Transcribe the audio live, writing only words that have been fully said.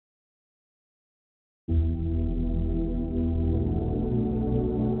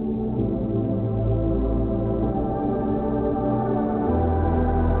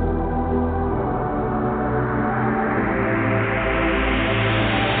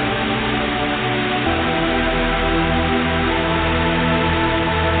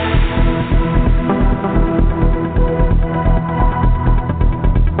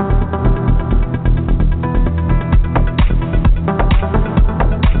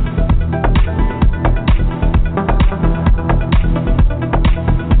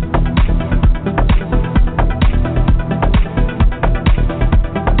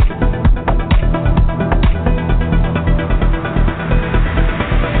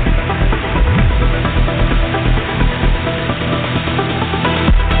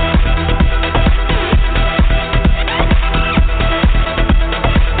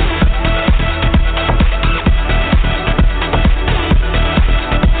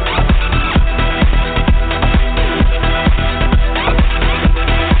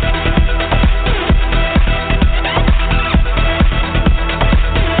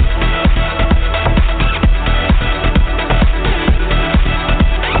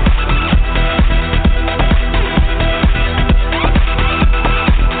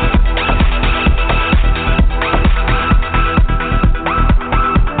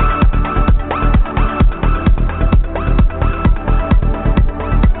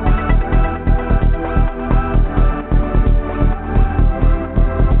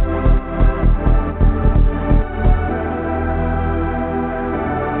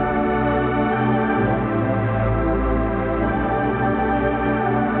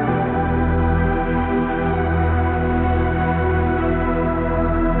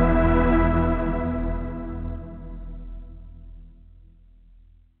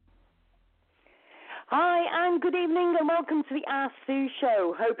Sue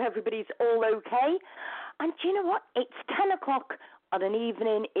Show. Hope everybody's all okay. And do you know what? It's 10 o'clock on an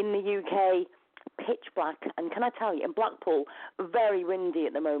evening in the UK, pitch black. And can I tell you, in Blackpool, very windy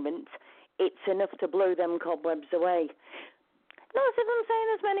at the moment. It's enough to blow them cobwebs away. No, as if I'm saying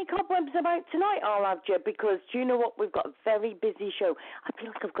there's many cobwebs about tonight, I'll have you, because do you know what? We've got a very busy show. I feel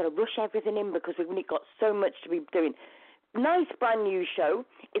like I've got to rush everything in because we've only got so much to be doing. Nice brand new show.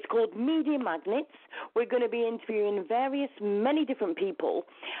 It's called Media Magnets. We're going to be interviewing many different people.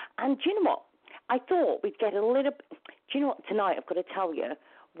 And do you know what? I thought we'd get a little... Do you know what? Tonight, I've got to tell you,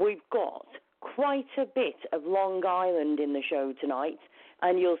 we've got quite a bit of Long Island in the show tonight,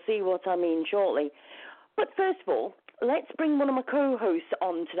 and you'll see what I mean shortly. But first of all, let's bring one of my co-hosts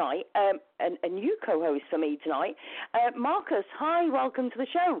on tonight, a new co-host for me tonight. Marcus, hi, welcome to the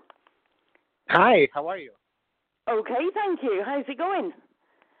show. Hi, how are you? Okay, thank you. How's it going?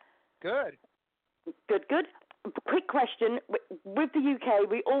 Good. Good, good. Quick question. With the UK,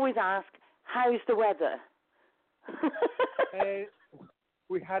 we always ask, how's the weather?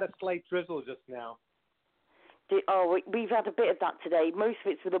 We had a slight drizzle just now. We've had a bit of that today. Most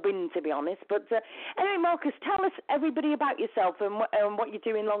of it's with the wind, to be honest. But anyway, Marcus, tell us everybody about yourself and what you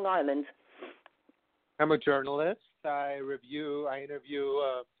do in Long Island. I'm a journalist. I interview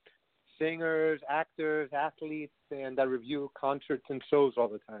singers, actors, athletes, and I review concerts and shows all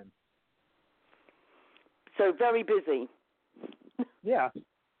the time. So very busy. Yeah.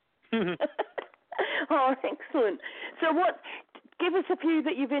 Oh, excellent. So give us a few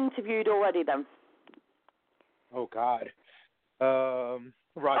that you've interviewed already then. Oh, God.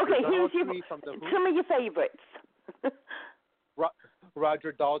 Roger Daltrey from The Who. Some of your favorites.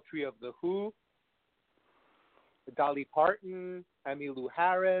 Roger Daltrey of The Who. Dolly Parton. Emmylou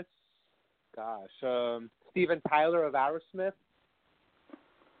Harris. Gosh. Steven Tyler of Aerosmith.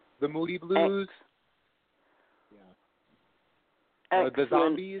 The Moody Blues. Yeah. The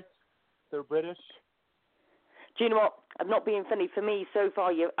Zombies. They're British. Do you know what? I'm not being funny. For me, so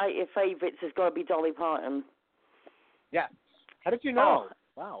far, your favourites has got to be Dolly Parton. Yeah. How did you know?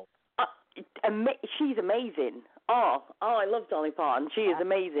 Wow. She's amazing. Oh, I love Dolly Parton. She is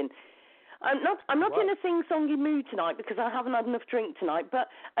amazing. I'm not in a sing-songy mood tonight because I haven't had enough drink tonight, but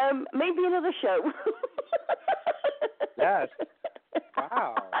maybe another show. Yes.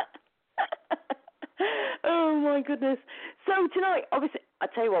 Wow. Oh, my goodness. So tonight, obviously, I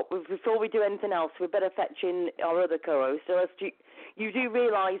tell you what, before we do anything else, we better fetch in our other co-host. So you do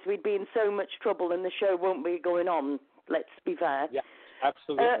realise we'd be in so much trouble and the show won't be going on. Let's be fair. Yeah,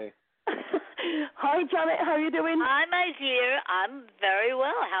 absolutely. Hi, Janet. How are you doing? Hi, my dear. I'm very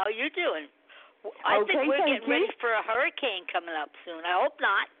well. How are you doing? I think we're getting ready for a hurricane coming up soon. I hope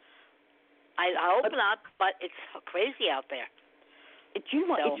not. I hope not, but it's crazy out there. Do you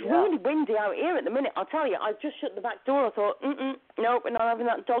know what? It's really windy out here at the minute. I'll tell you, I just shut the back door. I thought, nope, we're not having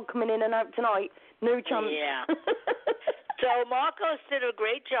that dog coming in and out tonight. No chance. Yeah. So Marcos did a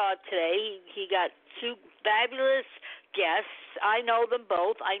great job today. He got two fabulous guests. I know them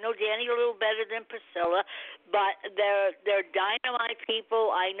both. I know Danny a little better than Priscilla, but they're dynamite people.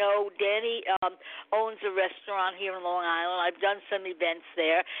 I know Danny owns a restaurant here in Long Island. I've done some events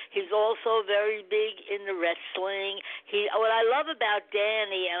there. He's also very big in the wrestling. What I love about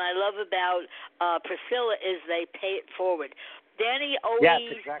Danny and I love about Priscilla is they pay it forward. Danny always...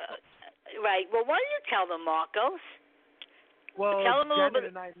 Yes, exactly. Right. Well, why don't you tell them, Marcos? Well, tell them a little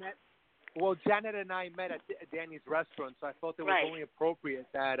bit. Janet and I met at Danny's restaurant, so I felt it was only appropriate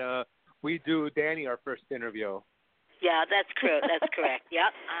that we do Danny our first interview. Yeah, that's true. That's correct. Yep.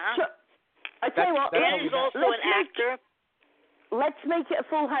 Uh-huh. So, I tell you what, Danny's also an actor. Let's make it a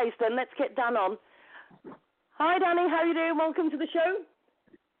full house then. Let's get Dan on. Hi, Danny. How you doing? Welcome to the show.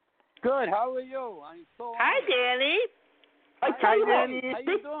 Good. How are you? I'm so Hi, Danny. Hi, Danny. How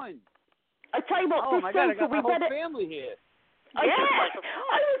you doing? I tell you what, oh my God, I got my whole family here. Yes.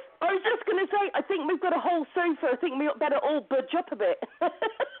 I was just going to say, I think we've got a whole sofa. I think we better all budge up a bit.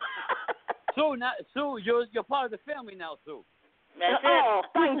 Sue, you're part of the family now, Sue. That's it.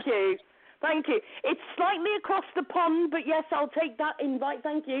 Thank you. Thank you. It's slightly across the pond, but yes, I'll take that invite.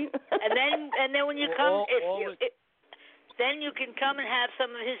 Thank you. and then when you come, then you can come and have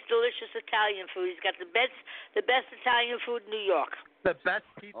some of his delicious Italian food. He's got the best Italian food in New York. The best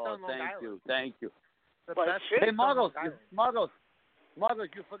pizza in Long Island. Thank you. Hey, Margos,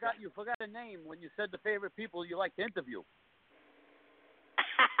 you forgot a name when you said the favorite people you like to interview.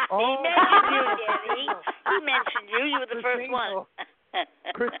 He mentioned you, Danny. He mentioned you. You were the first one.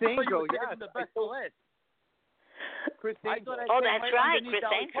 Chris Angel, yes. The best list. Chris Angel. Oh, that's right, Chris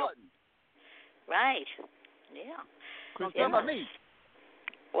Angel. Right. Yeah. Don't talk about me.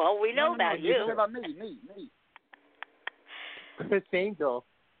 Well, we know about you. Talk about me. Chris Angel.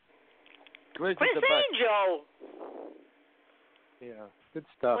 Chris Chris is the best. Angel. Yeah, good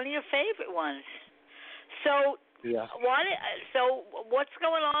stuff. One of your favorite ones. So, Yeah. so what's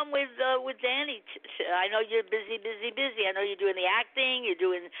going on with Danny? I know you're busy. I know you're doing the acting, you're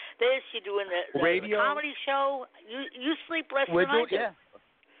doing this, you're doing the Radio. comedy show. You sleep less We're than I do.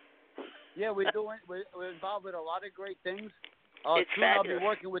 Yeah, we're involved with a lot of great things. It's soon I'll fabulous. be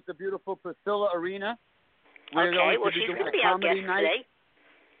working with the beautiful Priscilla Arena. Okay, well, she's doing going to a be our comedy guest night. today.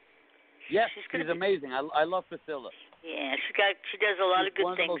 Yes, She's she's gonna be- amazing. I love Priscilla. Yeah, she does a lot She's of good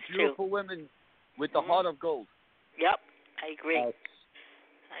one of the things most too. beautiful women with the heart of gold. Yep, I agree. I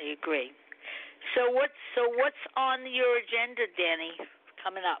agree. So what's on your agenda, Danny,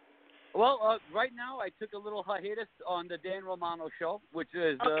 coming up? Well, right now I took a little hiatus on the Dan Romano show, which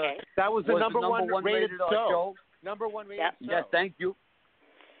is Okay. That was the number one rated rated show. Number one rated Yep. show. Yes, thank you.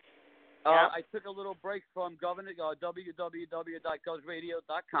 Yeah. I took a little break from Governor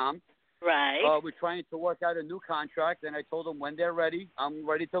www.govsradio.com. Right. We're trying to work out a new contract, and I told them when they're ready, I'm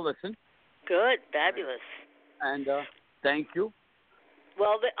ready to listen. Good. Fabulous. And thank you.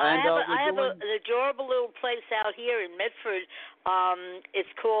 Well, I And, have we're an adorable little place out here in Medford. It's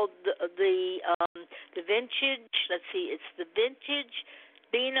called the Vintage. Let's see, it's the Vintage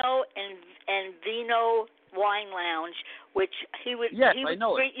Vino and Vino Wine Lounge, which he would Yes, he I would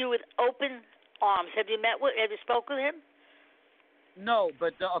know it. greet you with open arms. Have you spoke with him? No,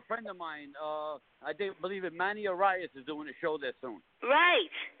 but a friend of mine, I believe it, Manny Arias is doing a show there soon.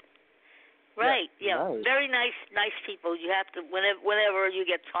 Right. Right. Yeah. Nice. Very nice people. You have to whenever you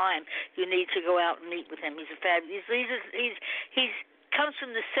get time, you need to go out and meet with him. He's a fabulous. He's comes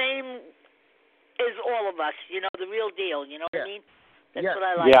from the same as all of us. You know, the real deal. You know what I mean? That's Yes. what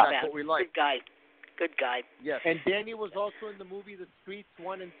I like Yeah. about That's what we like. Good guy. Yes. And Danny was also in the movie The Streets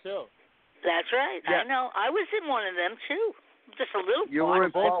 1 and 2. That's right. Yeah. I know. I was in one of them too. Just a little You part. were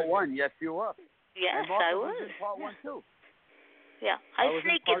in both part of you. one. Yes, you were. Yes, and Martha I was was. in part one too. Yeah, I was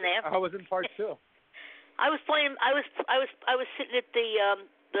sneak in in there. I was in part 2. I was playing. I was sitting at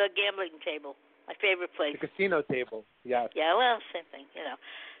the gambling table. My favorite place. The casino table. Yes. Yeah, well, same thing, you know.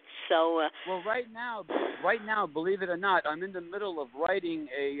 So. Well, right now, believe it or not, I'm in the middle of writing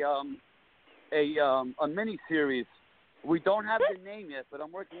a mini series. We don't have the name yet, but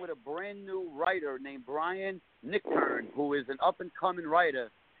I'm working with a brand new writer named Brian Nickturn, who is an up and coming writer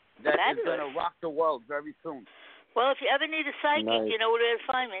that is Fabulous. going to rock the world very soon. Well, if you ever need a psychic, Nice. you know where to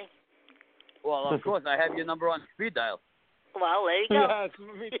find me. Well, of course, I have your number on speed dial. Well, there you go. Yes,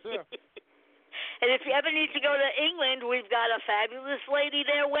 me too. And if you ever need to go to England, we've got a fabulous lady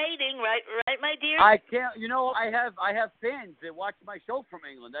there waiting, right, my dear? I can't. You know, I have fans that watch my show from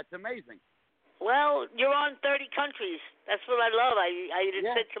England. That's amazing. Well, you're on 30 countries. That's what I love. I just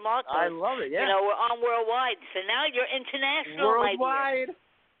Yeah. said to Marco. I love it. Yeah. You know, we're on worldwide. So now you're international, my dear. Worldwide.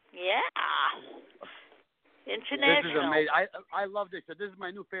 Yeah. This International. is amazing. I love this show. This is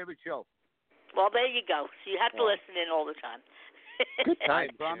my new favorite show. Well, there you go. So you have to Wow. listen in all the time. Good time.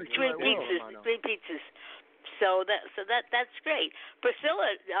 promise you Twin I will, pizzas. Romano. Twin pizzas. So that's great.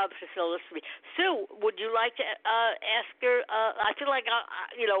 Priscilla, listen to me. Sue, would you like to ask her? I feel like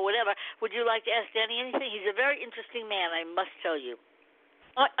whatever. Would you like to ask Danny anything? He's a very interesting man, I must tell you.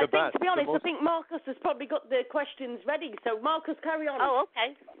 I The think, best, to be the honest, I most- think Marcus has probably got the questions ready. So, Marcus, carry on. Oh,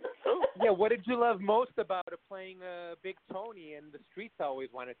 okay. Cool. Yeah, what did you love most about playing Big Tony in The Streets? I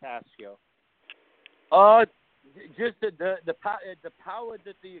always wanted to ask you. Just the power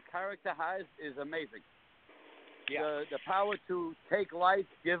that the character has is amazing. Yeah. The power to take life,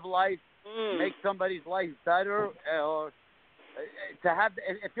 give life, make somebody's life better, or to have.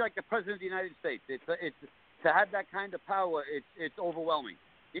 I feel like the president of the United States. It's to have that kind of power. It's overwhelming,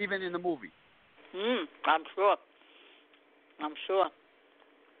 even in the movie. I'm sure.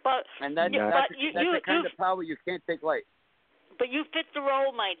 But And that's the kind of power you can't take light. But you fit the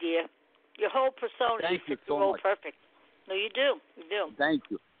role, my dear. Your whole persona, Thank you fit the so role much. perfect. No, you do. You do. Thank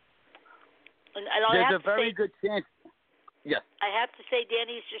you. And I There's have a to very say, good chance. Yes. I have to say,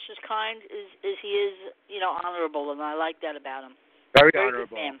 Danny's just as kind as he is, honorable, and I like that about him. Very Very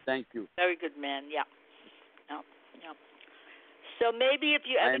honorable. good man. Thank you. Very good man. Yeah. Yeah. So maybe if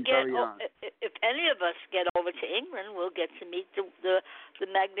you I ever am get, very honored. if any of us get over to England, we'll get to meet the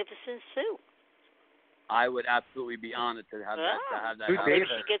magnificent Sue. I would absolutely be honored to have that. To have that. Good happen. David.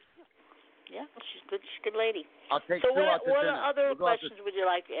 She gets, yeah, she's good. She's a good lady. I'll take So Sue out to what dinner. other We'll go out to- questions would you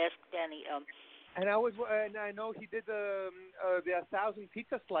like to ask Danny? And I know he did the 1,000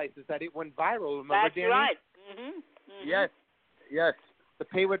 pizza slices that it went viral. Remember, That's Danny? right. Yes. Yes. The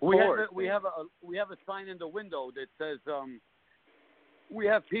pay with We forward. have a sign in the window that says we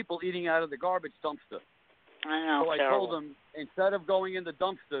have people eating out of the garbage dumpster. I know. So I told them, instead of going in the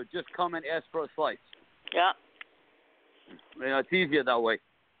dumpster, just come and ask for a slice. Yeah. It's easier that way.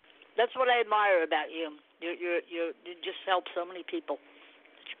 That's what I admire about you. You just help so many people.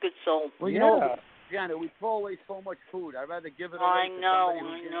 Such a good soul. Well, you know, Janet, we throw away so much food. I'd rather give it away to somebody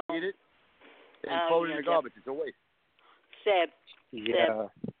who can eat it than throw it in the garbage. It's a waste. Sad. Yeah. Sad.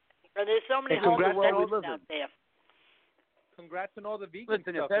 And there's so many homeless veterans out there. Congrats on all the vegan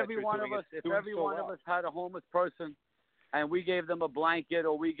Listen, stuff if every one of us, had a homeless person, and we gave them a blanket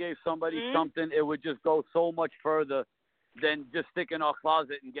or we gave somebody something, it would just go so much further than just sticking our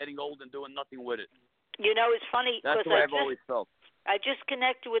closet and getting old and doing nothing with it. You know, it's funny. That's what I've always felt. I just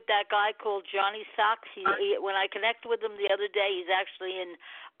connected with that guy called Johnny Socks. When I connected with him the other day, he's actually in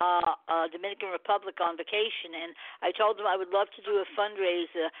Dominican Republic on vacation, and I told him I would love to do a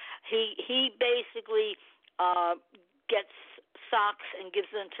fundraiser. He basically gets socks and gives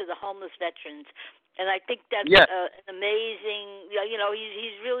them to the homeless veterans, and I think that's an amazing. You know,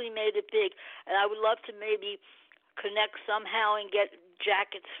 he's really made it big, and I would love to maybe connect somehow and get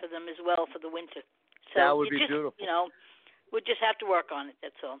jackets for them as well for the winter. So that would be beautiful. You know. We just have to work on it.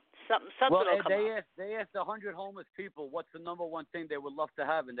 That's all. Something will come up. They asked 100 homeless people what's the number one thing they would love to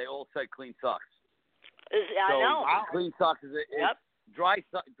have, and they all said clean socks. I know. Clean socks is dry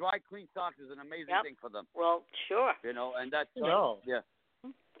clean socks is an amazing thing for them. Well, sure. You know, and that's Well,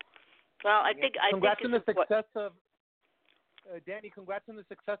 I think congrats on the success of Danny. Congrats on the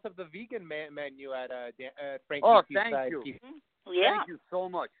success of the vegan menu at Frankie's. Oh, thank you. Yeah. Thank you so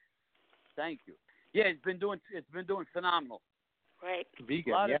much. Thank you. Yeah, it's been doing phenomenal. Right.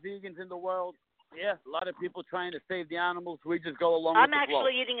 Vegan. A lot of vegans in the world. Yeah, a lot of people trying to save the animals. We just go along I'm with the flow.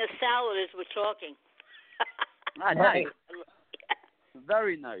 actually eating a salad as we're talking. Nice.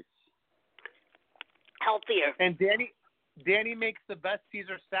 Very nice. Healthier. And Danny makes the best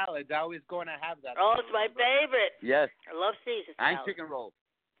Caesar salads. I always go and I have that. Oh, it's my favorite. Yes. I love Caesar salad. And chicken rolls.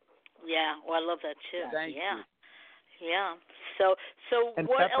 Yeah, well, I love that too. Thank you. Yeah. So and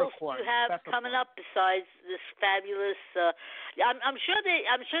what else do peppercorn. you have coming up besides this fabulous? I'm sure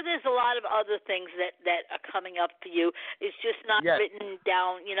there's a lot of other things that are coming up for you. It's just not written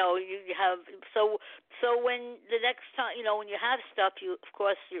down. You know, you have so when the next time, you know, when you have stuff, of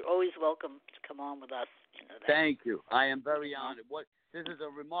course you're always welcome to come on with us. You know that. Thank you. I am very honored. This is a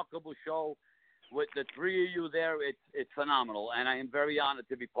remarkable show. With the three of you there, it's phenomenal, and I am very honored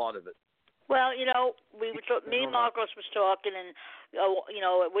to be part of it. Well, you know, me and Marcos was talking, and you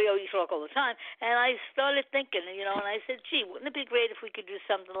know, we always talk all the time. And I started thinking, you know, and I said, "Gee, wouldn't it be great if we could do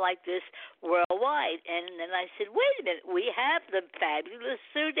something like this worldwide?" And then I said, "Wait a minute, we have the fabulous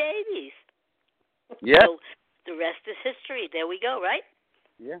Sue Davies." Yeah. So the rest is history. There we go, right?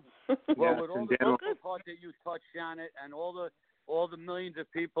 Yeah. Well, with all the local part that you touched on it, and all the millions of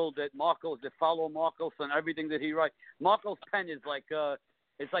people that follow Marcos and everything that he writes, Marcos' pen is like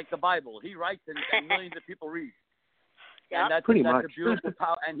it's like the Bible. He writes and millions of people read. Yeah, and that's a beautiful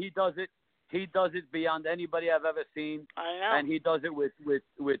power. And he does it beyond anybody I've ever seen. I know. And he does it with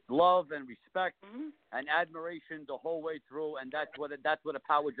love and respect and admiration the whole way through. And that's what a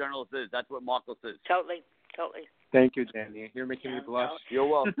power journalist is. That's what Marcos is. Totally. Thank you, Danny. You're making me blush. You're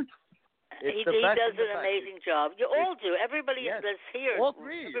welcome. He does an amazing job. You all do. Everybody that's here. All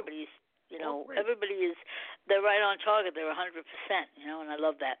three. Everybody's. You know, everybody they're right on target. They're 100%, you know, and I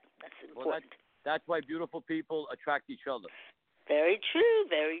love that. That's important. Well, that's why beautiful people attract each other. Very true,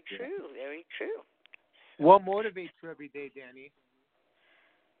 very true, very true. What motivates you every day, Danny?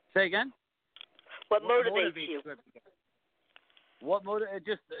 Say again? What motivates you? What motivates?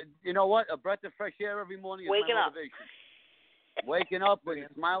 Just, you know what? A breath of fresh air every morning is Waking my motivation. Waking up with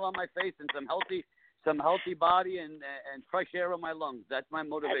a smile on my face and some healthy body and fresh air in my lungs. That's my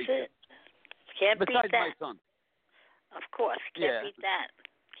motivation. That's it. Can't Besides beat that. my son. Of course. Can't beat that.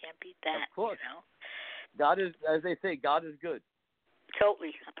 Can't beat that. Of course. You know? God is, as they say, God is good.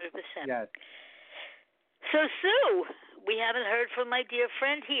 Totally. 100%. Yes. So, Sue, we haven't heard from my dear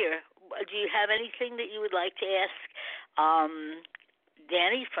friend here. Do you have anything that you would like to ask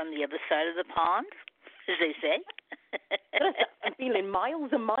Danny from the other side of the pond, as they say? I'm feeling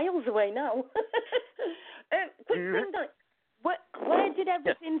miles and miles away now. Quick thing, where did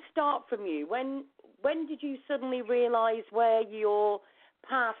everything start from you? When did you suddenly realise where your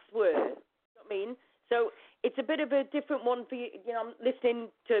paths were? You know what I mean? So it's a bit of a different one for you. You know, I'm listening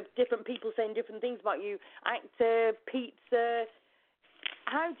to different people saying different things about you. Actor, pizza.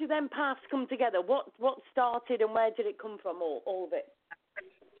 How do them paths come together? What started and where did it come from? All of it.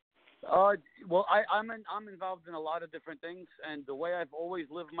 Well, I'm involved in a lot of different things, and the way I've always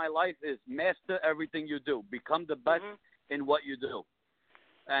lived my life is master everything you do. Become the best in what you do.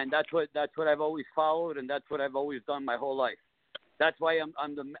 and that's what I've always followed, and that's what I've always done my whole life. That's why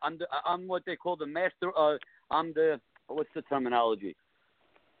I'm what they call the master. I'm the what's the terminology?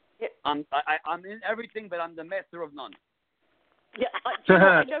 Yeah. I'm in everything, but I'm the master of none. Yeah,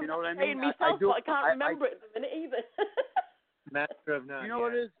 I you know what I mean? Myself, but I can't remember it at the minute either. Master of none. You know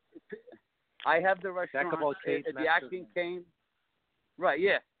what it is? I have the restaurant. Jack of all trades, The acting came. Right.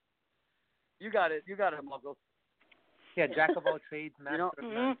 Yeah. You got it, Marco. Yeah, Jack of all trades, master of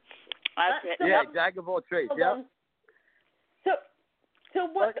none. Yeah, Jack of all trades. Yeah. So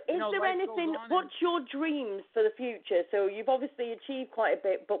what but, is there anything? What's your dreams for the future? So you've obviously achieved quite a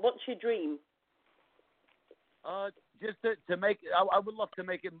bit, but what's your dream? Just to make. I would love to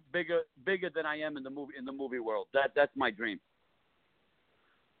make it bigger than I am in the movie world. That's my dream.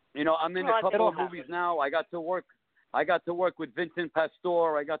 You know, I'm in a couple of movies now. I got to work with Vincent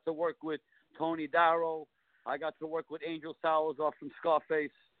Pastore. I got to work with Tony Darrow. I got to work with Angel Salazar from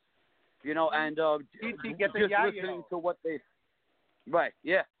Scarface. You know, and just listening to what they. Right.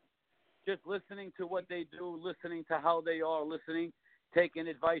 Yeah. Just listening to what they do, listening to how they are, taking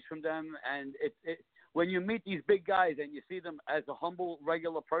advice from them, and when you meet these big guys and you see them as a humble,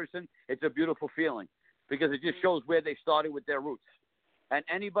 regular person, it's a beautiful feeling because it just shows where they started with their roots. And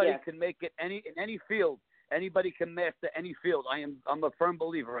anybody can make it in any field. Anybody can master any field. I'm a firm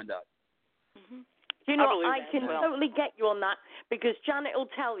believer in that. Mm-hmm. You know, I can totally get you on that because Janet will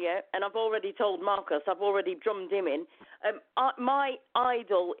tell you, and I've already told Marcus, I've already drummed him in. My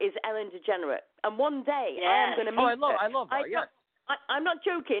idol is Ellen DeGeneres, and one day I am going to meet her. I love her. Yes. I'm not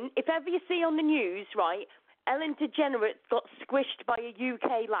joking. If ever you see on the news, right, Ellen DeGeneres got squished by a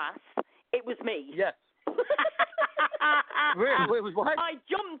UK lass, it was me. Yes. Really? It was what? I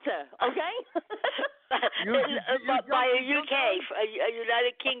jumped her, okay? By a UK, a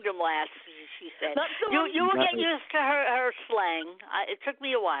United Kingdom lass, she said. You will get used to her slang. It took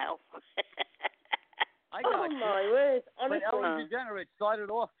me a while. I got you. My word! Honestly. But Ellen DeGeneres started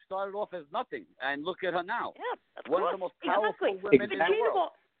off as nothing, and look at her now. Yeah, one of the most powerful women in the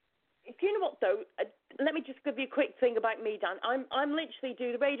world. Do you know what though? Let me just give you a quick thing about me, Dan. I'm literally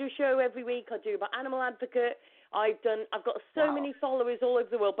do the radio show every week. I do about Animal Advocate. I've got so many followers all over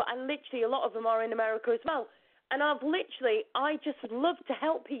the world, but a lot of them are in America as well. And I just love to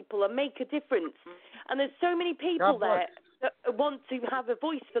help people and make a difference. And there's so many people there that want to have a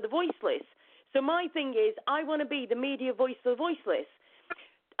voice for the voiceless. So my thing is, I want to be the media voice for the voiceless.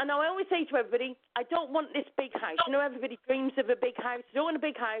 And I always say to everybody, I don't want this big house. You know, everybody dreams of a big house. I don't want a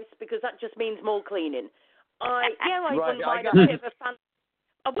big house because that just means more cleaning. I wouldn't mind a bit of a fancy.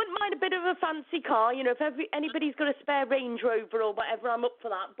 I wouldn't mind a bit of a fancy car. You know, if anybody's got a spare Range Rover or whatever, I'm up for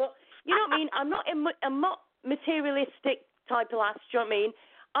that. But you know what I mean? I'm not materialistic type of lass. Do you know what I mean?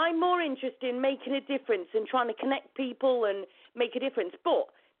 I'm more interested in making a difference and trying to connect people and make a difference. But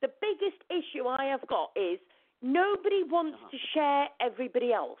the biggest issue I have got is nobody wants to share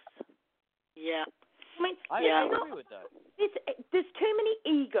everybody else. Yeah. I mean, I agree with that. There's too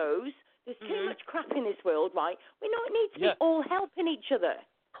many egos. There's too much crap in this world, right? We don't need to be all helping each other.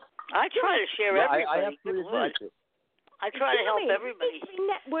 I try to share everybody. I absolutely agree with you. I try to help everybody.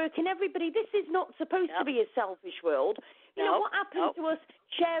 Networking everybody. This is not supposed to be a selfish world. You know what happened to us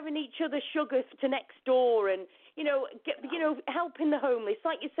sharing each other's sugar to next door and helping the homeless,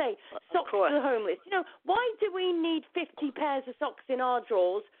 like you say, socks for the homeless. You know, why do we need 50 pairs of socks in our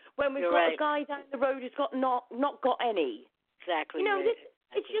drawers when we've got a guy down the road who's got not got any? Exactly. You know,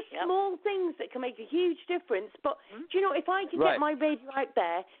 it's just small things that can make a huge difference. But do you know, if I could get my radio out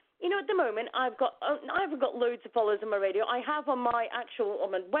there. You know, at the moment, I haven't got loads of followers on my radio. I have on my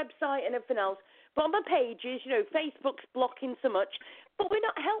website and everything else. But on my pages, you know, Facebook's blocking so much. But we're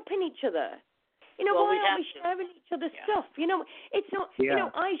not helping each other. You know, why aren't we sharing each other's stuff? You know, it's not. You know,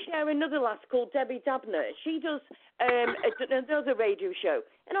 I share another lass called Debbie Dabner. She does another radio show,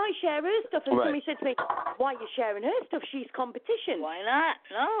 and I share her stuff. And somebody said to me, "Why are you sharing her stuff? She's competition." Why not?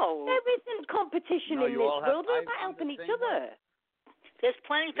 No, there isn't competition in this world. We're about helping each other. There's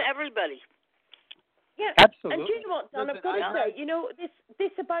plenty for everybody. Yeah, absolutely. And do you know what, Dan? I've got to say, you know, this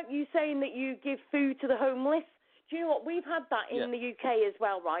about you saying that you give food to the homeless. Do you know what? We've had that in the UK as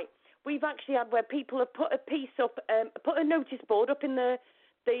well, right? We've actually had where people have put a piece up, put a notice board up in the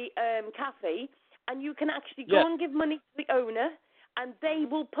cafe, and you can actually go and give money to the owner, and they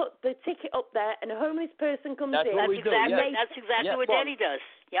will put the ticket up there, and a homeless person comes in. What we do. That's exactly what Danny does.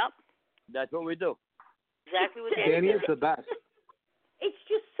 Yep. That's what we do. Exactly what Danny is the best. It's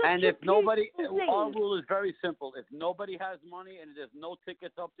just such and a if nobody, thing. our rule is very simple. If nobody has money and there's no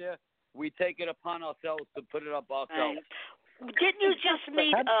tickets up there, we take it upon ourselves to put it up ourselves. Didn't you just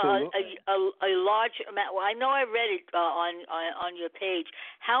meet a large amount? Well, I know I read it on your page.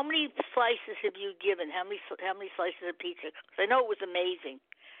 How many slices have you given? How many slices of pizza? 'Cause I know it was amazing.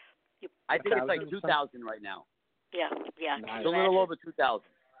 I think it's like 2,000 right now. Yeah. It's a little over 2,000.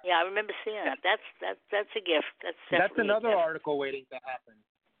 Yeah, I remember seeing that. That's a gift. That's another article waiting to happen.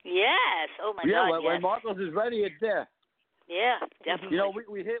 Yes. Oh my God. Yeah, yes. when Marcos is ready, it's there. Yeah, definitely. You know,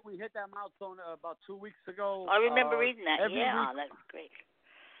 we hit that milestone about 2 weeks ago. I remember reading that. Every Yeah, week. that's great.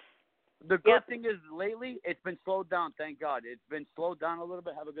 The good thing is, lately, it's been slowed down. Thank God, it's been slowed down a little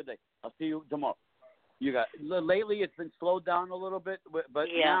bit. Have a good day. I'll see you tomorrow. Lately, it's been slowed down a little bit, but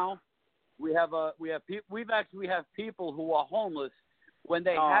now we have people who are homeless. When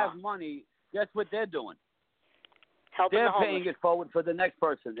they have money, guess what they're doing? Helping they're the homeless. paying it forward for the next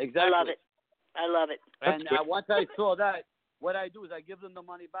person. Exactly. I love it. And once I saw that, what I do is I give them the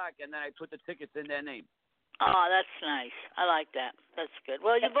money back, and then I put the tickets in their name. Oh, that's nice. I like that. That's good.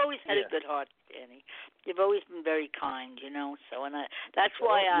 Well, you've always had a good heart, Danny. You've always been very kind, So, that's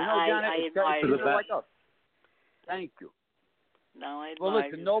why I admire you. Like us. Thank you. No, I admire Well,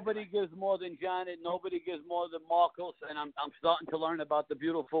 listen, you. nobody gives more than Janet. Nobody gives more than Marcos, and I'm starting to learn about the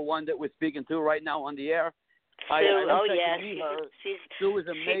beautiful one that we're speaking to right now on the air. Sue, Sue is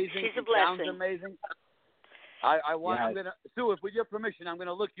amazing. She's a She blessing. sounds amazing. Sue, with your permission, I'm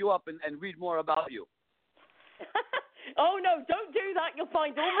gonna look you up and read more about you. Oh no! Don't do that. You'll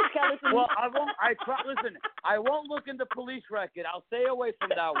find all the skeletons. Well, I won't. Listen. I won't look in the police record. I'll stay away from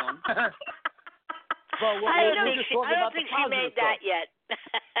that one. I don't think she made that yet.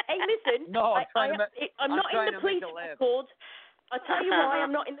 Hey, listen. No, I'm not in the police record. I'll tell you why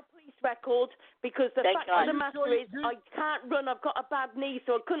I'm not in the police record, because the fact of the matter is I can't run. I've got a bad knee,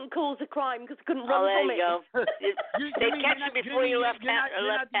 so I couldn't cause a crime because I couldn't run from it. Oh, there you go. They catch you before you left town.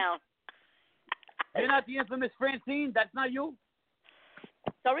 You're not the infamous Francine? That's not you?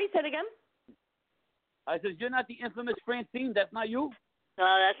 Sorry, say it again? I said, you're not the infamous Francine? That's not you? No,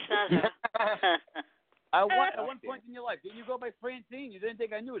 that's not her. At one point in your life, didn't you go by Francine? You didn't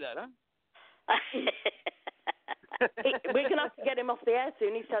think I knew that, huh? We're going to have to get him off the air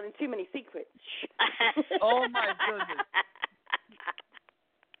soon. He's telling too many secrets. Oh, my goodness.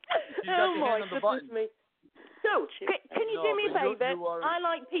 Goodness me. So, can you do me a favour? I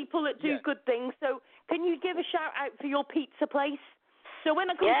like people that do good things, so can you give a shout-out for your pizza place? So when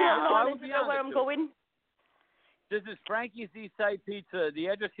I come to Long Island, I know where I'm going. This is Frankie's Eastside Pizza. The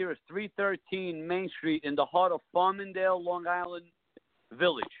address here is 313 Main Street in the heart of Farmingdale, Long Island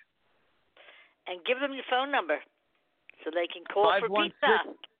Village. And give them your phone number so they can call for pizza.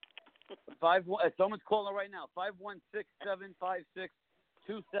 Someone's calling right now.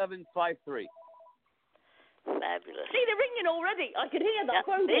 516-756-2753. Fabulous. See, they're ringing already. I can hear that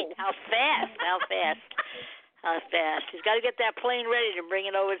phone call. How fast. He's got to get that plane ready to bring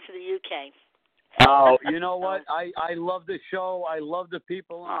it over to the UK. Oh, you know what? I love the show. I love the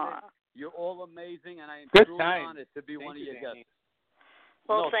people on it. You're all amazing, and I am truly honored to be one of your guests.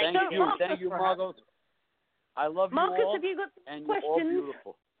 Well, thank you. Thank you, Marcos. I love Marcus, you all. have you got and questions? You're all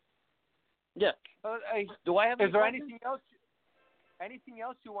beautiful. Yes. Do I have? Is there anything else? Anything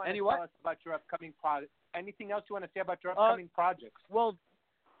else you want to tell us about your upcoming project? Anything else you want to say about your upcoming projects? Well,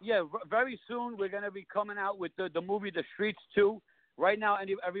 yeah, very soon we're going to be coming out with the movie The Streets 2. Right now,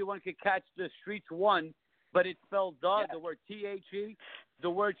 everyone can catch The Streets 1, but it's spelled the word T-H-E. The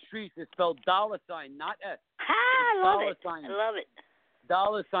word streets is spelled $, not S. I love it. I love it.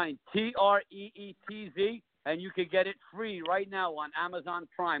 $, T-R-E-E-T-Z, and you can get it free right now on Amazon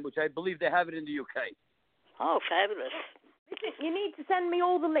Prime, which I believe they have it in the UK. Oh, fabulous. Listen, you need to send me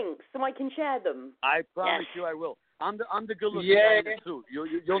all the links so I can share them. I promise you I will. I'm the good-looking guy in the suit.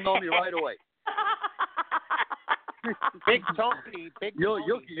 You'll know me right away. Big Tony.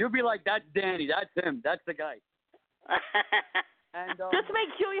 You'll be like, that's Danny. That's him. That's the guy. And just make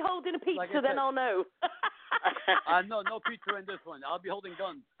sure you're holding a pizza, then I'll know. No pizza in this one. I'll be holding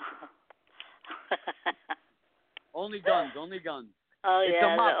guns. Only guns. Oh, it's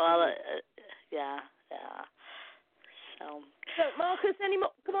yeah. Yeah. So, Marcus, any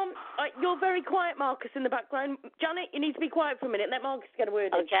more? Come on. You're very quiet, Marcus, in the background. Janet, you need to be quiet for a minute. Let Marcus get a word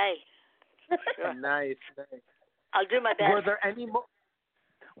in. Okay. Sure. Nice. I'll do my best.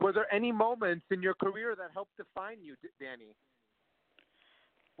 Were there any moments in your career that helped define you, Danny?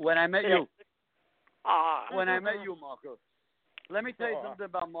 When I met you. When I met you, Marcos. Let me tell you something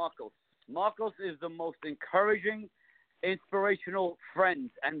about Marcos. Marcos is the most encouraging, inspirational friend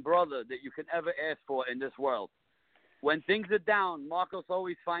and brother that you can ever ask for in this world. When things are down, Marcos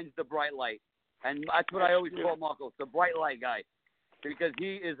always finds the bright light. And that's what I always call Marcos, the bright light guy. Because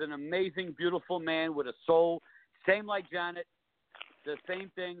he is an amazing, beautiful man with a soul, Same like Janet, the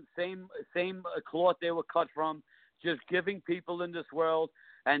same thing, same cloth they were cut from, just giving people in this world,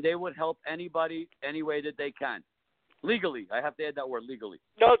 and they would help anybody any way that they can. Legally. I have to add that word, legally.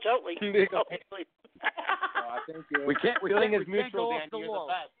 No, totally. Legally. Totally. Thank you. We can't Feeling is we can't mutual, go off Dan. the You're wall.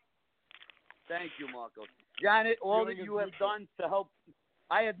 the best. Thank you, Marco. Janet, all Feeling that is you have mutual. done to help.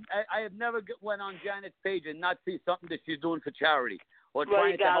 I have never went on Janet's page and not see something that she's doing for charity or Well,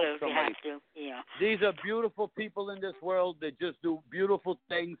 trying you to got help to. You somebody. have to. Yeah. These are beautiful people in this world that just do beautiful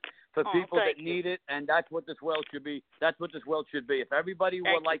things for Oh, people that thank you. need it, and that's what this world should be. That's what this world should be. If everybody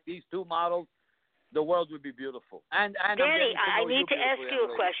were Thank you. like these two models, the world would be beautiful. And I'm Danny, getting to I know need to ask beautiful you young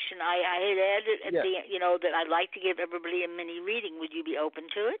a lady. question. I had added at Yeah. the that I'd like to give everybody a mini reading. Would you be open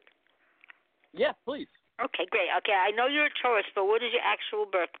to it? Yeah, please. Okay, great. Okay, I know you're a Taurus, but what is your actual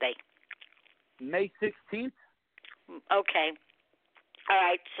birthday? May 16th. Okay. All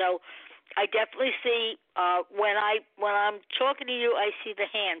right. So I definitely see when I'm talking to you, I see the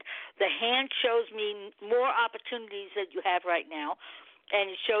hand. The hand shows me more opportunities that you have right now, and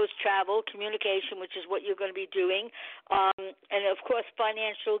it shows travel, communication, which is what you're going to be doing, and of course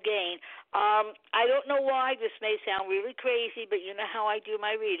financial gain. I don't know why this may sound really crazy, but you know how I do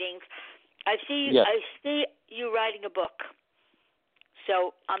my readings. I see Yes. I see you writing a book.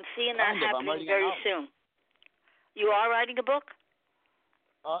 So I'm seeing that Kind of. I'm happening writing a very novel. soon. You are writing a book?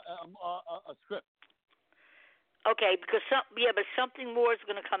 A script. Okay, because but something more is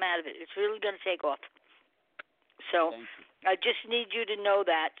going to come out of it. It's really going to take off. So Thank you. I just need you to know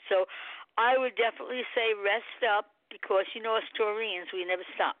that. So I would definitely say rest up because you know us Taurians, we never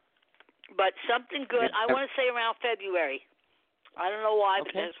stop. But something good, I want to say around February. I don't know why, but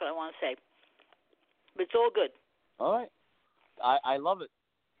Okay. that's what I want to say. But it's all good. All right. I love it.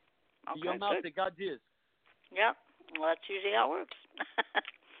 Okay, Your mouth good. to God's ears. Yeah, well, that's usually how it works.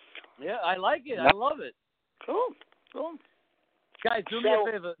 Yeah, I like it. I love it. Cool. Guys, do me So-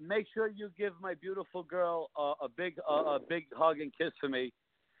 a favor. Make sure you give my beautiful girl a big hug and kiss for me.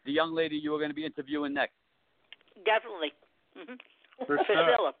 The young lady you were going to be interviewing next. Definitely. For sure.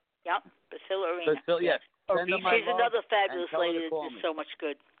 Priscilla. Yep, Priscilla Arena. Priscilla, yes. Send her my She's love another and fabulous tell her lady to that call does me. so much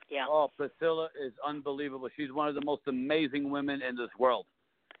good. Yeah. Oh, Priscilla is unbelievable. She's one of the most amazing women in this world.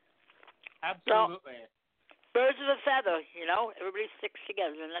 Absolutely. Birds of a feather, you know. Everybody sticks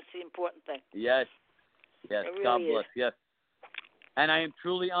together, and that's the important thing. Yes. Yes. It really God is. bless. Yes. And I am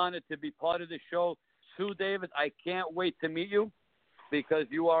truly honored to be part of the show. Sue Davis, I can't wait to meet you because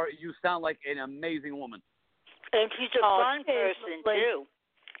you sound like an amazing woman. And she's a fun cheers, person, lovely. too.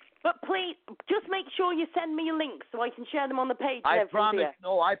 But please, just make sure you send me links so I can share them on the page. I and everything, promise. dear.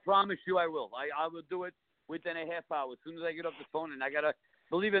 No, I promise you I will. I will do it within a half hour. As soon as I get off the phone, and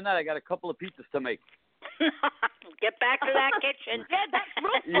believe it or not, I got a couple of pizzas to make. Get back to that kitchen. Yeah, that's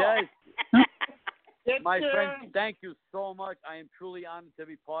right. Yes. My friend, thank you so much. I am truly honored to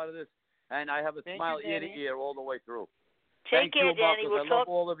be part of this, and I have a Thank smile you, ear to Danny. ear all the way through. Take Thank care, you, Danny. Marcos. We'll I love talk.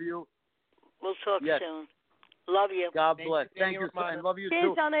 all of you. We'll talk Yes. soon. Love you. God Thank bless. you, Danny Thank you, Romano. and love you Cheers,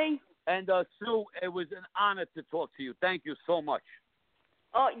 too. Danny. And Sue, it was an honor to talk to you. Thank you so much.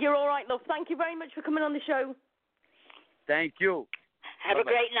 Oh, you're all right, love. Thank you very much for coming on the show. Thank you. Have a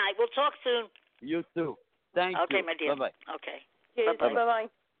Bye-bye. great night. We'll talk soon. You too. Thank you. Okay, my dear. Bye bye. Okay. Cheers. Bye-bye. Bye-bye.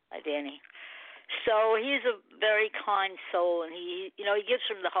 Hi, Danny. So he's a very kind soul, and he gives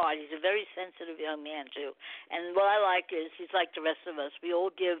from the heart. He's a very sensitive young man too. And what I like is he's like the rest of us. We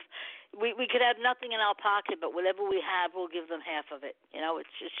all give. We could have nothing in our pocket, but whatever we have, we'll give them half of it. You know,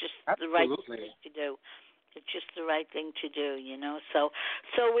 it's just the right Absolutely. thing to do. It's just the right thing to do. You know. So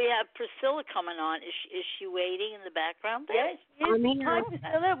we have Priscilla coming on. Is she waiting in the background there? Yes, yes. I'm here. Hi,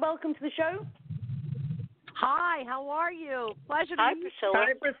 Priscilla. Welcome to the show. Hi, how are you? Pleasure to Hi, meet Priscilla.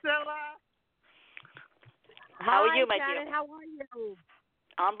 Hi, Priscilla. How are Hi, you, my Janet, dear? how are you?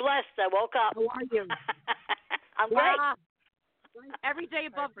 I'm blessed. I woke up. How are you? I'm great. Wow. Every day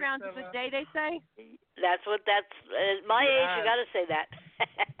above ground's a Priscilla. good day, they say. That's my age. You Yes. got to say that.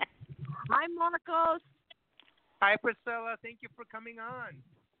 Hi, Marcos. Hi, Priscilla. Thank you for coming on.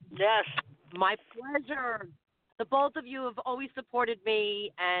 Yes. My pleasure. The both of you have always supported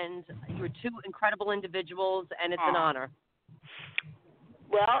me, and you're two incredible individuals, and it's an Aw. honor.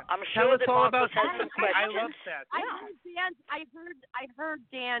 Well, I'm Tell sure us that all Marcos about has some Sassy. I questions. love that. I heard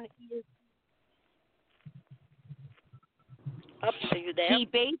Dan. Are you there? He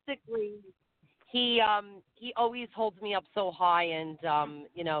basically he always holds me up so high, and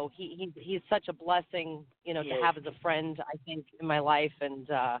he's such a blessing, He to is. have as a friend, I think, in my life, and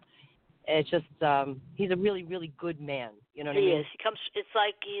it's just he's a really, really good man. You know what I He mean? is. He comes. It's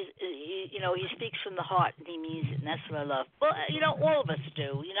like he speaks from the heart and he means it, and that's what I love. Well, all of us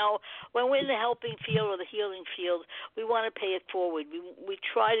do. when we're in the helping field or the healing field, we want to pay it forward. We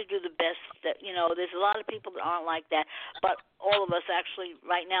try to do the best that, there's a lot of people that aren't like that, but all of us actually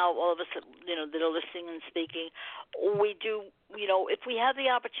right now, all of us that are listening and speaking, we do, if we have the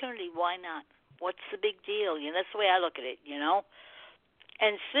opportunity, why not? What's the big deal? That's the way I look at it,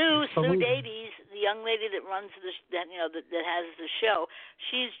 And Sue Davies, the young lady that runs that has the show,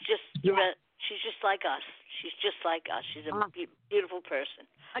 she's just like us. She's just like us. She's a beautiful person.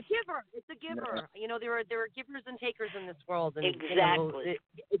 A giver. It's a giver. There are givers and takers in this world. And, exactly.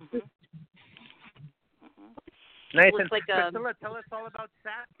 It's just, nice. And Priscilla, tell us all about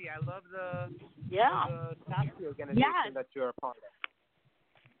Sassy. I love the Sassy organization that you're a part of.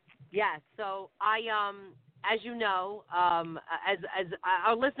 Yeah. So I as you know, as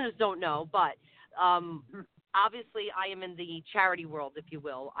our listeners don't know, but obviously I am in the charity world, if you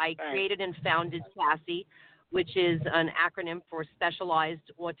will. I created and founded SASSY, which is an acronym for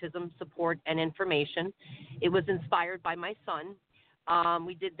Specialized Autism Support and Information. It was inspired by my son.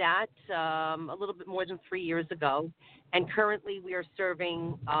 We did that a little bit more than 3 years ago, and currently we are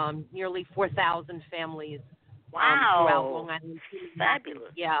serving nearly 4,000 families throughout Long Island.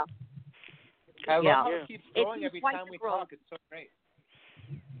 Fabulous. Yeah. I love how it keeps growing every time we talk. It's so great.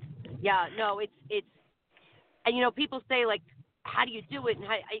 Yeah, no, it's and people say, like, how do you do it? And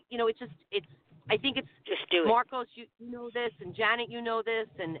I think it's just do it. Marcos, you know this, and Janet, you know this,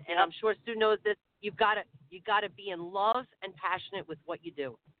 and I'm sure Sue knows this. You gotta be in love and passionate with what you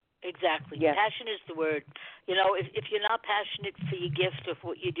do. Exactly. Yeah. Passion is the word. If you're not passionate for your gift of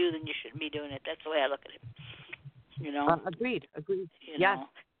what you do, then you shouldn't be doing it. That's the way I look at it. Agreed. Yes.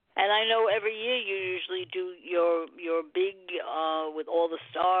 And I know every year you usually do your big with all the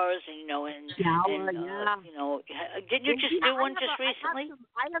stars, and didn't you just do one just recently?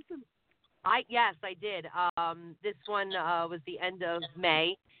 Yes, I did. This one was the end of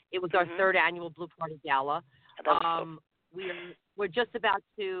May. It was our third annual Blue Party Gala. We're just about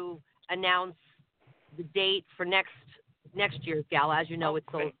to announce the date for next year's gala. As you know, it's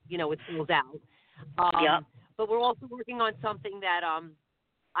sold. It sells out. But we're also working on something that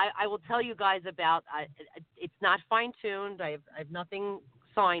I will tell you guys about. It's not fine-tuned. I have nothing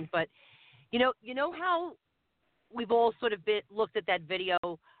signed, but you know how we've all sort of looked at that video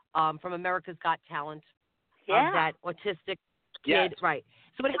from America's Got Talent of that autistic kid, right?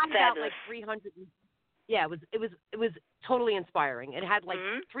 So it had about like 300. Yeah, it was totally inspiring. It had like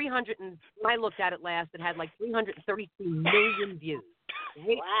 300. And when I looked at it last, it had like 333 million views.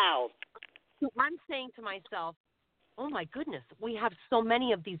 Right? Wow. So I'm saying to myself, oh my goodness, we have so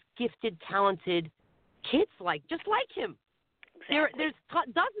many of these gifted, talented kids just like him. Exactly. There's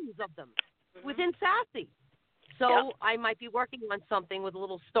dozens of them within Sassy. So I might be working on something with a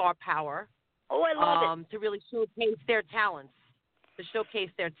little star power. Oh, I love it. To really showcase their talents.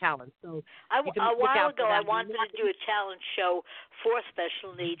 So a while ago, I wanted to do a talent show for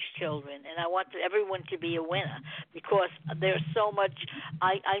special needs children, and I wanted everyone to be a winner because there's so much.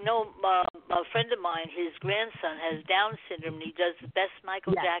 I know a friend of mine, his grandson has Down syndrome, and he does the best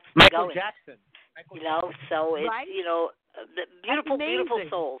Michael Jackson going. So it's beautiful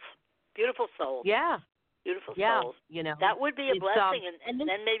souls. Beautiful souls. Yeah. Beautiful souls. That would be a blessing, and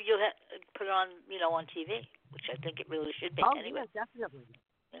then maybe you'll put it on, on TV, which I think it really should be. Anyway. Yeah, definitely.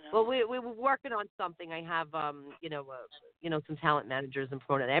 Well, we were working on something. I have, some talent managers and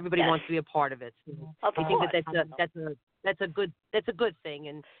promote. Everybody wants to be a part of it. Of I think that's a good thing.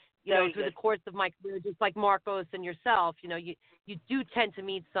 And through the course of my career, just like Marcos and yourself, you do tend to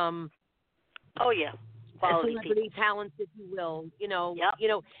meet some. Oh yeah. Quality celebrity talents, if you will.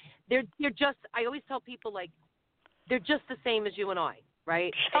 They're just. I always tell people they're just the same as you and I,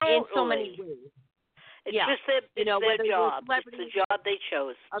 right? Totally. In so many ways. It's just their job. It's the job they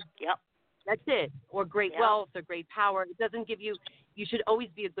chose. That's it. Or great wealth or great power. It doesn't give you. You should always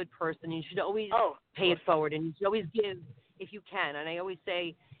be a good person. You should always pay it forward, and you should always give if you can. And I always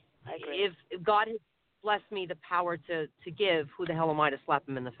say, if God has blessed me the power to give, who the hell am I to slap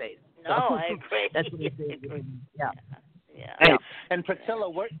him in the face? No, I agree. That's what I say. Yeah. And Priscilla,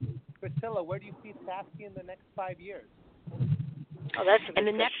 where do you see Sassy in the next 5 years? Oh, that's a good In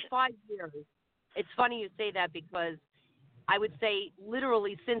the question. next 5 years, it's funny you say that because I would say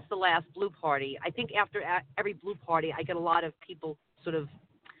literally since the last Blue Party, I think after every Blue Party, I get a lot of people sort of,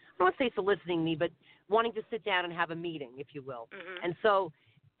 I don't want to say soliciting me, but wanting to sit down and have a meeting, if you will. And so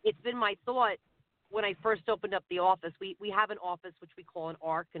it's been my thought when I first opened up the office. We have an office which we call an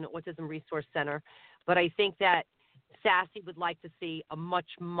ARC, an Autism Resource Center, but I think that Sassy would like to see a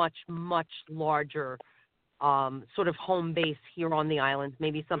much, much, much larger sort of home base here on the island,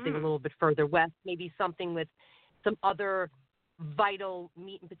 maybe something a little bit further west, maybe something with some other vital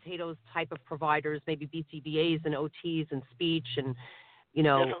meat and potatoes type of providers, maybe BCBAs and OTs and speech and,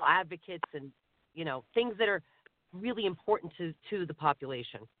 advocates and, things that are really important to the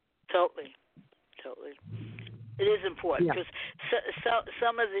population. Totally. It is important because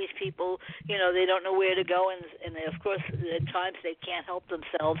some of these people, they don't know where to go, and they, of course, at times they can't help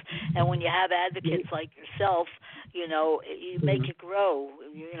themselves. And when you have advocates like yourself, you make it grow,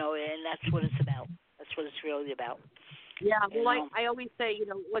 and that's what it's about. That's what it's really about. Yeah, well, I always say,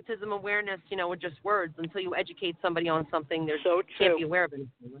 autism awareness, are just words. Until you educate somebody on something, they can't be aware of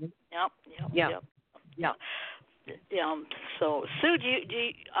anything, right? Yep. So, Sue, do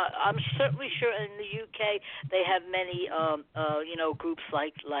you I'm certainly sure in the UK they have many, groups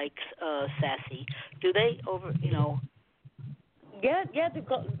like Sassy. Do they Yeah, they've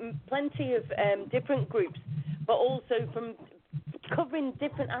got plenty of different groups, but also from covering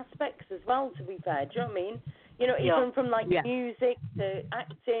different aspects as well. To be fair, do you know what I mean? Even from music to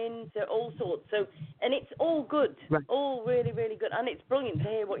acting to all sorts. So, and it's all good, all really, really good, and it's brilliant to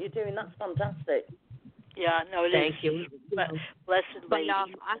hear what you're doing. That's fantastic. Yeah, no, it is. Thank you. Blessed lady. But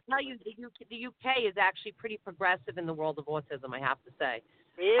I'll tell you, the UK is actually pretty progressive in the world of autism, I have to say.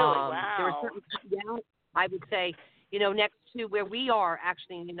 Really? Wow. There are certain, I would say, next to where we are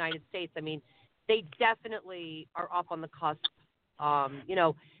actually in the United States, I mean, they definitely are up on the cusp.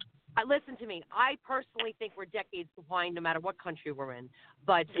 Listen to me. I personally think we're decades behind no matter what country we're in.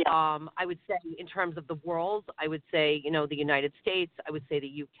 But I would say in terms of the world, I would say, the United States, I would say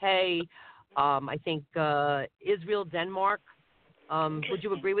the UK, I think Israel, Denmark. Would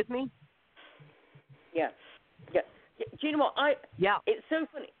you agree with me? Yeah. Do you know what? It's so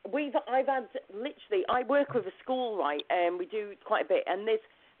funny. I've had literally. I work with a school, right? And we do quite a bit. And there's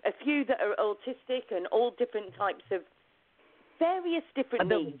a few that are autistic and all different types of various different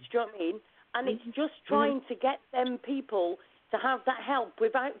needs. Do you know what I mean? And it's just trying to get them people to have that help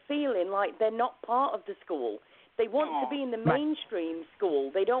without feeling like they're not part of the school. They want to be in the mainstream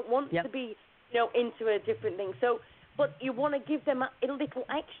school. They don't want to be, into a different thing. So, but you want to give them a little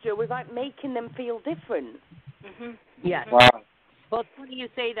extra without making them feel different. Mm-hmm. Yes. Wow. Well, it's funny you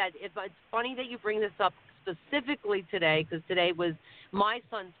say that. It's funny that you bring this up specifically today because today was my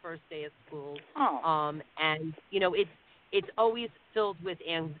son's first day of school. Oh. And it's always filled with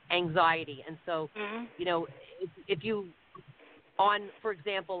anxiety, and so if you. For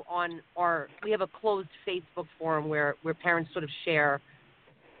example, we have a closed Facebook forum where parents sort of share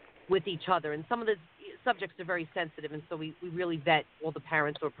with each other, and some of the subjects are very sensitive, and so we really vet all the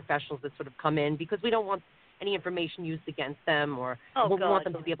parents or professionals that sort of come in because we don't want any information used against them, or we want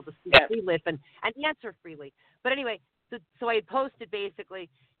them to be able to speak freely and answer freely. But anyway, so I had posted basically,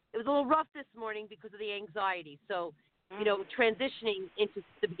 it was a little rough this morning because of the anxiety. So, transitioning into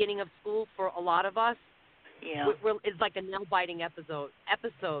the beginning of school for a lot of us, it's like a nail-biting episode.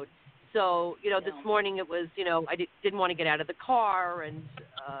 So, this morning it was, I didn't want to get out of the car and,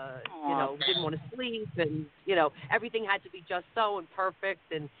 didn't want to sleep and, everything had to be just so and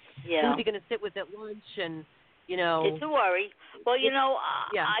perfect and who are you going to sit with at lunch and, It's a worry. Well,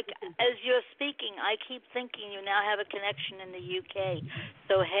 as you're speaking, I keep thinking you now have a connection in the UK.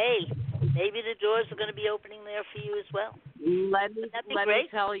 So, hey, maybe the doors are going to be opening there for you as well. Let me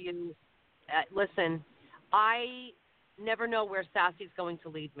tell you, listen, I never know where Sassy's going to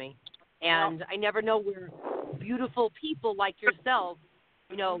lead me. And I never know where beautiful people like yourself,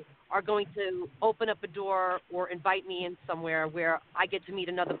 are going to open up a door or invite me in somewhere where I get to meet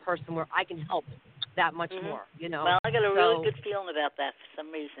another person where I can help that much more, Well, I got a really good feeling about that for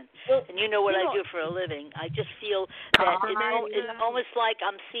some reason. And you know what I do for a living. I just feel that it's almost like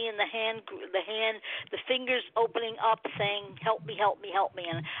I'm seeing the fingers opening up saying, help me, help me, help me.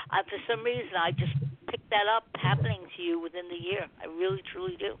 And for some reason, I just picked that up happening to you within the year. I really,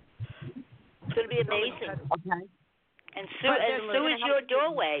 truly do. It's going to be amazing. Okay. And Sue is your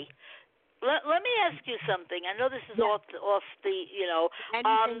doorway. Let me ask you something. I know this is off the,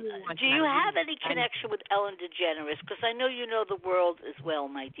 do you have any connection with Ellen DeGeneres? Because I know you know the world as well,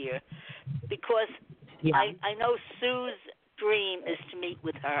 my dear. Because I know Sue's dream is to meet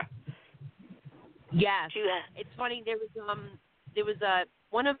with her. Yes. It's funny. There was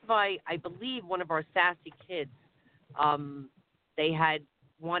one of our Sassy kids. They had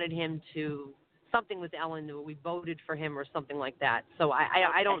wanted him to something with Ellen. We voted for him or something like that. So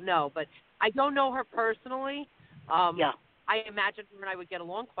I don't know, but I don't know her personally. I imagine her and I would get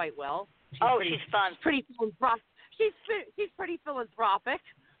along quite well. She's fun. She's pretty philanthropic. She's pretty philanthropic.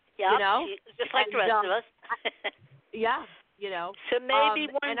 Yeah, just like the rest of us. So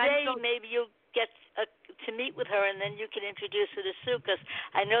maybe one day, maybe you'll get to meet with her, and then you can introduce her to Sue. Because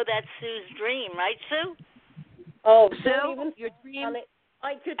I know that's Sue's dream, right, Sue? Oh, Sue, your dream.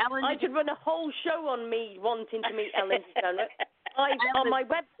 I could run a whole show on me wanting to meet Ellen DeGeneres. On my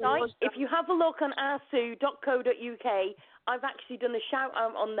website, if you have a look on arsue.co.uk, I've actually done a shout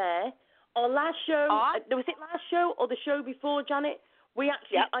out on there. Our last show, was it last show or the show before, Janet?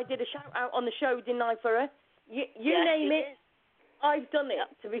 I did a shout out on the show, didn't I, for her? You name it, I've done it.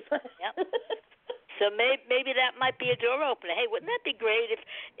 To be fair. Yep. So maybe that might be a door opener. Hey, wouldn't that be great if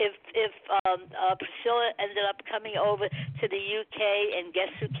Priscilla ended up coming over to the UK and guess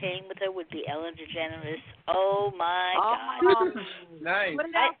who came with her would be Ellen DeGeneres? Oh my God! Nice. Put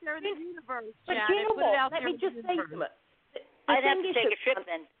it out there in the universe, But Janet. do you know what? Let me just say universe. something. I'd have to take a trip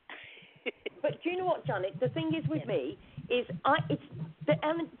then. But do you know what, Janet? The thing is with me is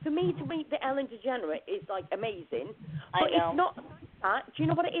for me to meet the Ellen DeGeneres is like amazing. But it's not that. Do you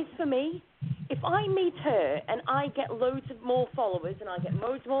know what it is for me? If I meet her and I get loads of more followers and I get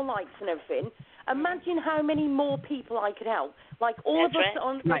loads more likes and everything, imagine how many more people I could help. Like all of us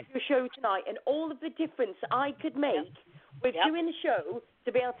on the show tonight and all of the difference I could make with doing the show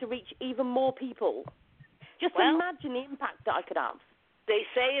to be able to reach even more people. Just imagine the impact that I could have. They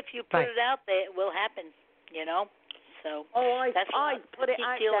say if you put it out there, it will happen, you know? So I put it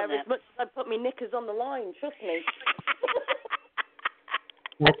out there as much as I put my knickers on the line, trust me.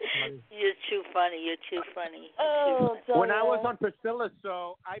 You're too funny. When I was on Priscilla's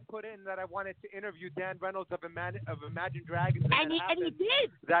show, I put in that I wanted to interview Dan Reynolds of Imagine Dragons, and he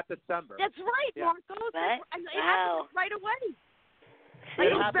did. That December. That's right, Marcos. Right? And it happened right away.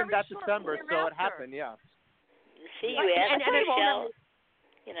 It happened that December, so it happened. Yeah. See, you asked Michelle.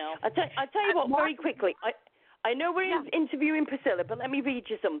 You know. I tell you what, very quickly. I know we're interviewing Priscilla, but let me read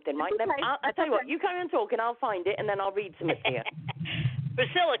you something, right? I'll tell you what, you carry on talking, I'll find it, and then I'll read something to you.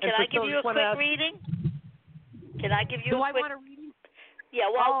 Priscilla, can I give you a quick reading? Can I give you a quick... Do I want a reading?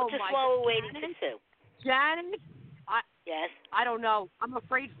 Yeah, well, just while we're waiting for Sue. Janet? Yes? I don't know. I'm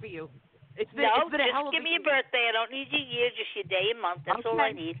afraid for you. It's been a hell of a give me your birthday. I don't need your year, just your day and month. That's all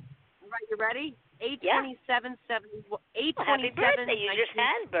I need. All right, you ready? 8/27/71. Happy birthday! You just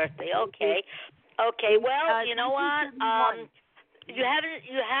had a birthday. Okay. Okay. Well, you know what? You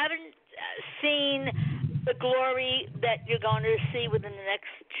haven't seen the glory that you're going to see within the next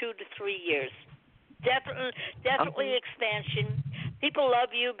 2 to 3 years. Definitely expansion. People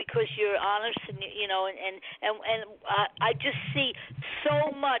love you because you're honest, and you know, and I just see so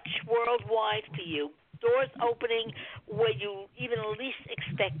much worldwide for you. Doors opening where you even least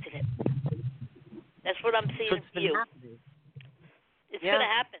expected it. That's what I'm seeing for you. It's going to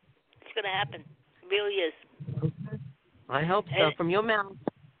happen. It's going to happen. It really is. Okay. I hope so. From your mouth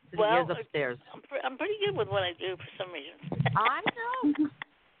to the ears upstairs. I'm pretty good with what I do for some reason. I know.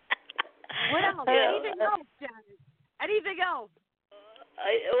 What else? Anything else, Janet? Anything else?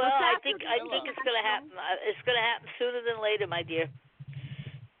 I think it's going to happen. It's going to happen sooner than later, my dear.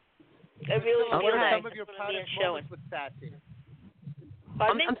 I really feel that. Some of your proudest moments with Sassy?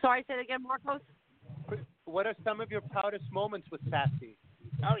 I'm sorry, say it again, Marcos. What are some of your proudest moments with Sassy?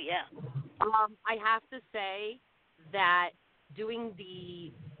 Oh, yeah. I have to say that doing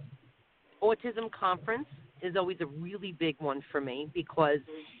the autism conference is always a really big one for me because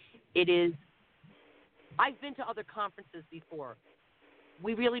it is – I've been to other conferences before.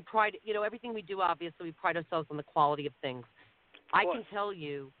 We really pride – everything we do, obviously, we pride ourselves on the quality of things. I can tell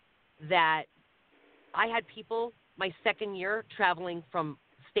you that I had people my second year traveling from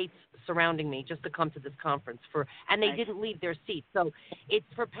states surrounding me just to come to this conference and they didn't leave their seats. So it's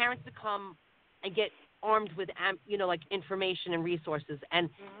for parents to come and get armed with information and resources and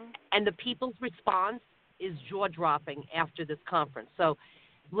the people's response is jaw-dropping after this conference. So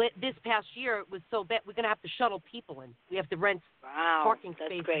this past year it was so bad we're going to have to shuttle people in. We have to rent parking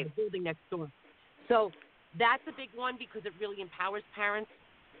space in the building next door. So that's a big one because it really empowers parents.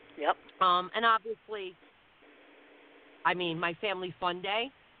 Yep. And obviously, I mean, my family fun day,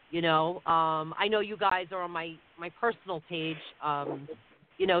 I know you guys are on my personal page, so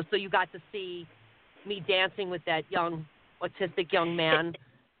you got to see me dancing with that young, autistic young man,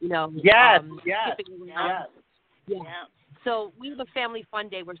 Yes. Yeah. So we have a family fun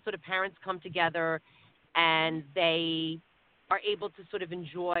day where sort of parents come together and they are able to sort of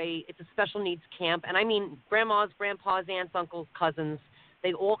enjoy, it's a special needs camp. And I mean, grandmas, grandpas, aunts, uncles, cousins,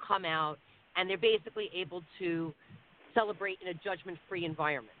 they all come out and they're basically able to celebrate in a judgment-free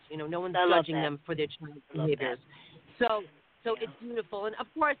environment. No one's judging them for their child's behaviors. So it's beautiful. And, of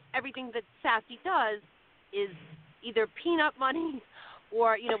course, everything that Sassy does is either peanut money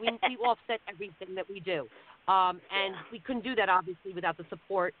or, we offset everything that we do. And we couldn't do that, obviously, without the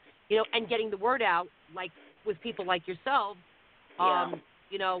support, and getting the word out, like with people like yourselves.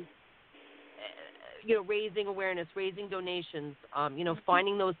 raising awareness, raising donations,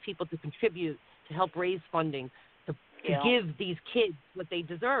 finding those people to contribute, to help raise funding, to give these kids what they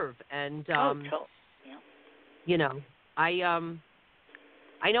deserve. And,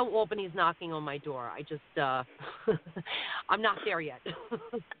 I know Albany's knocking on my door. I just, I'm not there yet.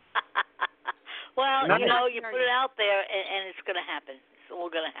 Well, you put it out there, and it's going to happen. It's all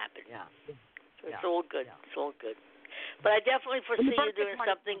going to happen. Yeah. It's all good. Yeah. It's all good. But I definitely foresee you doing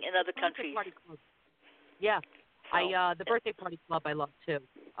something in other countries. Yeah. The birthday party club I love too,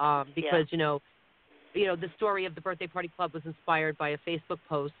 because the story of the birthday party club was inspired by a Facebook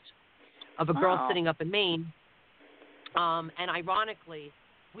post of a girl sitting up in Maine, and ironically,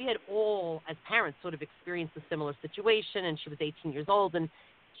 we had all as parents sort of experienced a similar situation, and she was 18 years old, and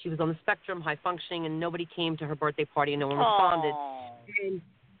she was on the spectrum, high functioning, and nobody came to her birthday party, and no one responded. And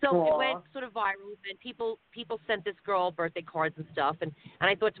so it went sort of viral, and people sent this girl birthday cards and stuff, and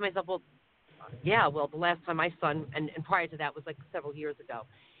I thought to myself, the last time my son, and prior to that was like several years ago,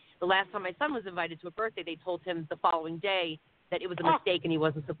 the last time my son was invited to a birthday, they told him the following day that it was a mistake and he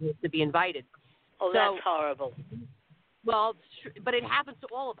wasn't supposed to be invited. Oh, that's horrible. Well, but it happens to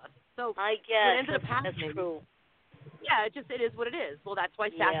all of us. So I guess what ended up happening, that's true. Yeah, it is what it is. Well, that's why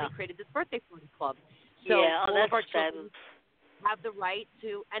Sassy created this birthday party club. So all of our children have the right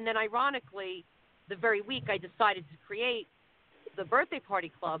to, and then ironically, the very week I decided to create the birthday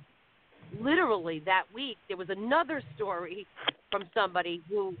party club, literally that week, there was another story from somebody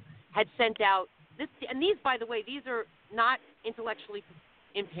who had sent out this, and these, by the way, these are not intellectually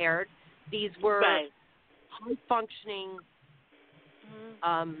impaired. These were high-functioning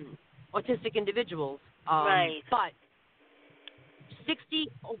autistic individuals. But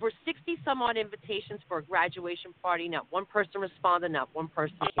over 60 some odd invitations for a graduation party. Not one person responded. Not one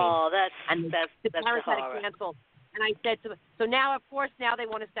person came. Oh, that's the parents had to cancel. And I said to them, so now, of course, they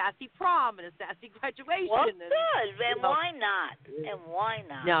want a Sassy prom and a Sassy graduation. Well, good. And why not? And why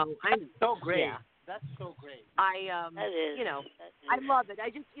not? No, that's so great. Yeah. That's so great. That is. I love it. I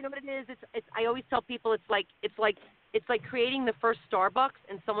just, what it is. It's. I always tell people it's like creating the first Starbucks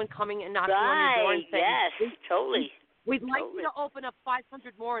and someone coming and knocking on your door and saying, yes, totally. We'd like you to open up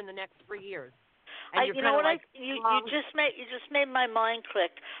 500 more in the next 3 years. You just made my mind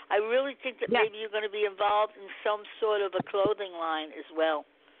click. I really think that maybe you're going to be involved in some sort of a clothing line as well.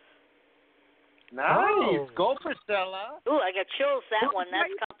 Nice. Go, Priscilla. Ooh, I got chills. That one.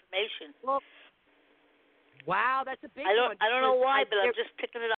 That's confirmation. Well, wow, that's a big one. I don't know why, but I'm just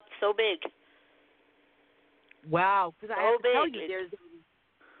picking it up so big. Wow, because I have to tell you,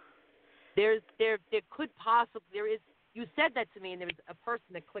 there could possibly, there is. You said that to me, and there was a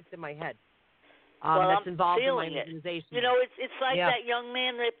person that clicked in my head. That's involved in my organization. It's like that young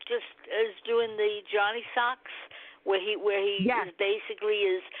man that just is doing the Johnny Socks, where he is basically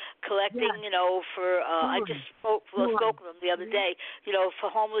is collecting, for I just spoke with him the other day, for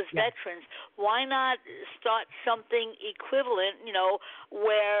homeless veterans. Why not start something equivalent,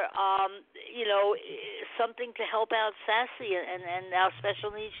 where something to help out Sassy and our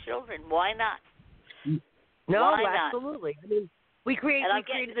special needs children? Why not? No, Why absolutely. Not? I mean, we created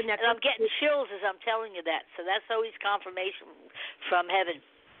the next. And I'm getting chills as I'm telling you that. So that's always confirmation from heaven,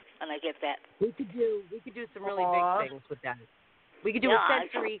 and I get that. We could do some really big things with that. We could do a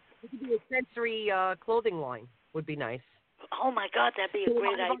sensory clothing line. Would be nice. Oh my God, that'd be a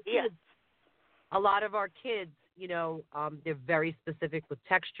great idea. A lot of our kids, they're very specific with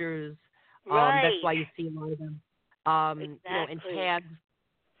textures. Right. That's why you see a lot of them. And tags.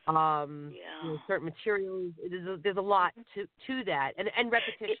 Certain materials. There's a lot to that, and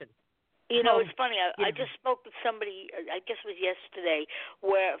repetition. It's funny. I just spoke with somebody. I guess it was yesterday,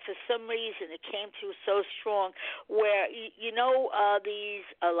 where for some reason it came through so strong. Where these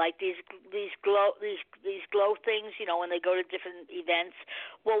glow things. When they go to different events.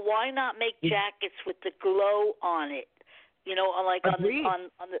 Well, why not make jackets with the glow on it?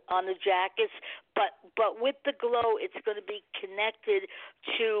 On the jackets, but with the glow, it's going to be connected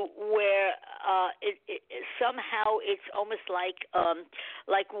to where it somehow it's almost like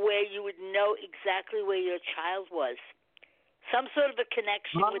where you would know exactly where your child was, some sort of a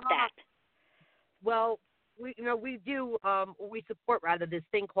connection with that. Well, we support rather this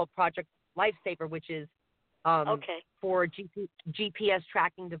thing called Project Lifesaver, which is for GPS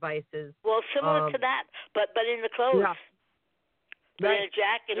tracking devices. Well, similar to that, but in the clothes. Yeah. In a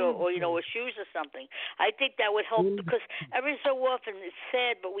jacket or shoes or something. I think that would help because every so often it's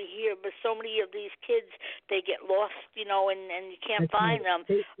sad, but we hear but so many of these kids, they get lost, and you can't find them.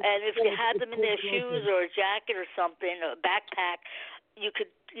 And if you had them in their shoes or a jacket or something, or a backpack, you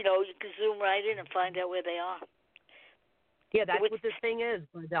could zoom right in and find out where they are. Yeah, that's what this thing is.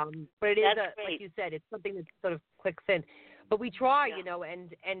 But it is, like you said, it's something that's sort of quick thin. But we try, you know,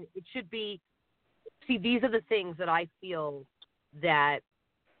 and it should be. See, these are the things that I feel that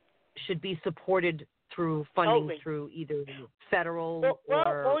should be supported through funding through either federal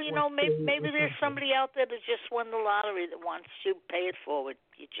or you know, maybe or there's somebody out there that just won the lottery that wants to pay it forward.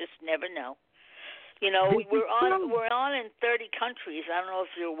 You just never know. You know, we're on in 30 countries. I don't know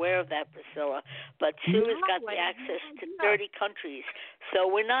if you're aware of that, Priscilla, but Sue has got the access to 30 countries. So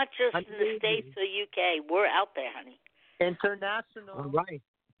we're not just in the States or UK. We're out there, honey. International. All right.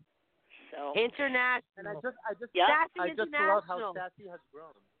 So international. And I just love how Sassy has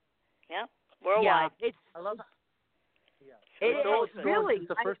grown. Yeah, worldwide. Yeah, I love it. Yeah. It's really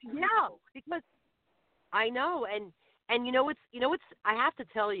because I know, and you know what's I have to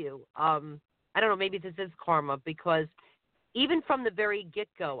tell you, I don't know, maybe this is karma, because even from the very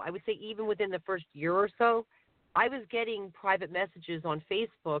get-go, I would say even within the first year or so, I was getting private messages on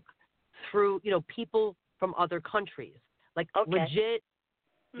Facebook through, you know, people from other countries, like legit,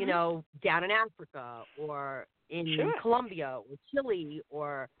 you know, down in Africa or in Colombia or Chile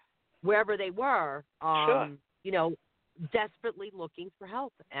or wherever they were, you know, desperately looking for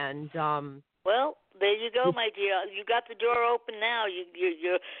help. And well, there you go, my dear. You got the door open now.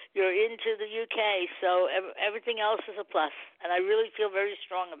 You're into the UK, so everything else is a plus. And I really feel very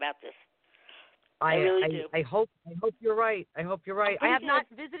strong about this. I really do. I hope you're right. I hope you're right. I have not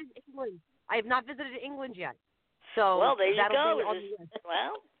visited England. I have not visited England yet. So well, there you go.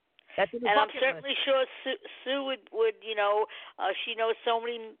 Well, and I'm certainly sure Sue would you know, she knows so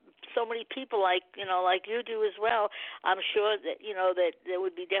many people like you do as well. I'm sure that you know that there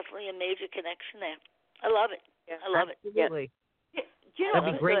would be definitely a major connection there. I love it. I love absolutely. it. Do you know,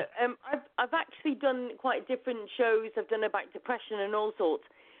 that'd be great. I've actually done quite different shows. I've done about depression and all sorts.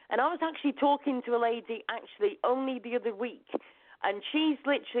 And I was actually talking to a lady actually only the other week, and she's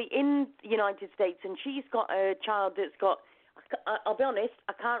literally in the United States, and she's got a child that's got. I'll be honest,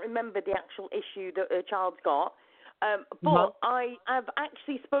 I can't remember the actual issue that her child's got. But I have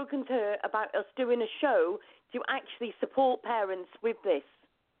actually spoken to her about us doing a show to actually support parents with this.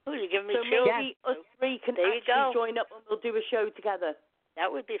 Oh, you're giving me chills. So maybe us three can actually join up and we'll do a show together.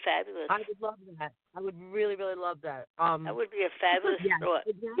 That would be fabulous. I would love that. I would really, really love that. That would be a fabulous thought.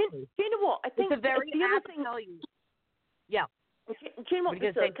 Exactly. Do you know what? I think it's a very the other thing. Yeah. Do you know what,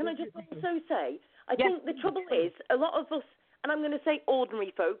 can I just also say? I think the trouble is a lot of us, and I'm going to say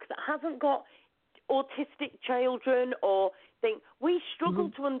ordinary folk that haven't got autistic children or think we struggle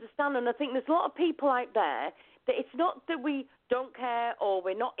to understand, and I think there's a lot of people out there that it's not that we don't care or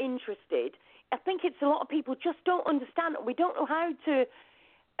we're not interested. I think it's a lot of people just don't understand. We don't know how to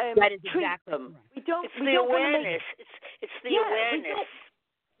that is treat exactly them. Right. It's the awareness. It's the awareness.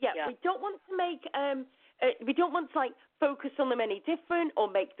 We don't want to make we don't want to like focus on them any different or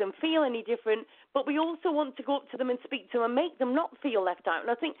make them feel any different, but we also want to go up to them and speak to them and make them not feel left out. And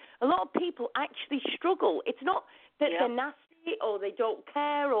I think a lot of people actually struggle. It's not that they're nasty or they don't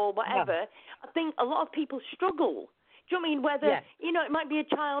care or whatever. I think a lot of people struggle. Do you know what I mean? Whether you know, it might be a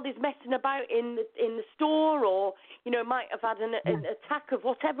child is messing about in the store, or you know, might have had an attack of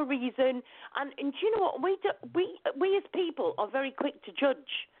whatever reason. And do you know what? We as people are very quick to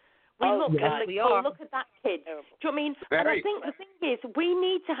judge. We look and we look at that kid. Do you know what I mean? And I think the thing is, we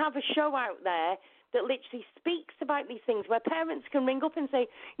need to have a show out there that literally speaks about these things, where parents can ring up and say,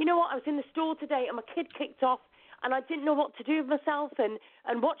 you know what, I was in the store today and my kid kicked off and I didn't know what to do with myself, and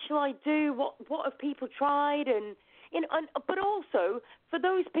what shall I do? What have people tried? And you know, but also for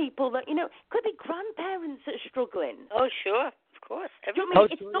those people that, you know, could be grandparents that are struggling. Oh, sure. Of course. Do you know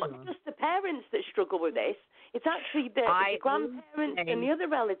what I mean? It's not just the parents that struggle with this. It's actually the grandparents and the other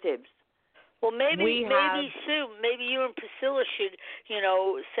relatives. Well, maybe Sue, maybe you and Priscilla should, you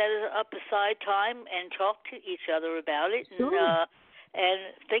know, set up aside time and talk to each other about it, and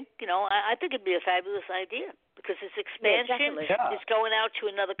think, you know, I think it'd be a fabulous idea, because it's expansion. It's going out to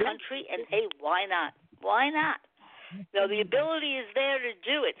another country, and hey, why not? Why not? You know, the ability is there to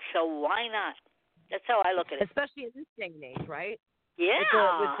do it, so why not? That's how I look at it. Especially in this day and age, right?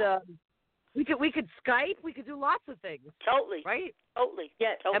 Yeah. We could Skype. We could do lots of things. Totally. Right? Totally.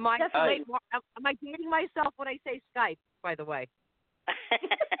 Yeah. Totally. Am I dating myself when I say Skype, by the way?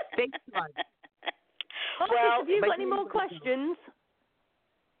 Big time. Well, have you got any more questions?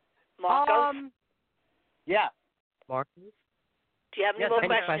 Marcos? Yeah. Marcos? Do you have any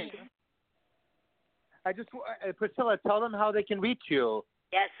more questions? I just, Priscilla, tell them how they can reach you.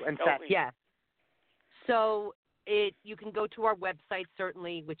 Yes, totally. Yes. So you can go to our website,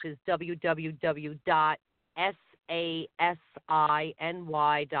 certainly, which is www.sasiny.org.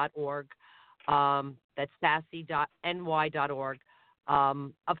 That's sassy.ny.org.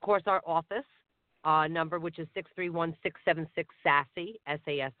 Of course, our office number, which is 631-676-SASSY,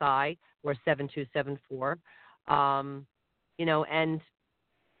 SASI, or 7274. And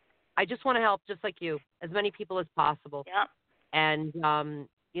I just want to help, just like you, as many people as possible. Yeah. And, I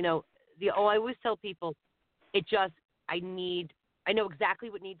always tell people, I know exactly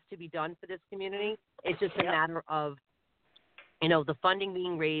what needs to be done for this community. It's just a matter of, the funding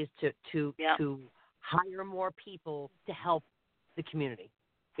being raised to hire more people to help the community,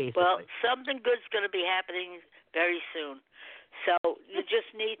 basically. Well, something good's going to be happening very soon. So you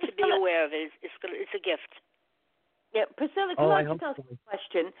just need to be aware of it. It's a gift. Yeah, Priscilla, can I just ask a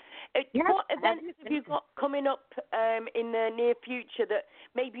question? Yes, what events have you got coming up in the near future that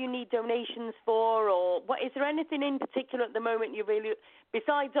maybe you need donations for, or what? Is there anything in particular at the moment you really,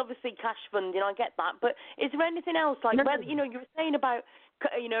 besides obviously cash funding, I get that, but is there anything else, like whether you were saying about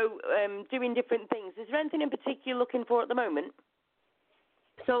doing different things? Is there anything in particular you're looking for at the moment?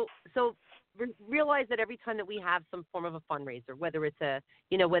 So realize that every time that we have some form of a fundraiser, whether it's a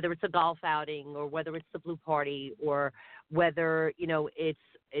golf outing, or whether it's the Blue Party, or whether it's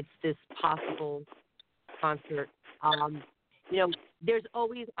this possible concert, there's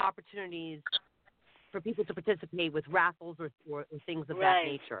always opportunities for people to participate with raffles or things of that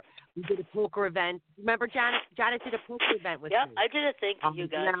nature. We did a poker event. Remember, Janet did a poker event with me. Yeah, I did a thing for you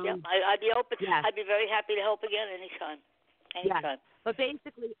guys. I'd be open. Yes. I'd be very happy to help again anytime. Anytime. Yes. But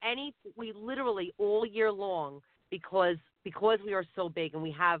basically, we literally all year long, because we are so big and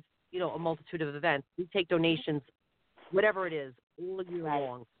we have a multitude of events, we take donations, whatever it is, all year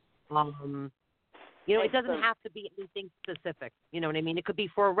long. It doesn't have to be anything specific. You know what I mean? It could be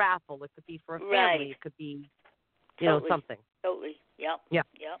for a raffle. It could be for a family. It could be, something. Totally. Yep. Yeah.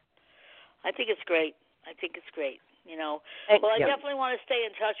 Yep. I think it's great. Well, I definitely want to stay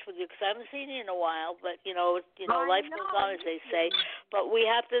in touch with you because I haven't seen you in a while. But life goes on, as they say. But we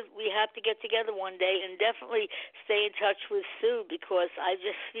have to get together one day and definitely stay in touch with Sue, because I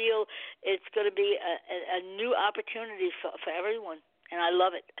just feel it's going to be a new opportunity for everyone, and I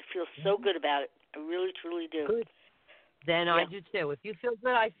love it. I feel so good about it. I really, truly do. Good. Then I do too. If you feel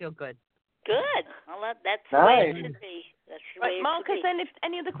good, I feel good. Good. Well, that's the way it should be. That's the way it Marcus, should be.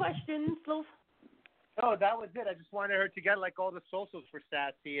 any other questions, love? No, that was it. I just wanted her to get all the socials for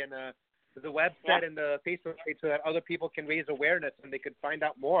Sassy and the website and the Facebook page, so that other people can raise awareness and they can find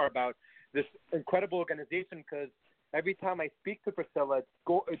out more about this incredible organization. Because every time I speak to Priscilla,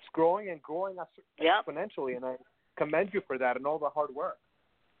 it's growing and growing exponentially, and I commend you for that and all the hard work.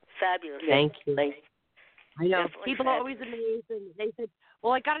 Fabulous. Thank you. I know people are always fabulous. amazed, and they said,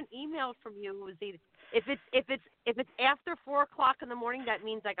 "Well, I got an email from you. It was if it's after 4 o'clock in the morning, that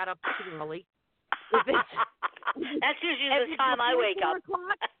means I got up too early." That's usually the time I wake up.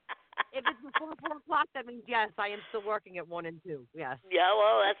 If it's before 4 o'clock, that means yes, I am still working at 1 and 2. Yes. Yeah,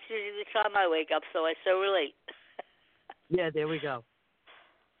 well, that's usually the time I wake up, so I so relate. Yeah, there we go.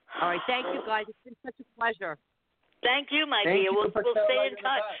 All right, thank you guys. It's been such a pleasure. Thank you, my dear. We'll stay in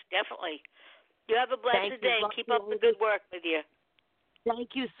touch, definitely. You have a blessed day. Keep up the good work with you.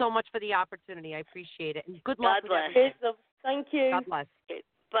 Thank you so much for the opportunity. I appreciate it, and good luck. God bless. Thank you. God bless.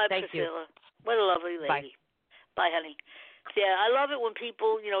 Bye, Thank Priscilla. What a lovely lady. Bye, honey. Yeah, I love it when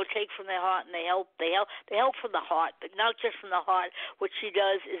people, take from their heart and they help. They help from the heart, but not just from the heart. What she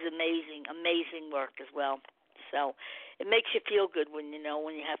does is amazing, amazing work as well. So it makes you feel good when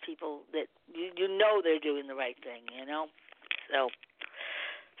you have people that you know they're doing the right thing. So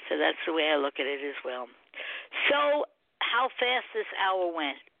that's the way I look at it as well. So how fast this hour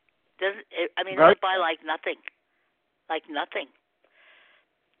went? It went by like nothing. Like nothing.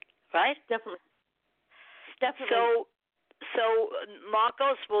 Right? Definitely. So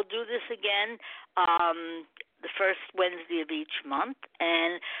Marcos, we'll do this again the first Wednesday of each month,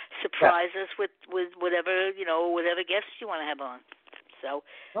 and surprise us with whatever guests you want to have on. So,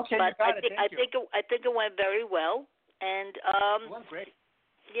 okay, but I think it went very well, and it went great.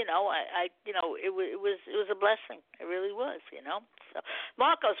 It was a blessing. It really was. So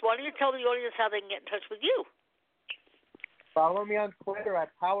Marcos, why don't you tell the audience how they can get in touch with you? Follow me on Twitter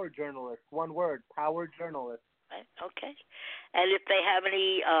at Power Journalist. One word, Power Journalist. Right. Okay. And if they have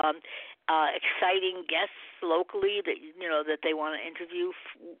any exciting guests locally that they want to interview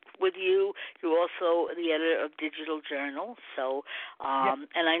with you, you're also the editor of Digital Journal. So, and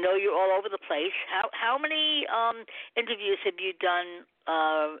I know you're all over the place. How many interviews have you done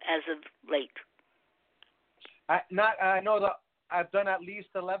as of late? I know that I've done at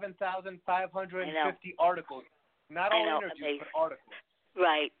least 11,550 articles. Not all interviews, but articles.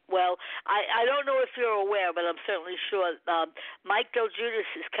 Right. Well, I don't know if you're aware, but I'm certainly sure Mike Del Judas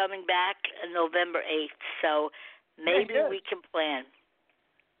is coming back on November 8th, so maybe we can plan.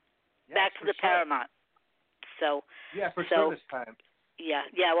 Yes, back to the sure. Paramount. So for sure this time. Yeah.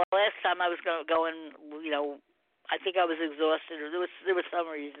 Well, last time I was going to go in, I think I was exhausted, or there was some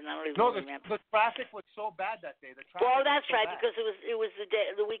reason I don't even remember. The traffic was so bad that day. Well, that's so right, bad. because it was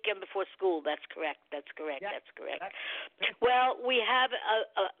the weekend before school. That's correct. Yeah, that's correct. Well, we have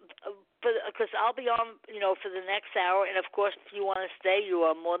because I'll be on, for the next hour, and of course, if you want to stay, you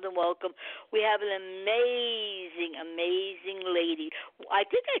are more than welcome. We have an amazing, amazing lady. I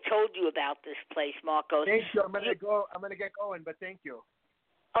think I told you about this place, Marcos. Thank you. I'm gonna get going, but thank you.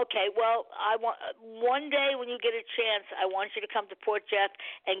 Okay, well, I want one day when you get a chance, I want you to come to Port Jeff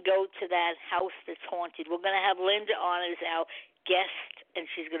and go to that house that's haunted. We're going to have Linda on as our guest, and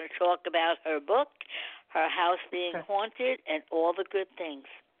she's going to talk about her book, her house being haunted, and all the good things.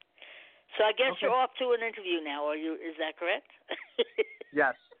 So I guess you're off to an interview now, are you? Is that correct?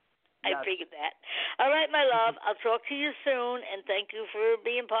 Yes. I figured that. All right, my love. I'll talk to you soon, and thank you for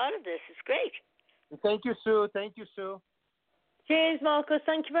being part of this. It's great. Thank you, Sue. Thank you, Sue. Cheers, Marcus.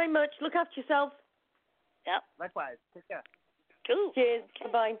 Thank you very much. Look after yourself. Yep. Likewise. Take care. Cool. Cheers. Okay.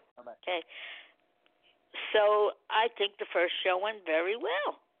 Bye-bye. Bye-bye. Okay. So I think the first show went very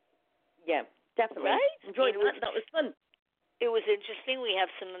well. Yeah, definitely. Right? Enjoyed that. That was fun. It was interesting. We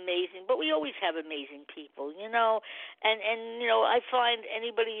have some amazing, but we always have amazing people, and I find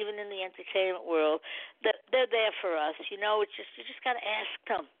anybody, even in the entertainment world, that they're there for us. It's just you just got to ask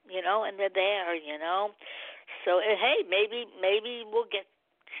them, and they're there, So hey, maybe we'll get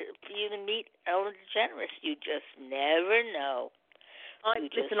for you to meet Ellen DeGeneres. You just never know.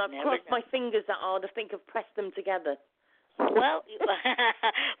 I've crossed my fingers that hard. I think I've pressed them together. Well,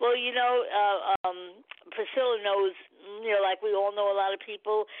 Priscilla knows, like we all know a lot of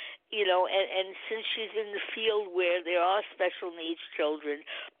people, and since she's in the field where there are special needs children,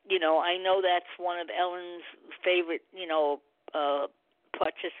 I know that's one of Ellen's favorite,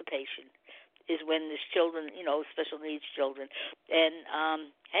 participation is when there's children, special needs children. And,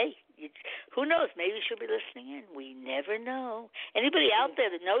 hey, who knows? Maybe she'll be listening in. We never know. Anybody out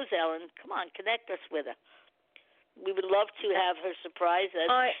there that knows Ellen, come on, connect us with her. We would love to have her surprise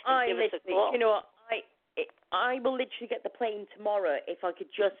us and give us a call. I will literally get the plane tomorrow if I could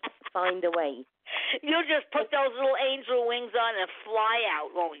just find a way. You'll just put those little angel wings on and fly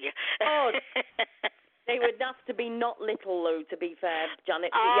out, won't you? Oh, they would have to be not little, though, to be fair, Janet.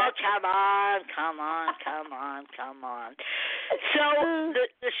 Oh, yeah. come on. So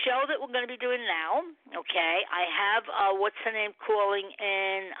the show that we're going to be doing now, okay, I have, what's her name, calling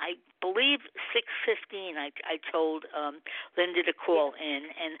in, I believe 6:15. I told Linda to call in,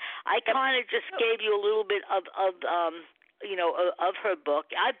 and I kind of just gave you a little bit of her book.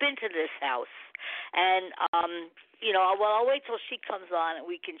 I've been to this house, and I'll wait till she comes on and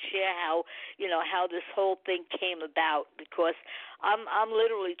we can share how this whole thing came about, because I'm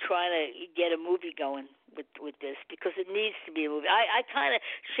literally trying to get a movie going with this, because it needs to be a movie. I kind of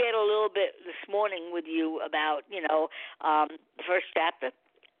shared a little bit this morning with you about the first chapter,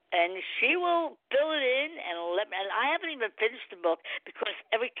 and she will fill it in and and I haven't even finished the book, because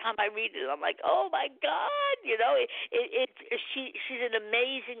every time I read it, I'm like, oh my God, she's an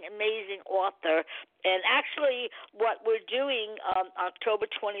amazing author. And actually, what we're doing October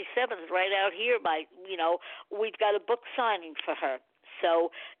 27th, right out here we've got a book signing for her.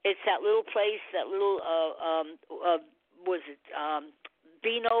 So it's that little place, that little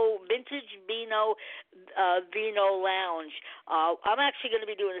Vintage Beano Lounge. I'm actually going to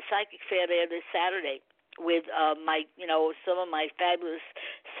be doing a psychic fair there this Saturday with some of my fabulous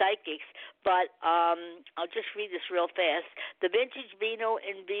psychics. But I'll just read this real fast. The Vintage Beano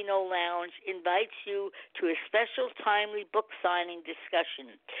and Vino Lounge invites you to a special timely book signing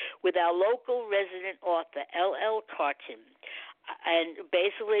discussion with our local resident author, L.L. Carton. And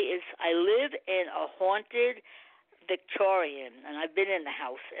basically, I live in a haunted Victorian, and I've been in the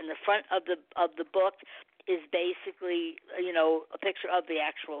house. And the front of the book is basically, a picture of the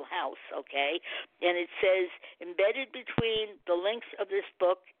actual house, okay? And it says, embedded between the links of this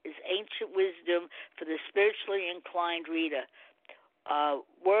book is ancient wisdom for the spiritually inclined reader.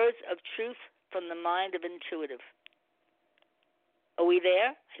 Words of truth from the mind of intuitive. Are we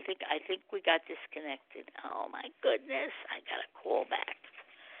there? I think we got disconnected. Oh my goodness! I got a call back.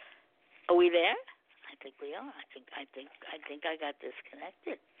 Are we there? I think we are. I think I got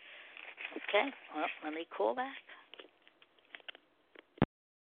disconnected. Okay. Well, let me call back.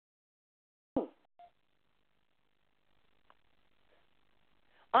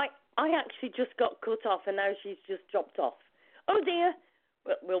 I actually just got cut off, and now she's just dropped off. Oh dear.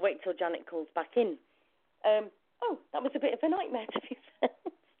 we'll wait till Janet calls back in. Oh, that was a bit of a nightmare to be fair.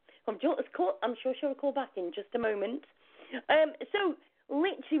 I'm sure she'll call back in just a moment. So,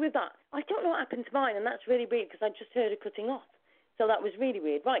 literally with that, I don't know what happened to mine, and that's really weird because I just heard her cutting off. So that was really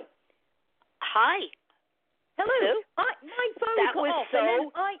weird. Right. Hi. Hello. My phone that cut was off. So and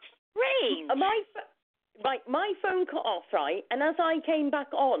then strange. my phone cut off, right? And as I came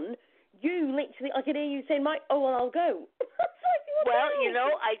back on, you literally, I could hear you saying, I'll go. Well,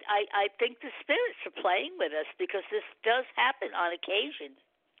 I think the spirits are playing with us because this does happen on occasion.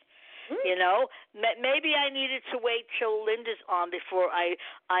 You know, maybe I needed to wait till Linda's on before I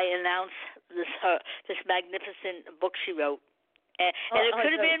announce this magnificent book she wrote. And it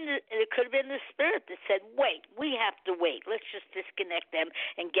could have been the spirit that said, "Wait, we have to wait. Let's just disconnect them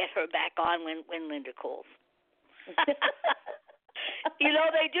and get her back on when Linda calls."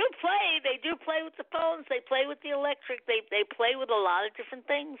 They do play. They do play with the phones. They play with the electric. They play with a lot of different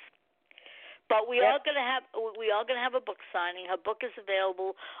things. But we are gonna have a book signing. Her book is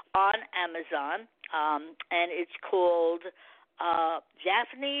available on Amazon, and it's called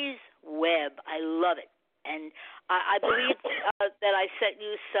Japanese Web. I love it, and I believe that I sent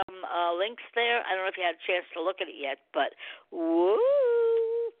you some links there. I don't know if you had a chance to look at it yet, but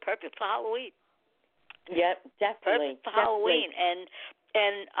woo, perfect for Halloween. Yep, definitely. Perfect for Halloween,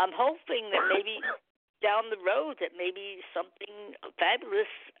 and I'm hoping that maybe down the road that maybe something fabulous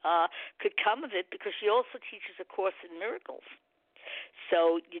could come of it, because she also teaches A Course in Miracles.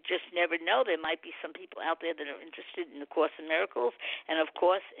 So you just never know. There might be some people out there that are interested in A Course in Miracles, and of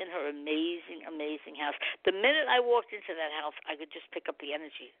course in her amazing, amazing house. The minute I walked into that house, I could just pick up the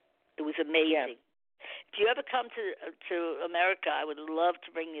energy. It was amazing. Yeah. If you ever come to America, I would love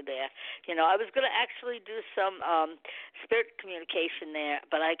to bring you there. I was going to actually do some spirit communication there,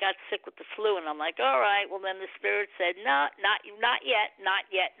 but I got sick with the flu, and I'm like, all right. Well, then the spirit said, no, not yet, not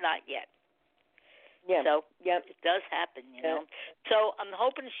yet, not yet. Yeah. So it does happen, know. So I'm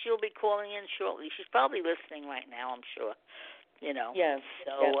hoping she'll be calling in shortly. She's probably listening right now, I'm sure. Yeah.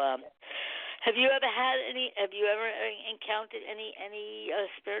 So. Have you ever encountered any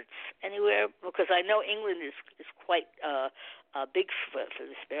spirits anywhere? Because I know England is quite big for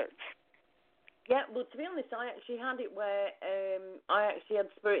the spirits. Yeah, well, to be honest, I actually had it where I actually had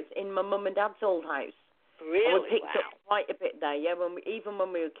spirits in my mum and dad's old house. Really? And we picked up quite a bit there. Yeah, even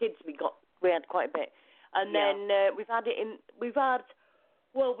when we were kids, we had quite a bit. And then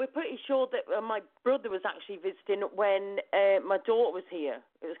we're pretty sure that my brother was actually visiting when my daughter was here.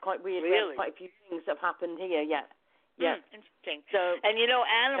 It was quite weird. Really? Quite a few things have happened here, yeah. Interesting. So, and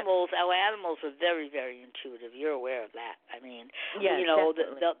animals, our animals are very, very intuitive. You're aware of that. I mean,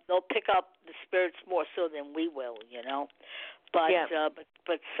 they'll pick up the spirits more so than we will, But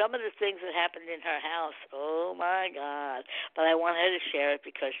but some of the things that happened in her house, oh my God. But I want her to share it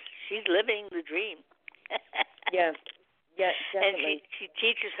because she's living the dream. Yeah. Yeah, definitely. And she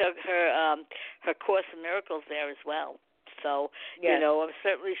teaches her Course in Miracles there as well. So, I'm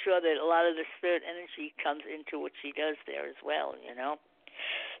certainly sure that a lot of the spirit energy comes into what she does there as well, Yeah.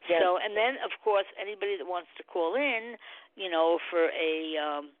 So, and then, of course, anybody that wants to call in, for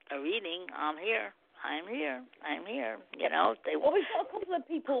a reading, I'm here. We've got a couple of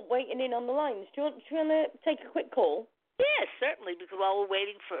people waiting in on the lines. Do you want to take a quick call? Yes, certainly, because while we're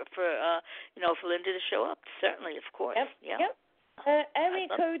waiting for Linda to show up, certainly, of course. Yep. Area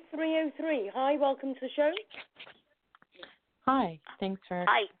code 303. Hi, welcome to the show. Hi, thanks for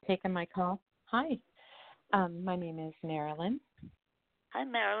taking my call. Hi, my name is Marilyn. Hi,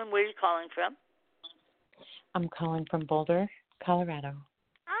 Marilyn. Where are you calling from? I'm calling from Boulder, Colorado.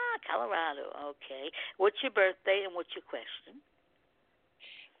 Colorado. Okay. What's your birthday and what's your question?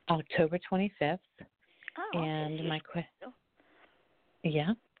 October 25th. Oh, okay. And my question,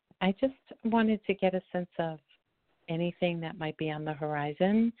 I just wanted to get a sense of anything that might be on the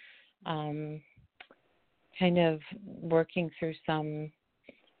horizon, kind of working through some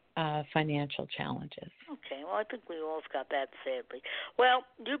financial challenges. Okay, well, I think we all got that, sadly. Well,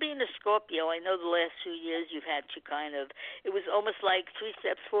 you being a Scorpio, I know the last 2 years you've had to it was almost like 3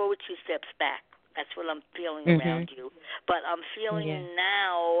 steps forward, 2 steps back. That's what I'm feeling around you. But I'm feeling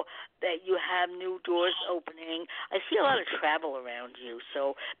now that you have new doors opening. I see a lot of travel around you.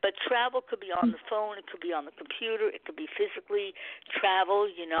 But travel could be on the phone, it could be on the computer, it could be physically travel,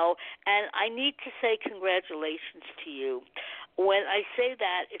 And I need to say congratulations to you. When I say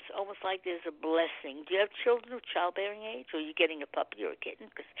that, it's almost like there's a blessing. Do you have children of childbearing age, or are you getting a puppy or a kitten?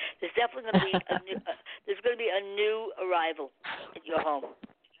 Because there's definitely going to be a new arrival at your home.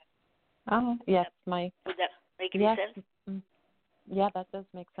 Oh, yes, Would that make any sense? Yeah, that does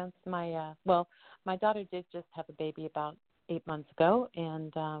make sense. My daughter did just have a baby about 8 months ago,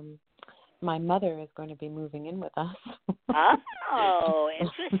 and my mother is going to be moving in with us. Oh,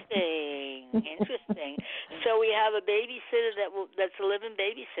 interesting. Interesting. So we have a babysitter that's a living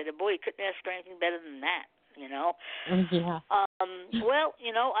babysitter. Boy, you couldn't ask for anything better than that, you know? Yeah. Well,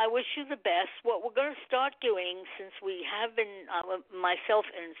 you know, I wish you the best. What we're going to start doing, since we have been, myself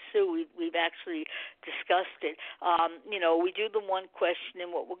and Sue, we've actually discussed it. You know, we do the one question,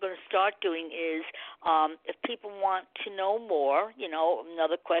 and what we're going to start doing is, if people want to know more, you know,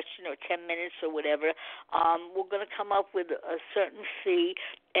 another question or 10 minutes or whatever, we're going to come up with a certain fee,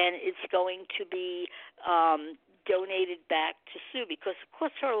 and it's going to be donated back to Sue, because it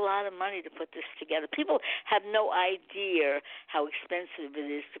costs her a lot of money to put this together. People have no idea how expensive it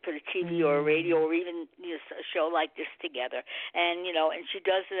is to put a TV or a radio or even, you know, a show like this together. And, you know, and she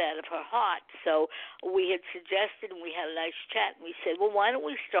does it out of her heart. So we had suggested, and we had a nice chat, and we said, well, why don't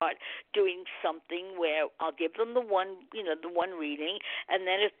we start doing something where I'll give them the one, you know, the one reading, and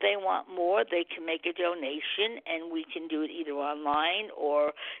then if they want more, they can make a donation, and we can do it either online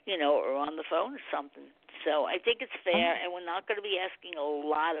or, you know, or on the phone or something. So I think it's fair, and we're not going to be asking a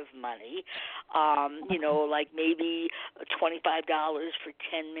lot of money, you know, like maybe $25 for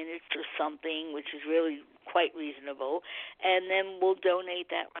 10 minutes or something, which is really quite reasonable, and then we'll donate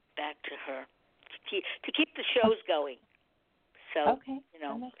that right back to her to keep the shows going. So, you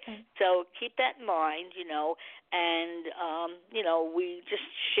know, so keep that in mind, you know, and, you know, we just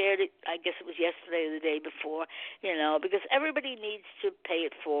shared it, I guess it was yesterday or the day before, you know, because everybody needs to pay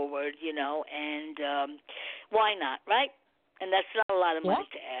it forward, you know, and why not, right? And that's not a lot of money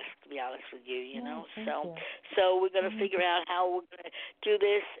to ask, to be honest with you, you know. So we're going to figure out how we're going to do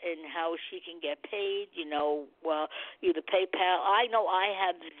this and how she can get paid, you know, well, either PayPal. I know I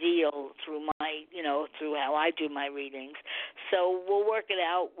have Zeal through my, you know, through how I do my readings. So we'll work it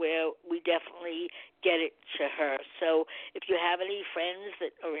out where we definitely get it to her. So if you have any friends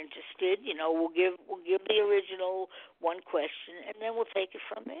that are interested, you know, we'll give the original one question, and then we'll take it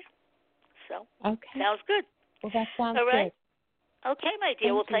from there. So sounds good. Well, that sounds all right. good. Okay, my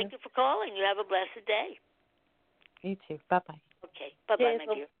dear. Thank you for calling. You have a blessed day. You too. Bye-bye. Okay. Bye-bye,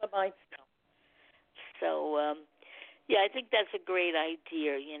 my dear. Bye-bye. So, yeah, I think that's a great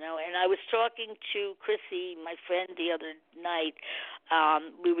idea, you know. And I was talking to Chrissy, my friend, the other night.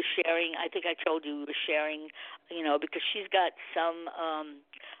 We were sharing, I think I told you we were sharing, you know, because she's got some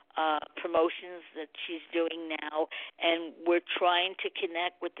promotions that she's doing now, and we're trying to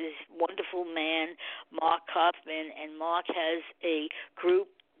connect with this wonderful man, Mark Kaufman, and Mark has a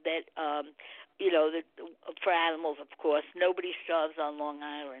group that you know, that for animals, of course. Nobody starves on Long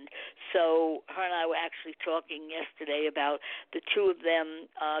Island. So her and I were actually talking yesterday about the two of them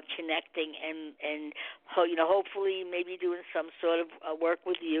connecting and you know, hopefully maybe doing some sort of work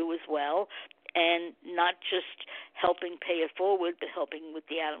with you as well, and not just helping pay it forward, but helping with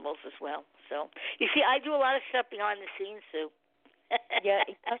the animals as well. So you see, I do a lot of stuff behind the scenes, Sue. Yeah,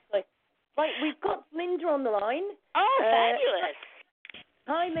 exactly. Right, we've got Linda on the line. Oh, fabulous.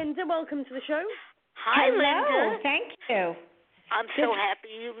 Hi, Linda. Welcome to the show. Hi, Hello. Linda. Thank you. I'm so happy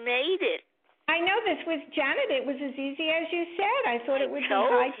you made it. I know this was Janet. It was as easy as you said. I thought it would be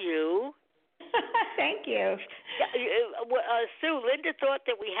told you. Thank you. Sue, Linda thought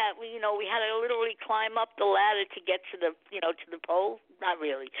that we had to literally climb up the ladder to get to the, you know, to the pole. Not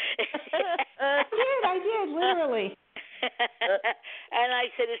really. I did, literally. And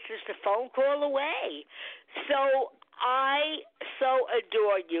I said, it's just a phone call away. So I so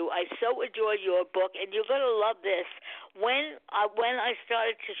adore you. I so adore your book, and you're going to love this. When I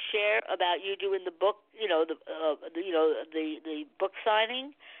started to share about you doing the book, you know, the book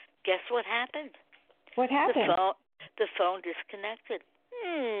signing, guess what happened? What happened? The phone disconnected.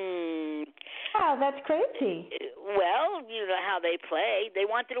 Oh, that's crazy. Well, you know how they play. They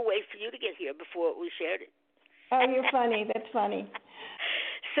wanted to wait for you to get here before we shared it. Oh, you're funny. That's funny.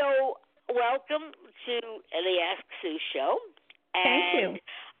 So, welcome to the Ask Sue show. And thank you.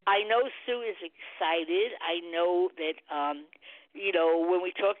 I know Sue is excited. I know that, you know, when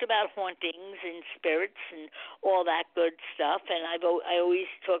we talked about hauntings and spirits and all that good stuff, and I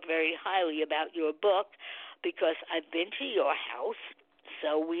always talk very highly about your book because I've been to your house,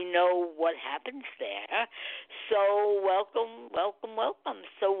 so we know what happens there. So welcome, welcome, welcome.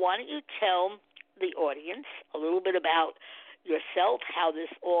 So why don't you tell the audience a little bit about yourself, how this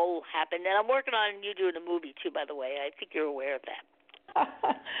all happened. And I'm working on you doing a movie too, by the way. I think you're aware of that.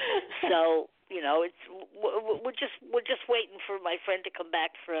 So, you know, it's we're just waiting for my friend to come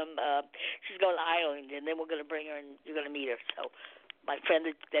back from she's going to Ireland, and then we're going to bring her and you're going to meet her. So my friend,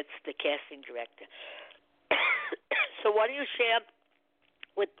 that's the casting director. So why don't you share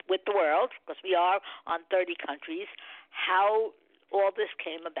with the world, because we are on 30 countries, how all this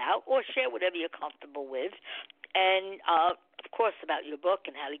came about, or share whatever you're comfortable with, and of course about your book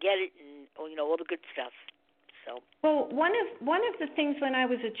and how to get it, and all the good stuff. So. Well, one of the things when I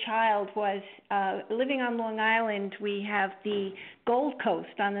was a child was living on Long Island. We have the Gold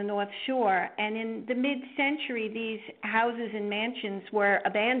Coast on the North Shore, and in the mid-century, these houses and mansions were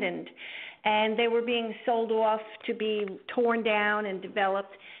abandoned, and they were being sold off to be torn down and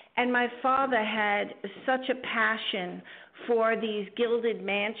developed. And my father had such a passion for these gilded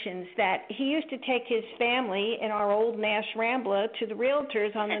mansions that he used to take his family in our old Nash Rambler to the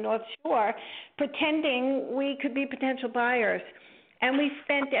realtors on the North Shore, pretending we could be potential buyers. And we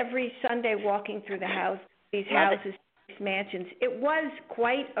spent every Sunday walking through these houses, these mansions. It was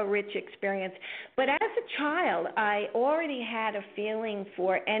quite a rich experience. But as a child, I already had a feeling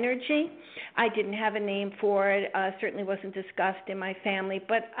for energy. I didn't have a name for it. Certainly wasn't discussed in my family.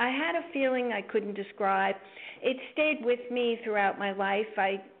 But I had a feeling I couldn't describe. It stayed with me throughout my life.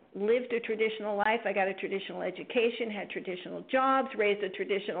 I lived a traditional life. I got a traditional education, had traditional jobs, raised a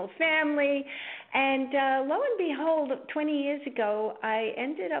traditional family. And lo and behold, 20 years ago, I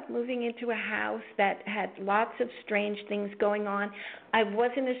ended up moving into a house that had lots of strange things going on. I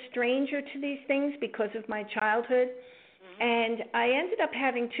wasn't a stranger to these things because of my childhood. And I ended up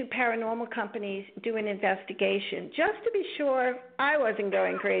having 2 paranormal companies do an investigation just to be sure I wasn't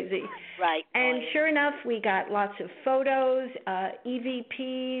going crazy. Right. And sure enough, we got lots of photos,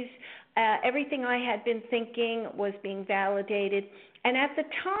 EVPs. Everything I had been thinking was being validated. And at the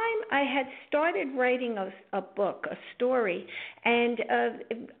time, I had started writing a book, a story. And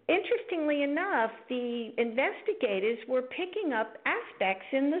interestingly enough, the investigators were picking up aspects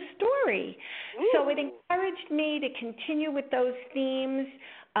in the story. Ooh. So it encouraged me to continue with those themes.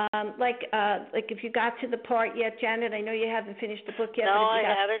 Like if you got to the part yet, Janet, I know you haven't finished the book yet. No, but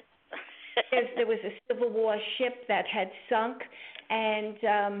I haven't. there was a Civil War ship that had sunk, and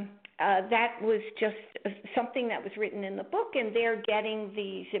that was just something that was written in the book, and they're getting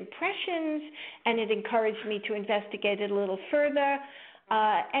these impressions, and it encouraged me to investigate it a little further.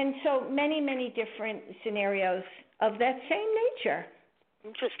 And so many different scenarios of that same nature.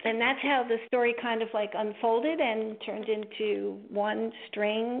 Interesting. And that's how the story kind of like unfolded and turned into one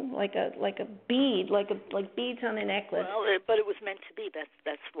string, like a bead, like beads on a necklace. Well, but it was meant to be.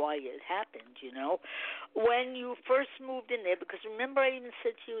 That's why it happened, When you first moved in there, because remember I even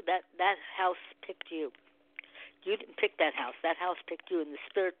said to you that house picked you. You didn't pick that house. That house picked you, and the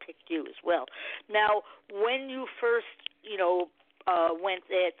spirit picked you as well. Now, when you first, went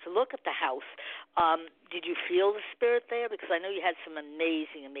there to look at the house, did you feel the spirit there? Because I know you had some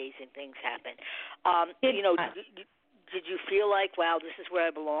amazing things happen. Did you feel like, wow, this is where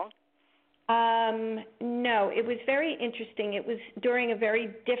I belong? No, it was very interesting. It was during a very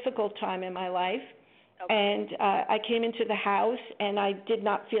difficult time in my life. Okay. And I came into the house, and I did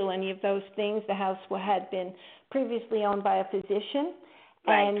not feel any of those things. The house had been previously owned by a physician,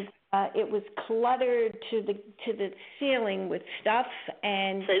 right. And it was cluttered to the ceiling with stuff.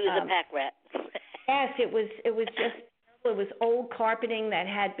 And so he was a pack rat. Yes, it was old carpeting that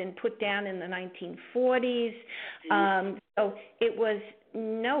had been put down in the 1940s. So it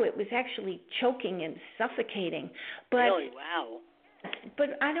was actually choking and suffocating. But, really? Wow.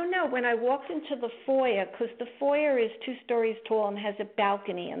 But I don't know, when I walked into the foyer, because the foyer is 2 stories tall and has a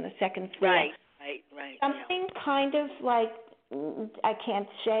balcony on the second floor. Right. Something kind of like, I can't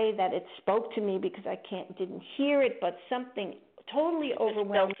say that it spoke to me because I didn't hear it, but something totally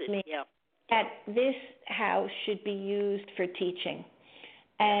overwhelmed me. Yeah. That this house should be used for teaching.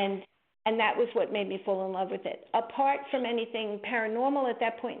 And that was what made me fall in love with it. Apart from anything paranormal at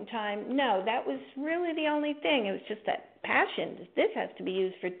that point in time, no, that was really the only thing. It was just that passion. This has to be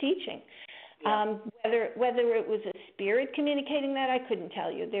used for teaching. Yeah. Whether it was a spirit communicating that, I couldn't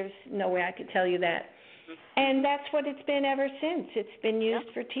tell you. There's no way I could tell you that. Mm-hmm. And that's what it's been ever since. It's been used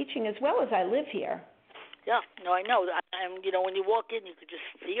for teaching as well as I live here. Yeah, no, I know. And when you walk in, you could just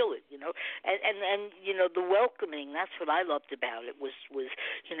feel it, and the welcoming. That's what I loved about it. Was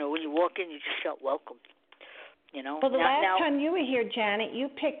when you walk in, you just felt welcome. Well, the last time you were here, Janet, you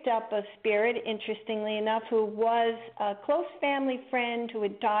picked up a spirit, interestingly enough, who was a close family friend who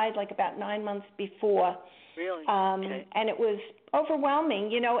had died like about 9 months before. Really? Okay. And it was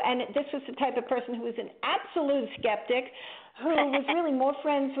overwhelming, and this was the type of person who was an absolute skeptic, who was really more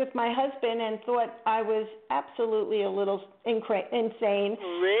friends with my husband and thought I was absolutely a little insane.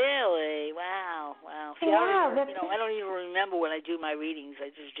 Really? Wow. Wow, I don't even remember when I do my readings. I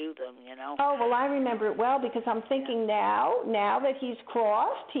just do them, Oh, well, I remember it well because I'm thinking now that he's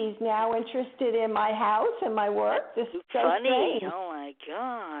crossed, he's now interested in my house and my work. This is so funny. strange. Oh, my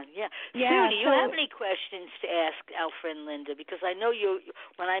God. Yeah. Yeah, Sue, do you have any questions to ask our friend Linda? Because I know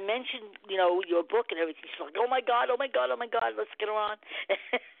when I mentioned, your book and everything, she's like, oh, my God, let's get her on.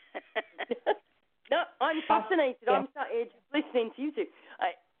 No, I'm fascinated. Yeah. I'm sat here just listening to you two.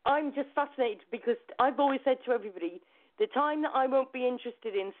 I'm just fascinated because I've always said to everybody, the time that I won't be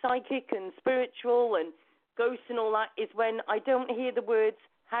interested in psychic and spiritual and ghosts and all that is when I don't hear the words,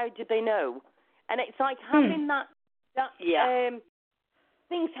 how did they know? And it's like having that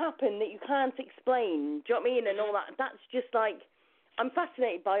things happen that you can't explain, do you know what I mean? And all that. That's just like, I'm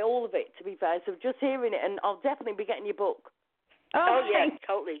fascinated by all of it, to be fair. So just hearing it, and I'll definitely be getting your book. Oh yeah,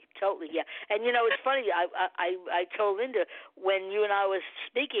 totally, yeah. And it's funny. I told Linda when you and I was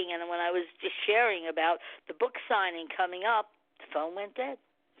speaking, and when I was just sharing about the book signing coming up, the phone went dead.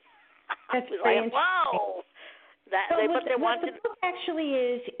 That's like, wow. The book actually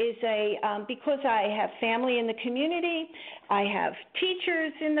is a because I have family in the community, I have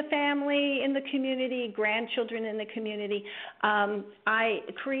teachers in the family in the community, grandchildren in the community. I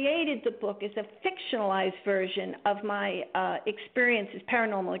created the book as a fictionalized version of my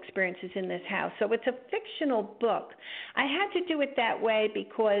paranormal experiences in this house. So it's a fictional book. I had to do it that way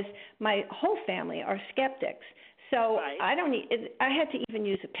because my whole family are skeptics. So right. I had to even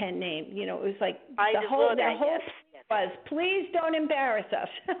use a pen name. It was like the whole was, please don't embarrass us.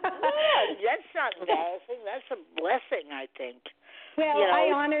 No, that's not embarrassing. That's a blessing, I think. Well,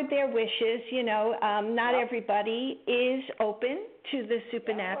 I honored their wishes. Not everybody is open to the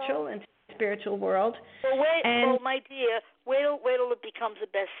supernatural and spiritual world. Well, my dear, wait till it becomes a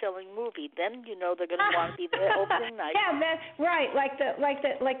best-selling movie. Then they're going to want to be there opening night. Yeah, that's right.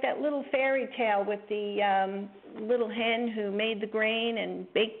 Like that little fairy tale with the little hen who made the grain and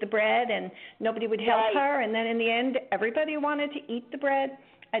baked the bread, and nobody would help her, and then in the end, everybody wanted to eat the bread.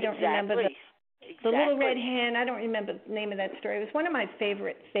 I don't remember the little red hen. I don't remember the name of that story. It was one of my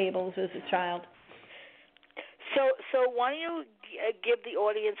favorite fables as a child. So why don't you give the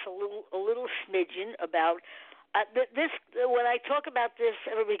audience a little smidgen about this? When I talk about this,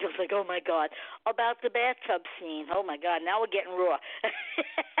 everybody goes like, "Oh my God!" About the bathtub scene. Oh my God! Now we're getting raw.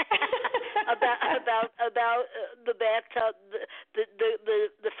 about the bathtub,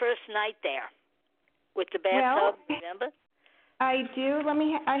 the first night there with the bathtub. Remember? I do.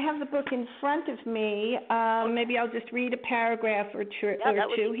 I have the book in front of me. Maybe I'll just read a paragraph or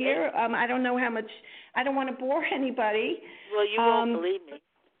two here. I don't know how much. I don't want to bore anybody. Well, you won't believe me.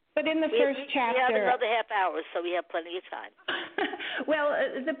 But in the first chapter, we have another half hour, so we have plenty of time. Well,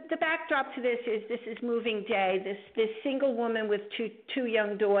 the backdrop to this is moving day. This single woman with two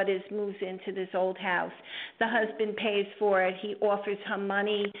young daughters moves into this old house. The husband pays for it. He offers her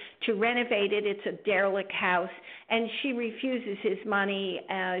money to renovate it. It's a derelict house, and she refuses his money.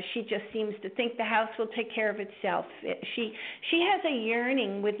 She just seems to think the house will take care of itself. She has a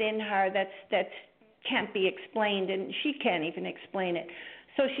yearning within her that's can't be explained, and she can't even explain it.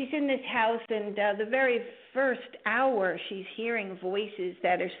 So she's in this house, and the very first hour, she's hearing voices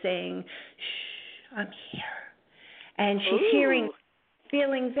that are saying, "Shh, I'm here." And she's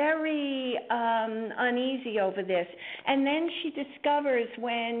feeling very uneasy over this. And then she discovers,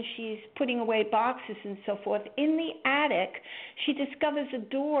 when she's putting away boxes and so forth, in the attic, she discovers a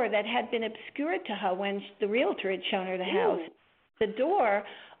door that had been obscured to her when the realtor had shown her the house. The door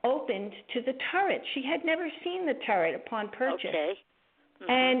opened to the turret. She had never seen the turret upon purchase. Okay.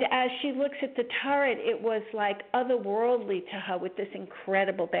 And as she looks at the turret, it was like otherworldly to her with this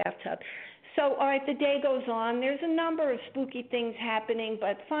incredible bathtub. So, all right, the day goes on. There's a number of spooky things happening,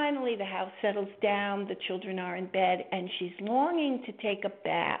 but finally the house settles down. The children are in bed, and she's longing to take a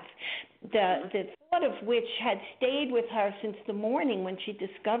bath, the thought of which had stayed with her since the morning when she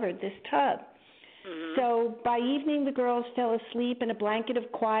discovered this tub. So by evening, the girls fell asleep, and a blanket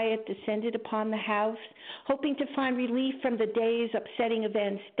of quiet descended upon the house. Hoping to find relief from the day's upsetting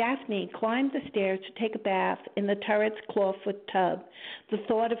events, Daphne climbed the stairs to take a bath in the turret's clawfoot tub, the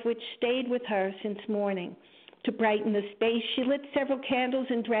thought of which stayed with her since morning. To brighten the space, she lit several candles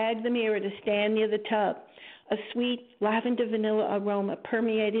and dragged the mirror to stand near the tub. A sweet lavender vanilla aroma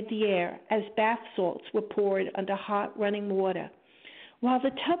permeated the air as bath salts were poured under hot running water. While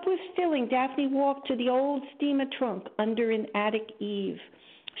the tub was filling, Daphne walked to the old steamer trunk under an attic eave.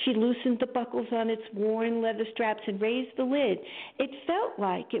 She loosened the buckles on its worn leather straps and raised the lid. It felt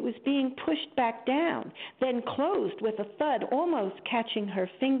like it was being pushed back down, then closed with a thud, almost catching her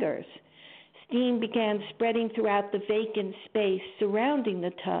fingers. Steam began spreading throughout the vacant space surrounding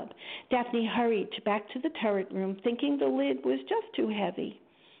the tub. Daphne hurried back to the turret room, thinking the lid was just too heavy.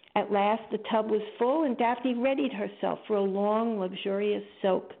 At last, the tub was full, and Daphne readied herself for a long, luxurious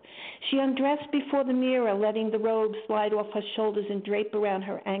soak. She undressed before the mirror, letting the robe slide off her shoulders and drape around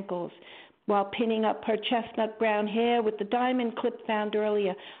her ankles. While pinning up her chestnut brown hair with the diamond clip found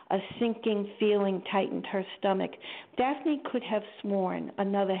earlier, a sinking feeling tightened her stomach. Daphne could have sworn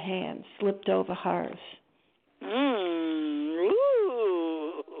another hand slipped over hers. Ooh.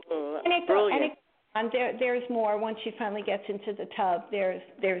 Brilliant. And there's more once she finally gets into the tub.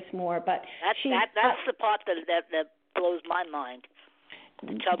 There's more, but that's the part that blows my mind.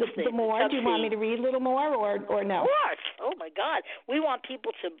 The tub thing. The more? Do you want me to read a little more, or no? Of course. Oh my God, we want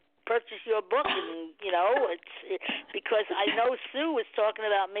people to purchase your book, and it's because I know Sue was talking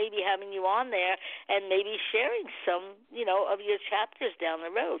about maybe having you on there and maybe sharing some of your chapters down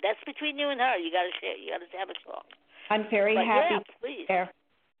the road. That's between you and her. You got to share. You got to have a talk. I'm very happy. Yeah, please. There.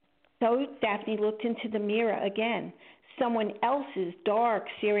 So Daphne looked into the mirror again. Someone else's dark,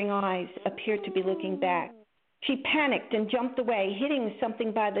 searing eyes appeared to be looking back. She panicked and jumped away, hitting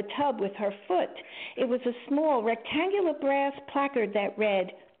something by the tub with her foot. It was a small, rectangular brass placard that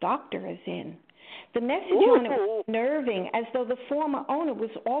read, "Doctor is in." The message on it was unnerving, as though the former owner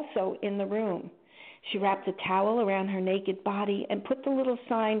was also in the room. She wrapped a towel around her naked body and put the little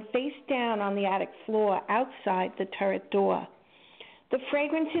sign face down on the attic floor outside the turret door. The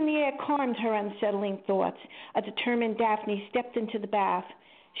fragrance in the air calmed her unsettling thoughts. A determined Daphne stepped into the bath.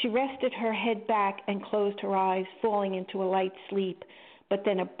 She rested her head back and closed her eyes, falling into a light sleep, but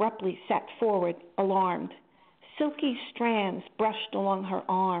then abruptly sat forward, alarmed. Silky strands brushed along her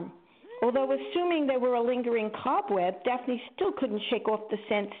arm. Although assuming they were a lingering cobweb, Daphne still couldn't shake off the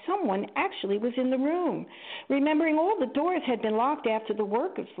sense someone actually was in the room. Remembering all the doors had been locked after the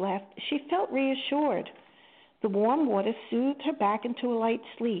workers left, she felt reassured. The warm water soothed her back into a light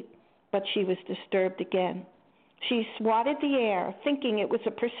sleep, but she was disturbed again. She swatted the air, thinking it was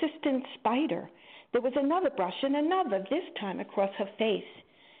a persistent spider. There was another brush and another, this time across her face.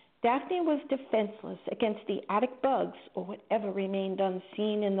 Daphne was defenseless against the attic bugs or whatever remained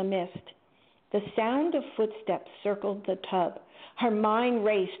unseen in the mist. The sound of footsteps circled the tub. Her mind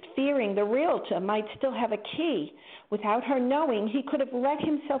raced, fearing the realtor might still have a key. Without her knowing, he could have let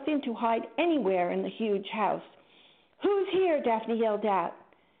himself in to hide anywhere in the huge house. "Who's here?" Daphne yelled out.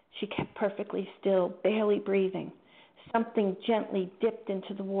 She kept perfectly still, barely breathing. Something gently dipped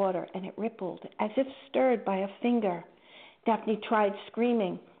into the water, and it rippled, as if stirred by a finger. Daphne tried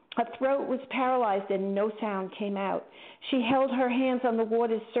screaming. Her throat was paralyzed, and no sound came out. She held her hands on the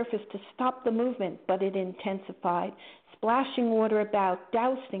water's surface to stop the movement, but it intensified, splashing water about,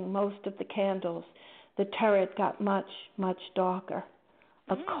 dousing most of the candles. The turret got much, much darker.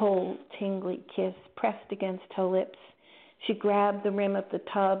 A cold, tingly kiss pressed against her lips. She grabbed the rim of the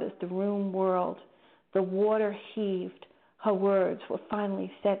tub as the room whirled. The water heaved. Her words were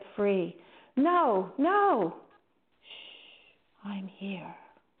finally set free. "No, no!" "Shh, I'm here."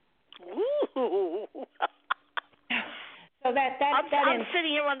 Ooh. So I'm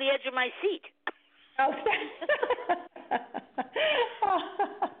sitting here on the edge of my seat.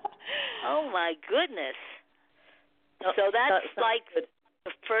 Oh my goodness! So that's like the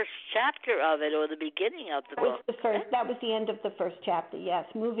first chapter of it, or the beginning of the book. That was the end of the first chapter. Yes,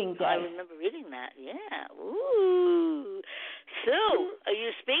 Moving Day. I remember reading that. Yeah. Ooh, Sue, are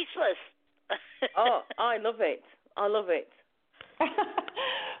you speechless? Oh, I love it. I love it.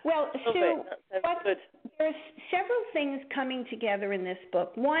 Well, Sue, there's several things coming together in this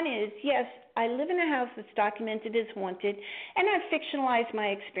book. One is, yes, I live in a house that's documented as haunted, and I've fictionalized my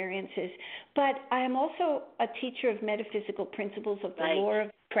experiences, but I am also a teacher of metaphysical principles of the law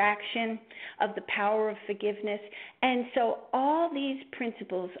of attraction, of the power of forgiveness, and so all these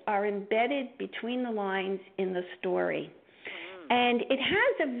principles are embedded between the lines in the story. And it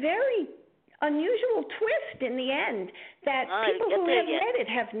has a very unusual twist in the end that people who have read it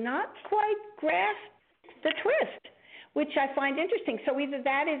have not quite grasped the twist, which I find interesting. So either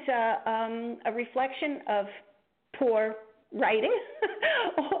that is a reflection of poor writing,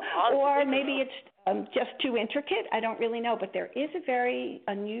 or maybe it's just too intricate. I don't really know, but there is a very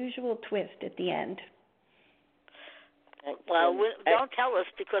unusual twist at the end. Well, don't tell us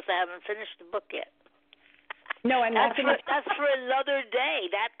because I haven't finished the book yet. No, I'm not finished. That's for another day.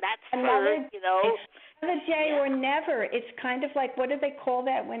 That's another, another day or never. It's kind of like, what do they call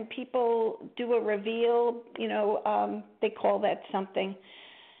that when people do a reveal? They call that something.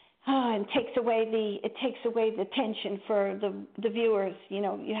 And it takes away the tension for the viewers.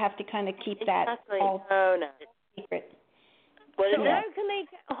 You have to kind of keep that all secret. So how can they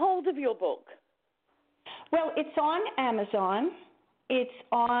get a hold of your book? Well, it's on Amazon. It's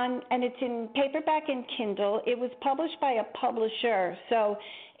in paperback and Kindle. It was published by a publisher, so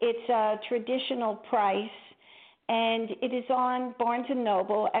it's a traditional price, and it is on Barnes &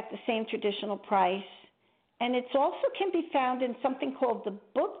 Noble at the same traditional price. And it also can be found in something called the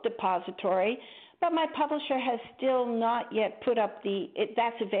Book Depository, but my publisher has still not yet put up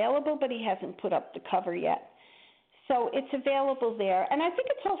that's available, but he hasn't put up the cover yet. So it's available there. And I think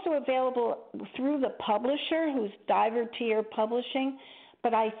it's also available through the publisher, who's Diver Tier Publishing,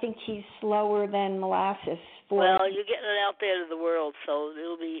 but I think he's slower than Molasses. Well, you're getting it out there to the world, so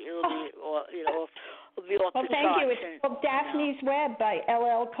it'll be off well, the thank charts. you. It's called Daphne's Web by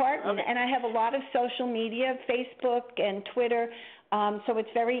L.L. Carton, and I have a lot of social media, Facebook and Twitter, so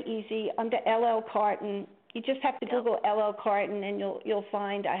it's very easy under L.L. Carton. You just have to Google L.L. Carton, and you'll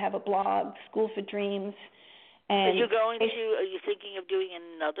find I have a blog, School for Dreams. And are you thinking of doing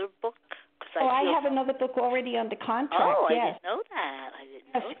another book? I have another book already under contract. Oh, I yes. didn't know that.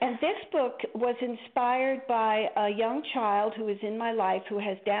 And this book was inspired by a young child who is in my life who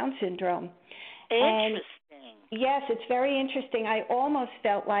has Down syndrome. Interesting. And yes, it's very interesting. I almost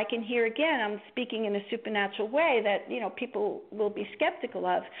felt like, and here again, I'm speaking in a supernatural way that, people will be skeptical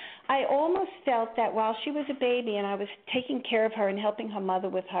of. I almost felt that while she was a baby and I was taking care of her and helping her mother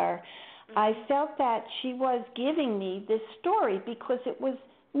with her, I felt that she was giving me this story because it was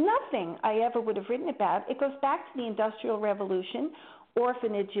nothing I ever would have written about. It goes back to the Industrial Revolution,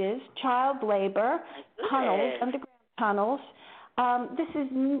 orphanages, child labor, tunnels, underground tunnels. This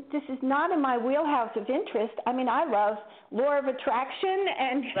is not in my wheelhouse of interest. I mean, I love law of attraction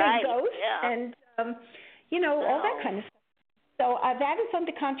and ghosts and all that kind of stuff. So that is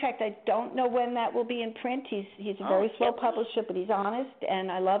under contract. I don't know when that will be in print. He's a very slow publisher, but he's honest,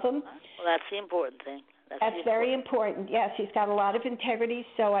 and I love him. Well, that's the important thing. That's very important. Yes, he's got a lot of integrity,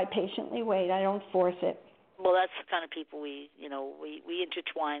 so I patiently wait. I don't force it. Well, that's the kind of people we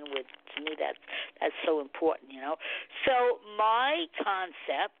intertwine with. To me, that's so important, So my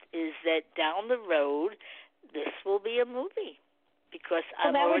concept is that down the road, this will be a movie. Because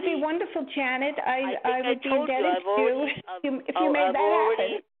that would be wonderful, Janet. I would be indebted to you if you made that happen. I've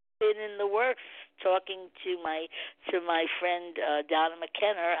already been in the works talking to my friend Donna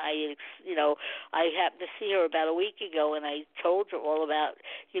McKenna. I happened to see her about a week ago, and I told her all about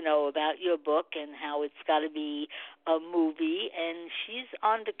your book and how it's got to be a movie. And she's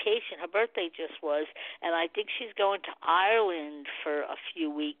on vacation. Her birthday just was, and I think she's going to Ireland for a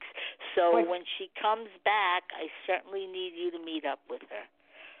few weeks. So when she comes back, I certainly need you to meet up with her.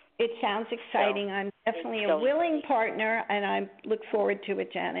 It sounds exciting. I'm definitely a willing partner, and I look forward to it,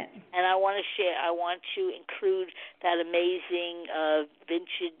 Janet. And I want to include that amazing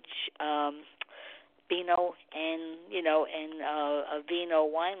vintage Vino and a Vino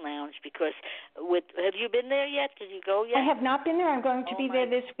wine lounge because have you been there yet? Did you go yet? I have not been there. I'm going to be there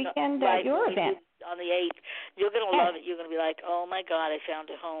this weekend at your event. On the 8th. You're going to love it. You're going to be like, oh, my God, I found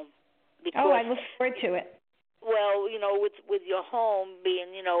a home. Because, I look forward to it. Well, with your home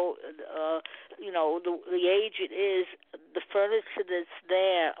being, the age it is, the furniture that's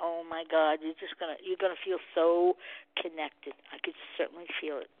there. Oh my God, you're gonna feel so connected. I could certainly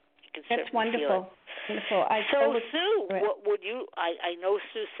feel it. That's wonderful. Wonderful. Sue, what would you? I know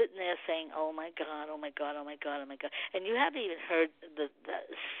Sue's sitting there saying, "Oh my God, oh my God, oh my God, oh my God," and you haven't even heard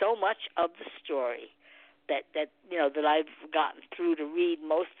so much of the story. That I've gotten through to read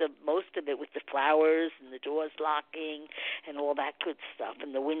most of it with the flowers and the doors locking and all that good stuff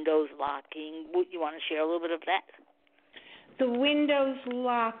and the windows locking. You want to share a little bit of that? The windows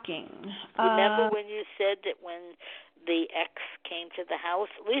locking. Remember when you said that when the ex came to the house,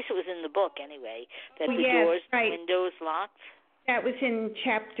 at least it was in the book anyway, that the doors and windows locked? That was in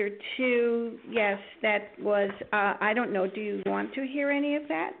chapter 2. Yes, that was, I don't know, do you want to hear any of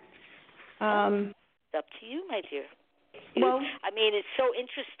that? It's up to you, my dear. Well, I mean, it's so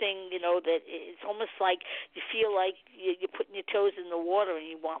interesting, that it's almost like you feel like you're putting your toes in the water and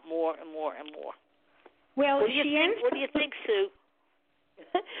you want more and more and more. Well, what do you think, Sue?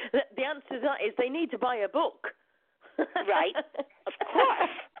 The answer to that is they need to buy a book. Right, of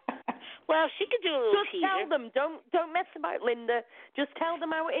course. Well, she could do a little teaser. Just tell them. Don't mess about, Linda. Just tell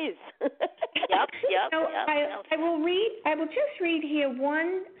them how it is. Yep. I will just read here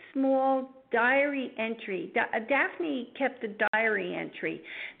one small diary entry. Daphne kept a diary entry.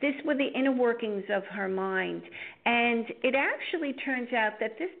 This were the inner workings of her mind. And it actually turns out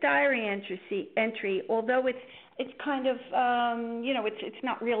that this diary entry, although it's kind of, it's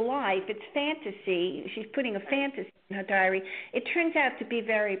not real life, it's fantasy. She's putting a fantasy in her diary. It turns out to be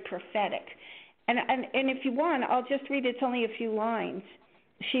very prophetic. And if you want, I'll just read it. It's only a few lines.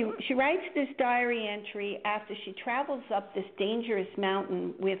 she writes this diary entry after she travels up this dangerous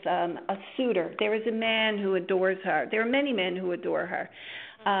mountain with a suitor. There is a man who adores her. There are many men who adore her.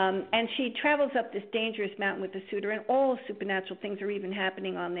 And she travels up this dangerous mountain with a suitor, and all supernatural things are even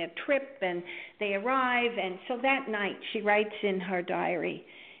happening on their trip, and they arrive. And so that night she writes in her diary,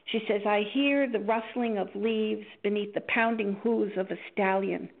 she says, I hear the rustling of leaves beneath the pounding hooves of a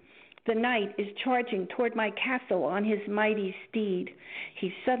stallion. The knight is charging toward my castle on his mighty steed.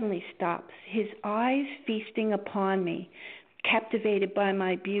 He suddenly stops, his eyes feasting upon me. Captivated by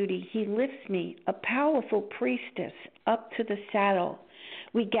my beauty, he lifts me, a powerful priestess, up to the saddle.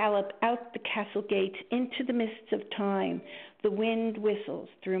 We gallop out the castle gates into the mists of time. The wind whistles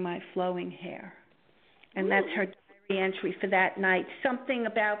through my flowing hair. And that's her diary entry for that night. Something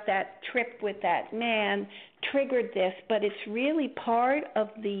about that trip with that man triggered this, but it's really part of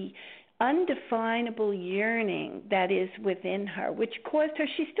the undefinable yearning that is within her, which caused her,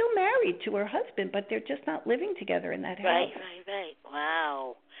 she's still married to her husband, but they're just not living together in that house. Right.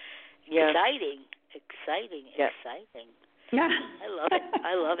 Wow. Yeah. Exciting. Yeah.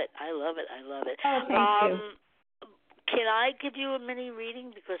 I love it. Oh, thank you. Can I give you a mini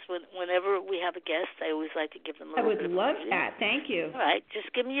reading? Because whenever we have a guest, I always like to give them a I little would bit love of a that. Thank you. All right. Just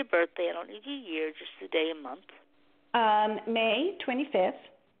give me your birthday. I don't need your year, just the day and month. May 25th.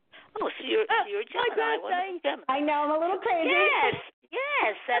 Oh, so you're a Gemini. My birthday. I know, I'm a little crazy.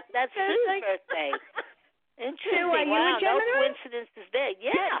 Yes. That's Sue's birthday. Interesting. Sue, are you a Gemini? No coincidences there.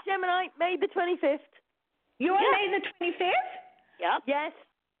 Yeah. Gemini, May the 25th. You're May the 25th? Yep. Yes.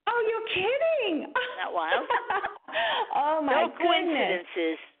 Oh, you're kidding. Not wild. Oh, my goodness. No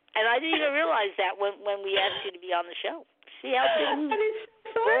coincidences. And I didn't even realize that when we asked you to be on the show. See how things that is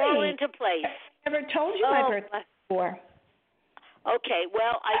so fall funny. into place. I never told you my birthday before. Okay,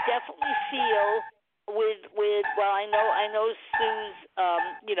 well, I definitely feel with I know Sue's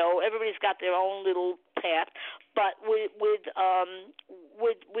everybody's got their own little path, but with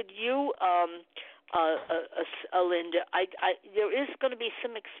you Linda, there is going to be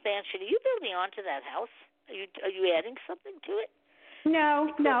some expansion. Are you building onto that house? Are you adding something to it?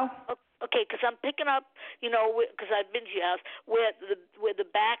 No. Okay, because I'm picking up, because I've been to your house where the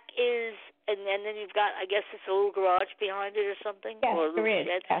back is, and then you've got, I guess it's a little garage behind it or something. Yes, or a little there is.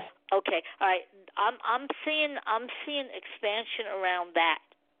 shed. Yes. Okay, all right. I'm seeing expansion around that.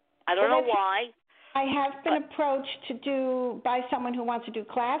 I don't know why. I have been approached by someone who wants to do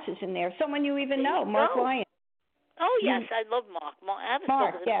classes in there. Someone you even know, Mark Lyon. Oh, yes, I love Mark. I haven't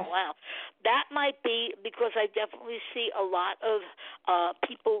spoken to him in a while. That might be because I definitely see a lot of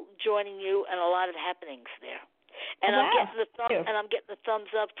people joining you and a lot of happenings there. And I'm getting the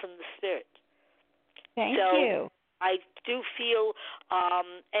thumbs up from the spirit. Thank you. I do feel,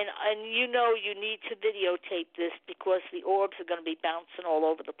 and you need to videotape this because the orbs are going to be bouncing all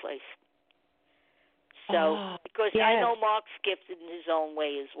over the place. So, because I know Mark's gifted in his own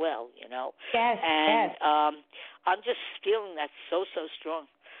way as well, Yes, and I'm just feeling that so strong.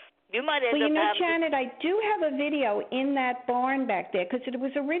 You might end up Janet, I do have a video in that barn back there because it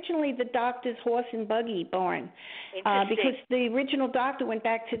was originally the doctor's horse and buggy barn. Because the original doctor went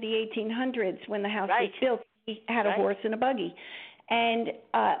back to the 1800s when the house was built. He had a horse and a buggy. And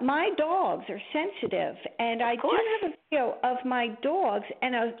my dogs are sensitive, and I do have a video of my dogs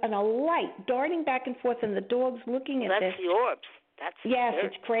and a light darting back and forth, and the dogs looking at this. That's the orbs.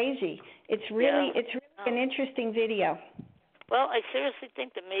 It's crazy. It's really an interesting video. Well, I seriously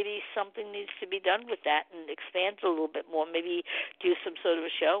think that maybe something needs to be done with that and expand it a little bit more. Maybe do some sort of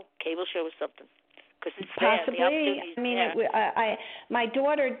a show, cable show or something. Because it's possibly. My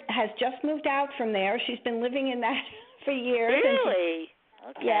daughter has just moved out from there. She's been living in that for years. Really?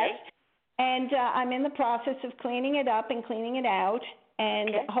 Okay. Yes. And I'm in the process of cleaning it up and cleaning it out,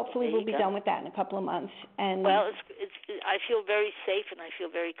 and hopefully we'll be done with that in a couple of months. And well, I feel very safe and I feel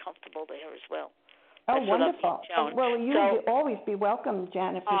very comfortable there as well. Oh, wonderful. Well, will always be welcome,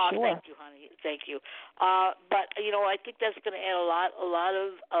 Janet, for sure. Thank you, honey. Thank you. But, I think that's going to add a lot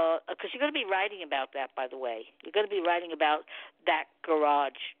of, because you're going to be writing about that, by the way. You're going to be writing about that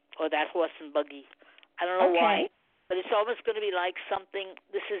garage or that horse and buggy. I don't know why. But it's almost going to be like something.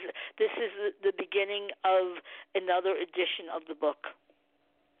 This is the beginning of another edition of the book.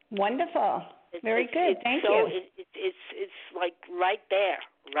 Wonderful. Very good. Thank you. It's like right there.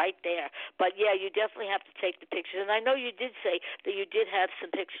 But yeah, you definitely have to take the pictures. And I know you did say that you did have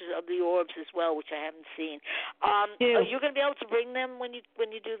some pictures of the orbs as well, which I haven't seen. Are you going to be able to bring them when you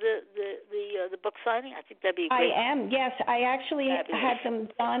do the book signing? I think that'd be great. I am. Yes, I actually had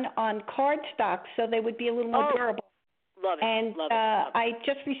them done on cardstock, so they would be a little more durable. Love it. And love it. I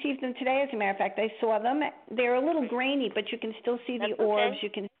just received them today, as a matter of fact. I saw them. They're a little grainy, but you can still see the orbs. You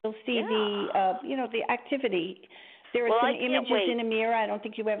can still see the, the activity. There are some images in a mirror. I don't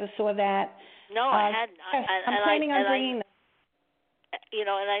think you ever saw that. No, I hadn't. I'm planning on bringing them. And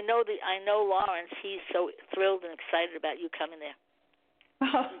I know Lawrence. He's so thrilled and excited about you coming there.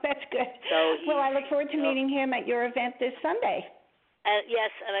 Oh, that's good. So I look forward to meeting him at your event this Sunday.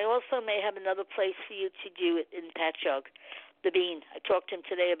 Yes, and I also may have another place for you to do it in Patchogue, the Bean. I talked to him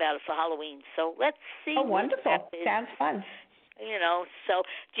today about it for Halloween. So let's see. Oh, wonderful. Sounds fun. So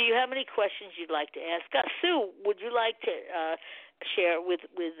do you have any questions you'd like to ask us? Sue, would you like to share with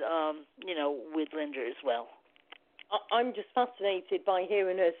Linda as well? I'm just fascinated by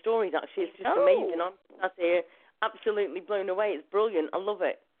hearing her stories, actually. It's just amazing. I'm sat here absolutely blown away. It's brilliant. I love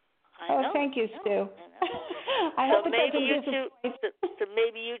it. Thank you, Sue. I so hope it maybe you doesn't two,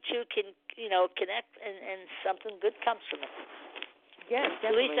 maybe you two can, connect, and something good comes from it. Yeah, definitely.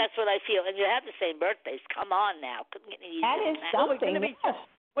 At least that's what I feel. And you have the same birthdays. Come on now. That is something.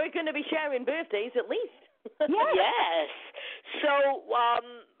 We're going to be sharing birthdays at least. Yes. So,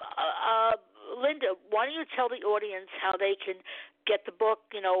 Linda, why don't you tell the audience how they can get the book,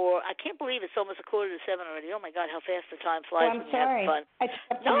 or I can't believe it's almost 6:45 already. Oh, my God, how fast the time flies when you're having fun.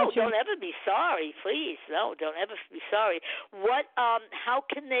 No, don't ever be sorry, please. No, don't ever be sorry. How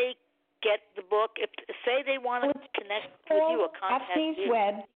can they get the book? If say they want to connect with you or contact you.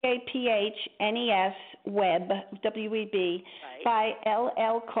 Web, APHNES Web, WEB, by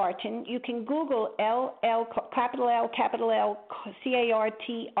L.L. Cartin. You can Google L.L. capital L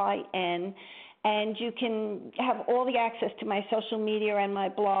CARTIN. And you can have all the access to my social media and my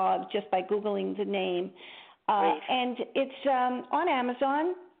blog just by Googling the name. And it's on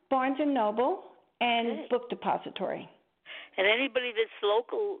Amazon, Barnes & Noble, and Book Depository. And anybody that's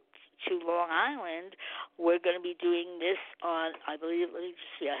local to Long Island, we're going to be doing this on, I believe, let me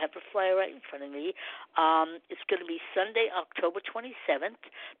just see, I have the flyer right in front of me. It's going to be Sunday, October 27th,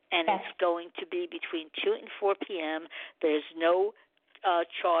 and it's going to be between 2 and 4 p.m. There's no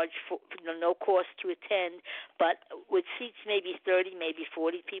charge for no cost to attend, but with seats maybe 30, maybe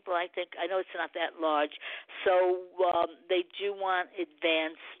 40 people, I think. I know it's not that large, so they do want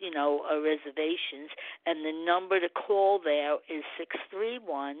advance, reservations, and the number to call there is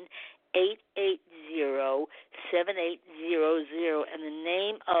 631-880-7800, and the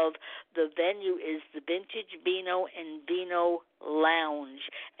name of the venue is the Vintage Vino and Vino Lounge,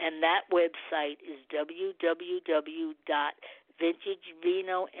 and that website is www.Vintage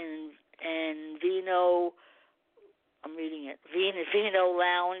Vino and Vino, I'm reading it,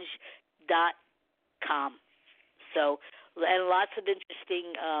 VinoLounge.com. So, and lots of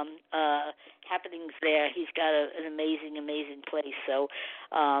interesting happenings there. He's got an amazing place. So,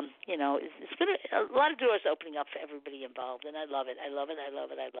 it's been a lot of doors opening up for everybody involved, and I love it.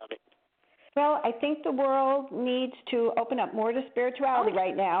 Well, I think the world needs to open up more to spirituality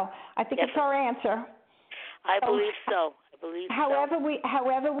right now. I think it's our answer. I believe so. However we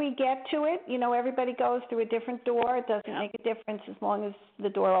get to it, everybody goes through a different door. It doesn't make a difference as long as the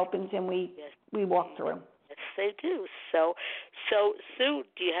door opens and we walk through. Yes, they do. So Sue,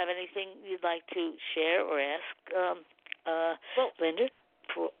 do you have anything you'd like to share or ask Linda?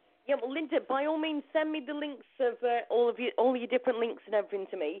 Linda, by all means, send me the links of all your different links and everything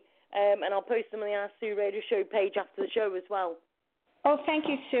to me, and I'll post them on the Ask Sue Radio Show page after the show as well. Oh, thank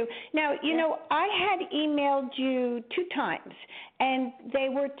you, Sue. Now, I had emailed you 2 times, and they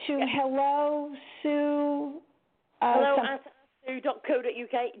were to hello, Sue. hello@sue.co.uk.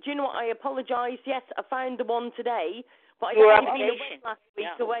 Do you know what? I apologise. Yes, I found the one today, but I got last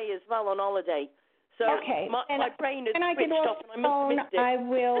week away as well on holiday. So my brain is switched off, and I must have missed it. I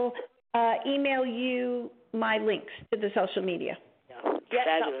will email you my links to the social media. Yeah,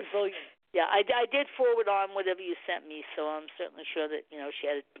 that's brilliant. Yeah, I did forward on whatever you sent me, so I'm certainly sure that, she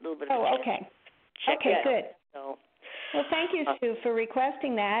had a little bit of a chance to check it out. Good. So, well, thank you, Sue, for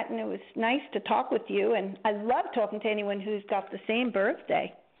requesting that, and it was nice to talk with you, and I love talking to anyone who's got the same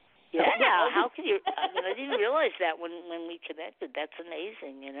birthday. Yeah, how can you? I didn't realize that when we connected. That's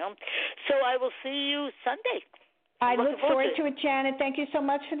amazing, So I will see you Sunday. I look forward to it, Janet. Thank you so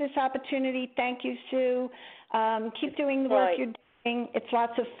much for this opportunity. Thank you, Sue. Keep doing the work you're doing. It's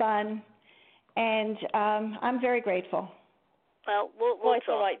lots of fun. And I'm very grateful. Well, we'll talk.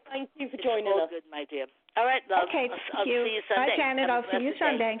 All right. Thank you for joining us. All good, my dear. All right, love. Okay, I'll see you Sunday. Bye, Janet. I'll see you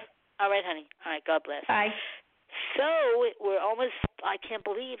Sunday. All right, honey. All right, God bless. Bye. So we're almost, I can't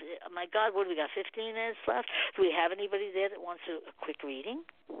believe it. Oh, my God, what do we got, 15 minutes left? Do we have anybody there that wants a quick reading?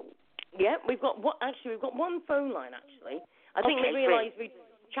 Yeah, we've got one phone line, actually. I think we realised we're in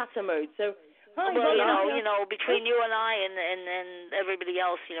chatter mode. So Hi, well, between you and I and everybody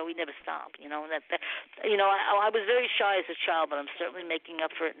else, we never stop. I was very shy as a child, but I'm certainly making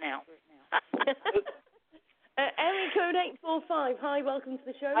up for it now. Area code 845. Hi, welcome to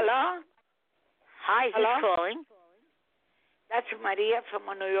the show. Hello? Hi, who's Hello? calling? That's Maria from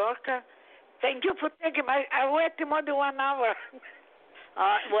New York. Thank you for taking I waited more than 1 hour.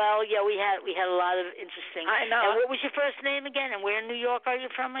 Well, yeah, we had a lot of interesting. I know. And what was your first name again? And where in New York are you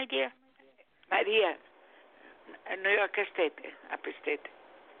from, my dear? Maria, New York State, upstate.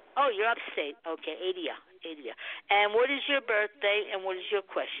 Oh, you're upstate. Okay, Adia. And what is your birthday and what is your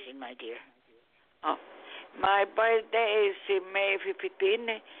question, my dear? Oh, my birthday is May 15,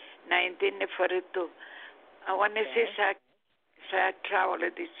 1942. I want to see if I travel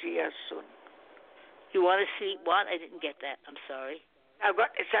this year soon. You want to see what? I didn't get that. I'm sorry. I'm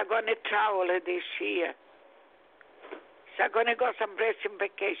going to travel this year. So I'm going to go someplace in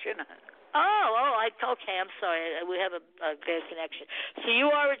vacation. Okay. I'm sorry. We have a bad connection. So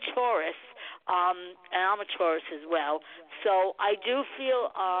you are a Taurus, and I'm a Taurus as well. So I do feel,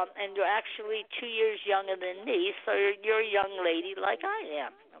 and you're actually 2 years younger than me, so you're a young lady like I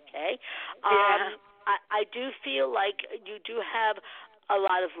am, okay? Yeah. I do feel like you do have a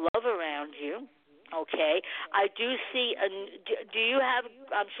lot of love around you. Okay, I do see. Do you have?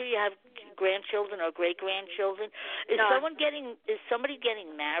 I'm sure you have grandchildren or great grandchildren. Is somebody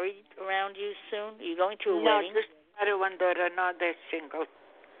getting married around you soon? Are you going to a wedding? No, just married one daughter. No, they're single.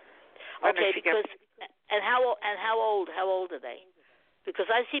 Okay, because how old are they? Because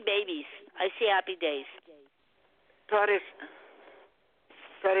I see babies. I see happy days. Taurus.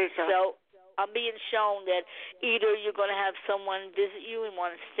 So I'm being shown that either you're going to have someone visit you and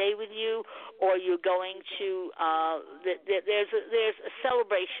want to stay with you, or you're going to there's a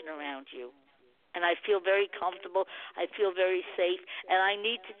celebration around you, and I feel very comfortable. I feel very safe, and I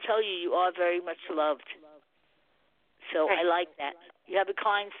need to tell you, you are very much loved. So I like that. You have a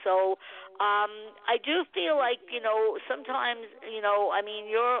kind soul. I do feel like, sometimes, I mean,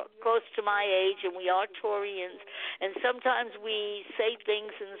 you're close to my age, and we are Taurians, and sometimes we say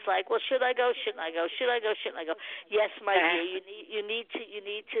things, and it's like, well, should I go? Shouldn't I go? Should I go? Shouldn't I go? Yes, my dear, you need to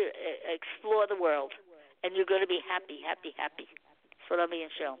explore the world, and you're going to be happy. That's what I'm being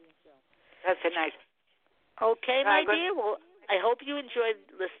shown. That's nice. Okay, my dear. Well, I hope you enjoyed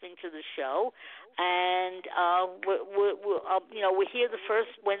listening to the show. And we're here the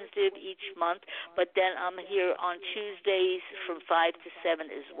first Wednesday of each month, but then I'm here on Tuesdays from 5 to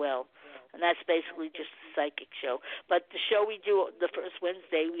 7 as well. And that's basically just a psychic show. But the show we do the first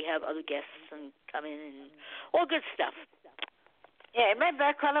Wednesday, we have other guests and come in and all good stuff. Yeah, maybe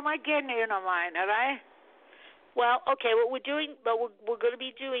I call them again, you don't mind, all right? Well, okay, what we're doing, but we're going to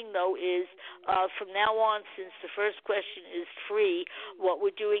be doing, though, is from now on, since the first question is free, what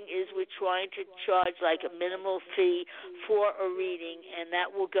we're doing is we're trying to charge like a minimal fee for a reading, and that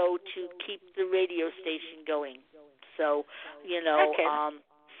will go to keep the radio station going. So,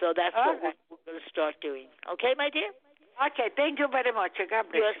 so that's what we're going to start doing. Okay, my dear? Okay, thank you very much. God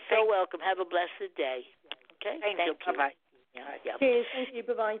bless you. You're so welcome. Have a blessed day. Okay? Thank you. Bye-bye. Yeah. Cheers. Thank you.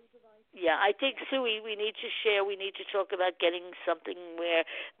 Bye-bye. Yeah, I think, Sue, we need to share. We need to talk about getting something where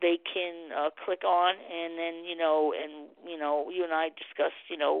they can click on, and then, you and I discussed,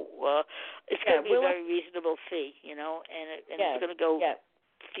 it's going to be a very reasonable fee, and it's going to go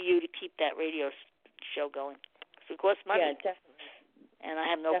for you to keep that radio show going. Because it costs money. Yeah, definitely. And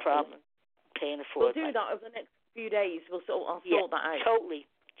I have no problem paying for it. We'll do that over the next few days. I'll sort that out. Totally.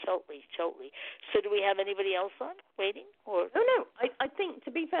 So do we have anybody else on waiting? Or no. I think,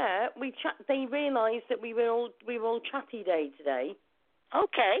 to be fair, they realised that we were all chatty day today.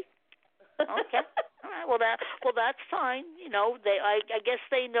 Okay. All right. Well, that's fine. I guess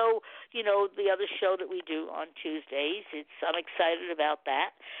they know. The other show that we do on Tuesdays. I'm excited about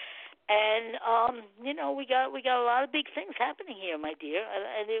that. And we got a lot of big things happening here, my dear.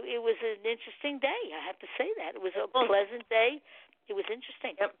 And it was an interesting day. I have to say that it was a pleasant day. It was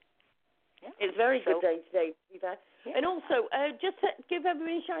interesting. Yep. Yeah. It's a very good day today, to be fair. Yeah. And also, just give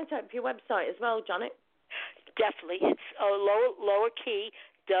everybody a shout out for your website as well, Janet. Definitely. It's lower key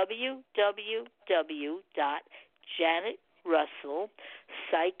www.JanetRussell,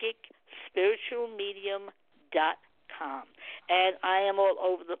 psychicspiritualmedium.com. And I am all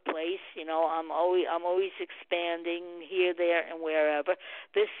over the place. I'm always expanding here, there, and wherever.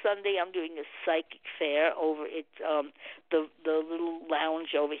 This Sunday I'm doing a psychic fair over at the little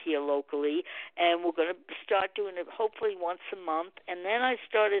lounge over here locally, and we're going to start doing it hopefully once a month. And then I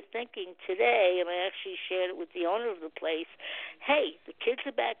started thinking today, and I actually shared it with the owner of the place. Hey, the kids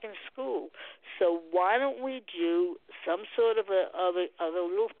are back in school, so why don't we do some sort of a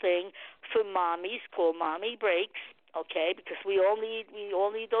little thing for mommies called Mommy Breaks? Okay, because we all need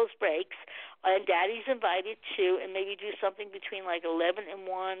those breaks, and Daddy's invited too, and maybe do something between like 11 and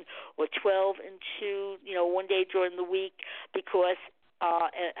 1 or 12 and 2, one day during the week, because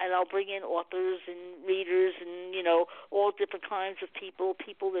and I'll bring in authors and readers and all different kinds of people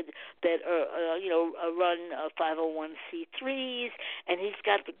that are run 501c3s, and he's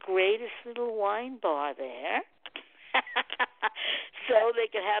got the greatest little wine bar there. So they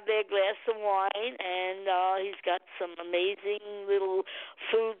can have their glass of wine, and he's got some amazing little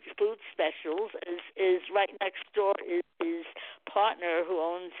food specials. Is right next door is his partner who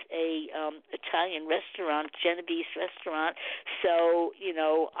owns a Italian restaurant, Genovese restaurant. So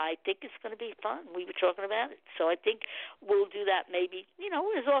I think it's going to be fun. We were talking about it, so I think we'll do that maybe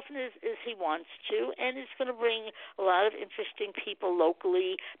as often as he wants to, and it's going to bring a lot of interesting people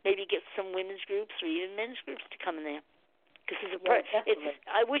locally. Maybe get some women's groups or even men's groups to come in there.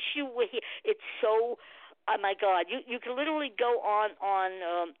 I wish you were here. It's so, oh my God, you can literally go on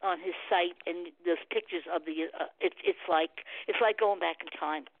his site, and there's pictures of the. It's like going back in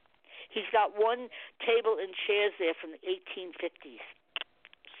time. He's got one table and chairs there from the 1850s.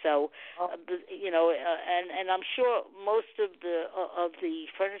 So, and I'm sure most of the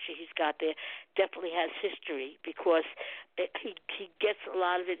furniture he's got there definitely has history, because he gets a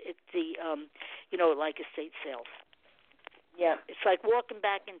lot of it at the like estate sales. Yeah. It's like walking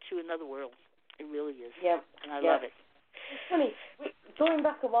back into another world. It really is. Yeah. And I love it. It's funny. Going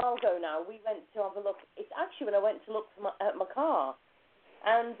back a while ago now, we went to have a look. It's actually when I went to look at my car.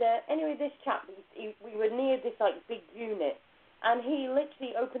 And anyway, this chap, we were near this like big unit, and he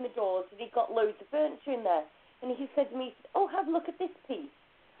literally opened the doors and he got loads of furniture in there. And he said to me, "Oh, have a look at this piece."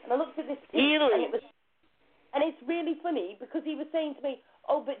 And I looked at this piece, and it's really funny because he was saying to me,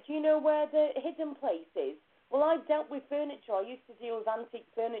 "Oh, but do you know where the hidden place is?" Well, I've dealt with furniture. I used to deal with antique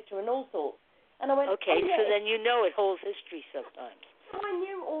furniture and all sorts. And I went, okay, oh, yeah, so then it holds history sometimes. So I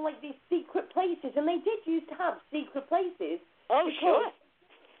knew all like these secret places, and they did used to have secret places. Oh, sure.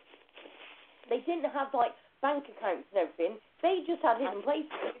 They didn't have like bank accounts and everything. They just had hidden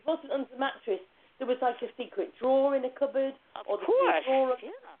places. It wasn't under the mattress. There was like a secret drawer in a cupboard, or the drawer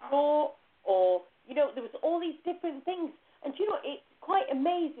in a drawer, or there was all these different things. And it's quite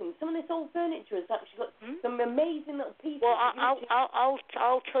amazing. Some of this old furniture has actually got some amazing little pieces. Well,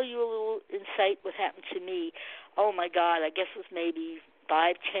 I'll tell you a little insight what happened to me. Oh my God, I guess it was maybe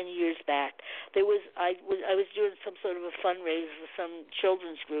 5-10 years back. I was doing some sort of a fundraiser for some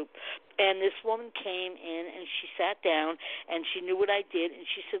children's group, and this woman came in and she sat down and she knew what I did, and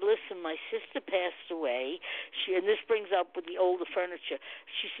she said, "Listen, my sister passed away." And this brings up with the older furniture.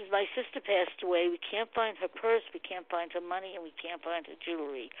 She says, "My sister passed away. We can't find her purse, we can't find her money, and we can't find her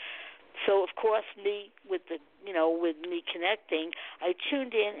jewelry." So of course, with me connecting, I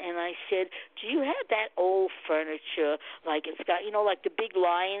tuned in and I said, "Do you have that old furniture? Like it's got, like the big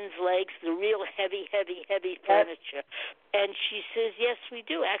lion's legs, the real heavy furniture?" And she says, "Yes, we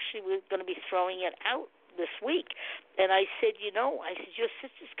do. Actually, we're going to be throwing it out this week." And I said, your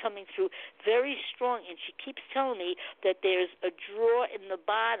sister's coming through very strong, and she keeps telling me that there's a drawer in the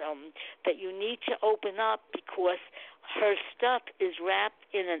bottom that you need to open up, because her stuff is wrapped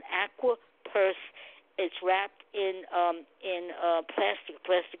in an aqua purse. It's wrapped in a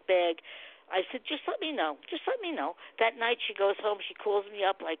plastic bag. I said, "Just let me know. Just let me know." That night she goes home. She calls me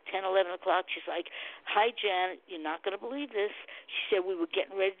up like 10, 11 o'clock. She's like, "Hi, Janet, you're not going to believe this." She said, "We were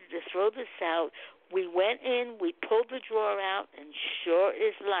getting ready to throw this out. We went in, we pulled the drawer out, and sure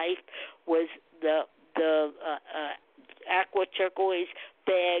as life was the aqua turquoise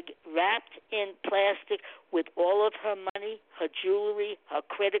bag wrapped in plastic with all of her money, her jewelry, her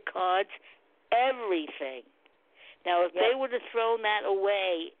credit cards, everything." Now, if they would have thrown that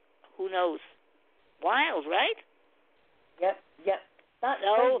away, who knows? Wild, right? Yep. That's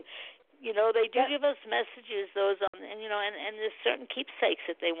so, they do give us messages, those and there's certain keepsakes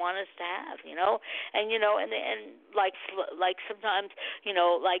that they want us to have, and like sometimes,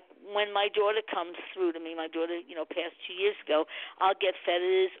 like when my daughter comes through to me, my daughter, passed 2 years ago, I'll get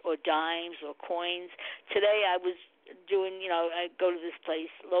feathers or dimes or coins. Today I was doing, I go to this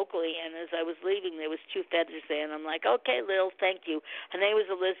place locally, and as I was leaving, there was 2 feathers there, and I'm like, "Okay, Lil, thank you." Her name was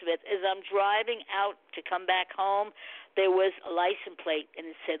Elizabeth. As I'm driving out to come back home, there was a license plate, and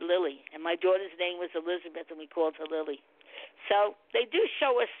it said Lily. And my daughter's name was Elizabeth, and we called her Lily. So they do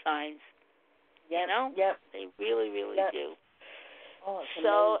show us signs. Yep. You know? Yep. They really, really Yep. do. Oh,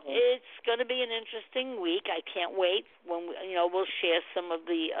 So amazing. it's going to be an interesting week. I can't wait when we'll share some of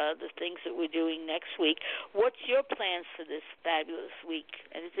the things that we're doing next week. What's your plans for this fabulous week?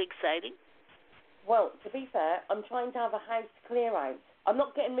 Anything exciting? Well, to be fair, I'm trying to have a house clear out. I'm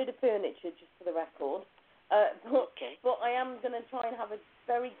not getting rid of furniture, just for the record. But I am going to try and have a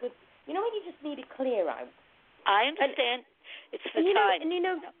very good. You know when you just need a clear out. I understand. It's the time.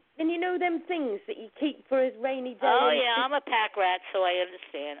 And you know them things that you keep for a rainy day. Oh yeah, I'm a pack rat, so I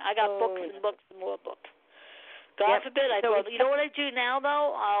understand. I got books and books and more books. God forbid I throw. You know what I do now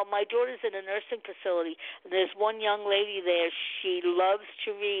though? My daughter's in a nursing facility. And there's one young lady there. She loves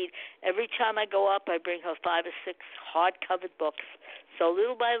to read. Every time I go up, I bring her 5 or 6 hard-covered books. So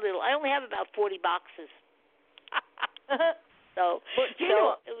little by little, I only have about 40 boxes. So, but do you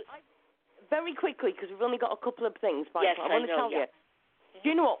know what? Very quickly, because we've only got a couple of things. Yes, I want to tell you. Mm-hmm. Do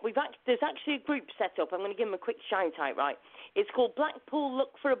you know what? There's actually a group set up. I'm going to give them a quick shout out, right? It's called Blackpool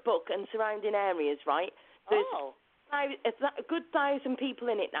Look for a Book and Surrounding Areas, right? There's a good 1,000 people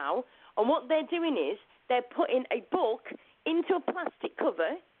in it now. And what they're doing is they're putting a book into a plastic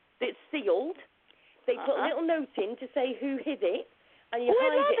cover that's sealed. They put a little note in to say who hid it. And you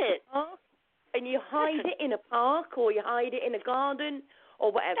hide it. And you hide it in a park or you hide it in a garden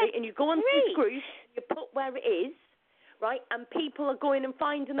or whatever. And you go on this group, you put where it is, right? And people are going and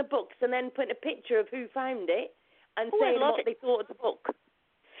finding the books and then putting a picture of who found it and saying what they thought of the book.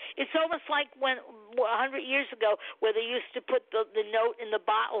 It's almost like when 100 years ago where they used to put the note in the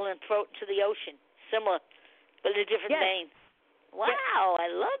bottle and throw it to the ocean. Similar, but in a different vein. Wow,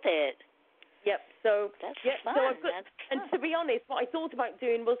 I love it. Yep. So that's So fun. I've got, and to be honest, what I thought about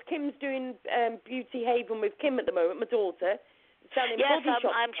doing was Kim's doing Beauty Haven with Kim at the moment, my daughter, selling body shop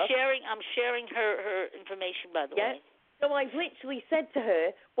I'm stuff. I'm sharing her information, by the way. So I've literally said to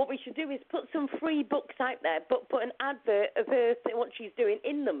her, what we should do is put some free books out there, but put an advert of her what she's doing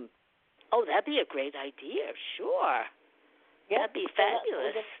in them. Oh, that'd be a great idea. Sure. That'd be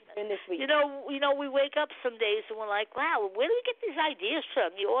fabulous. This week. You know, we wake up some days and we're like, wow, where do we get these ideas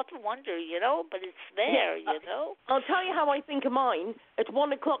from? You often wonder, but it's there, I'll tell you how I think of mine. At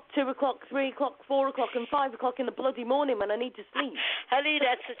 1 o'clock, 2 o'clock, 3 o'clock, 4 o'clock, and 5 o'clock in the bloody morning when I need to sleep. Honey,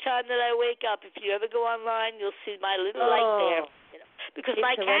 that's the time that I wake up. If you ever go online, you'll see my little light there. Because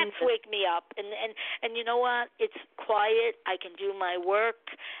my cats wake me up, and you know what? It's quiet. I can do my work,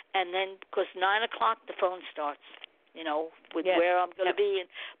 and then because 9 o'clock the phone starts. With where I'm going to be.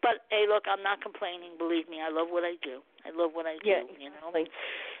 But, hey, look, I'm not complaining. Believe me, I love what I do. Well,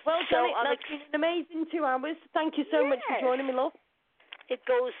 Janet, that's been an amazing 2 hours. Thank you so much for joining me, love. It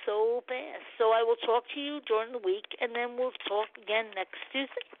goes so fast. So I will talk to you during the week, and then we'll talk again next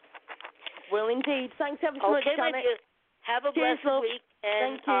Tuesday. Well, indeed. Thanks ever so much, Janet. Okay, have a blessed week,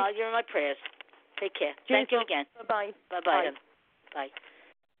 and you're in my prayers. Take care. Cheers, Thank you again. Bye-bye. Bye-bye. Bye.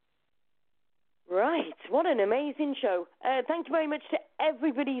 Right, what an amazing show. Thank you very much to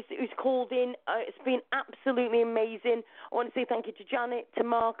everybody who's called in. It's been absolutely amazing. I want to say thank you to Janet, to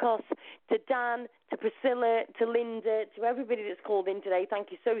Marcos, to Dan, to Priscilla, to Linda, to everybody that's called in today.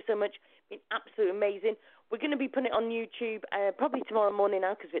 Thank you so much. It's been absolutely amazing. We're going to be putting it on YouTube probably tomorrow morning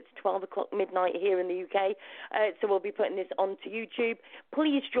now because it's 12 o'clock midnight here in the UK. So we'll be putting this onto YouTube.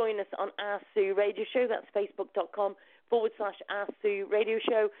 Please join us on Ask Sue Radio Show. That's facebook.com/Ask Sue Radio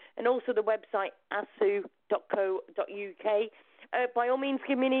Show, and also the website asksue.co.uk. By all means,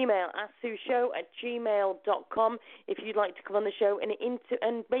 give me an email, asksueshow@gmail.com, if you'd like to come on the show, and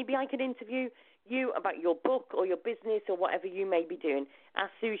maybe I could interview you about your book or your business or whatever you may be doing.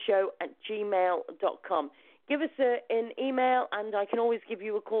 asksueshow@gmail.com. Give us an email, and I can always give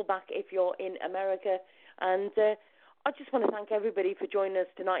you a call back if you're in America. And I just want to thank everybody for joining us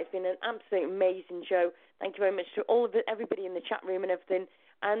tonight. It's been an absolutely amazing show. Thank you very much to everybody in the chat room and everything.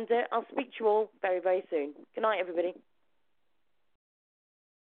 And I'll speak to you all very, very soon. Good night, everybody.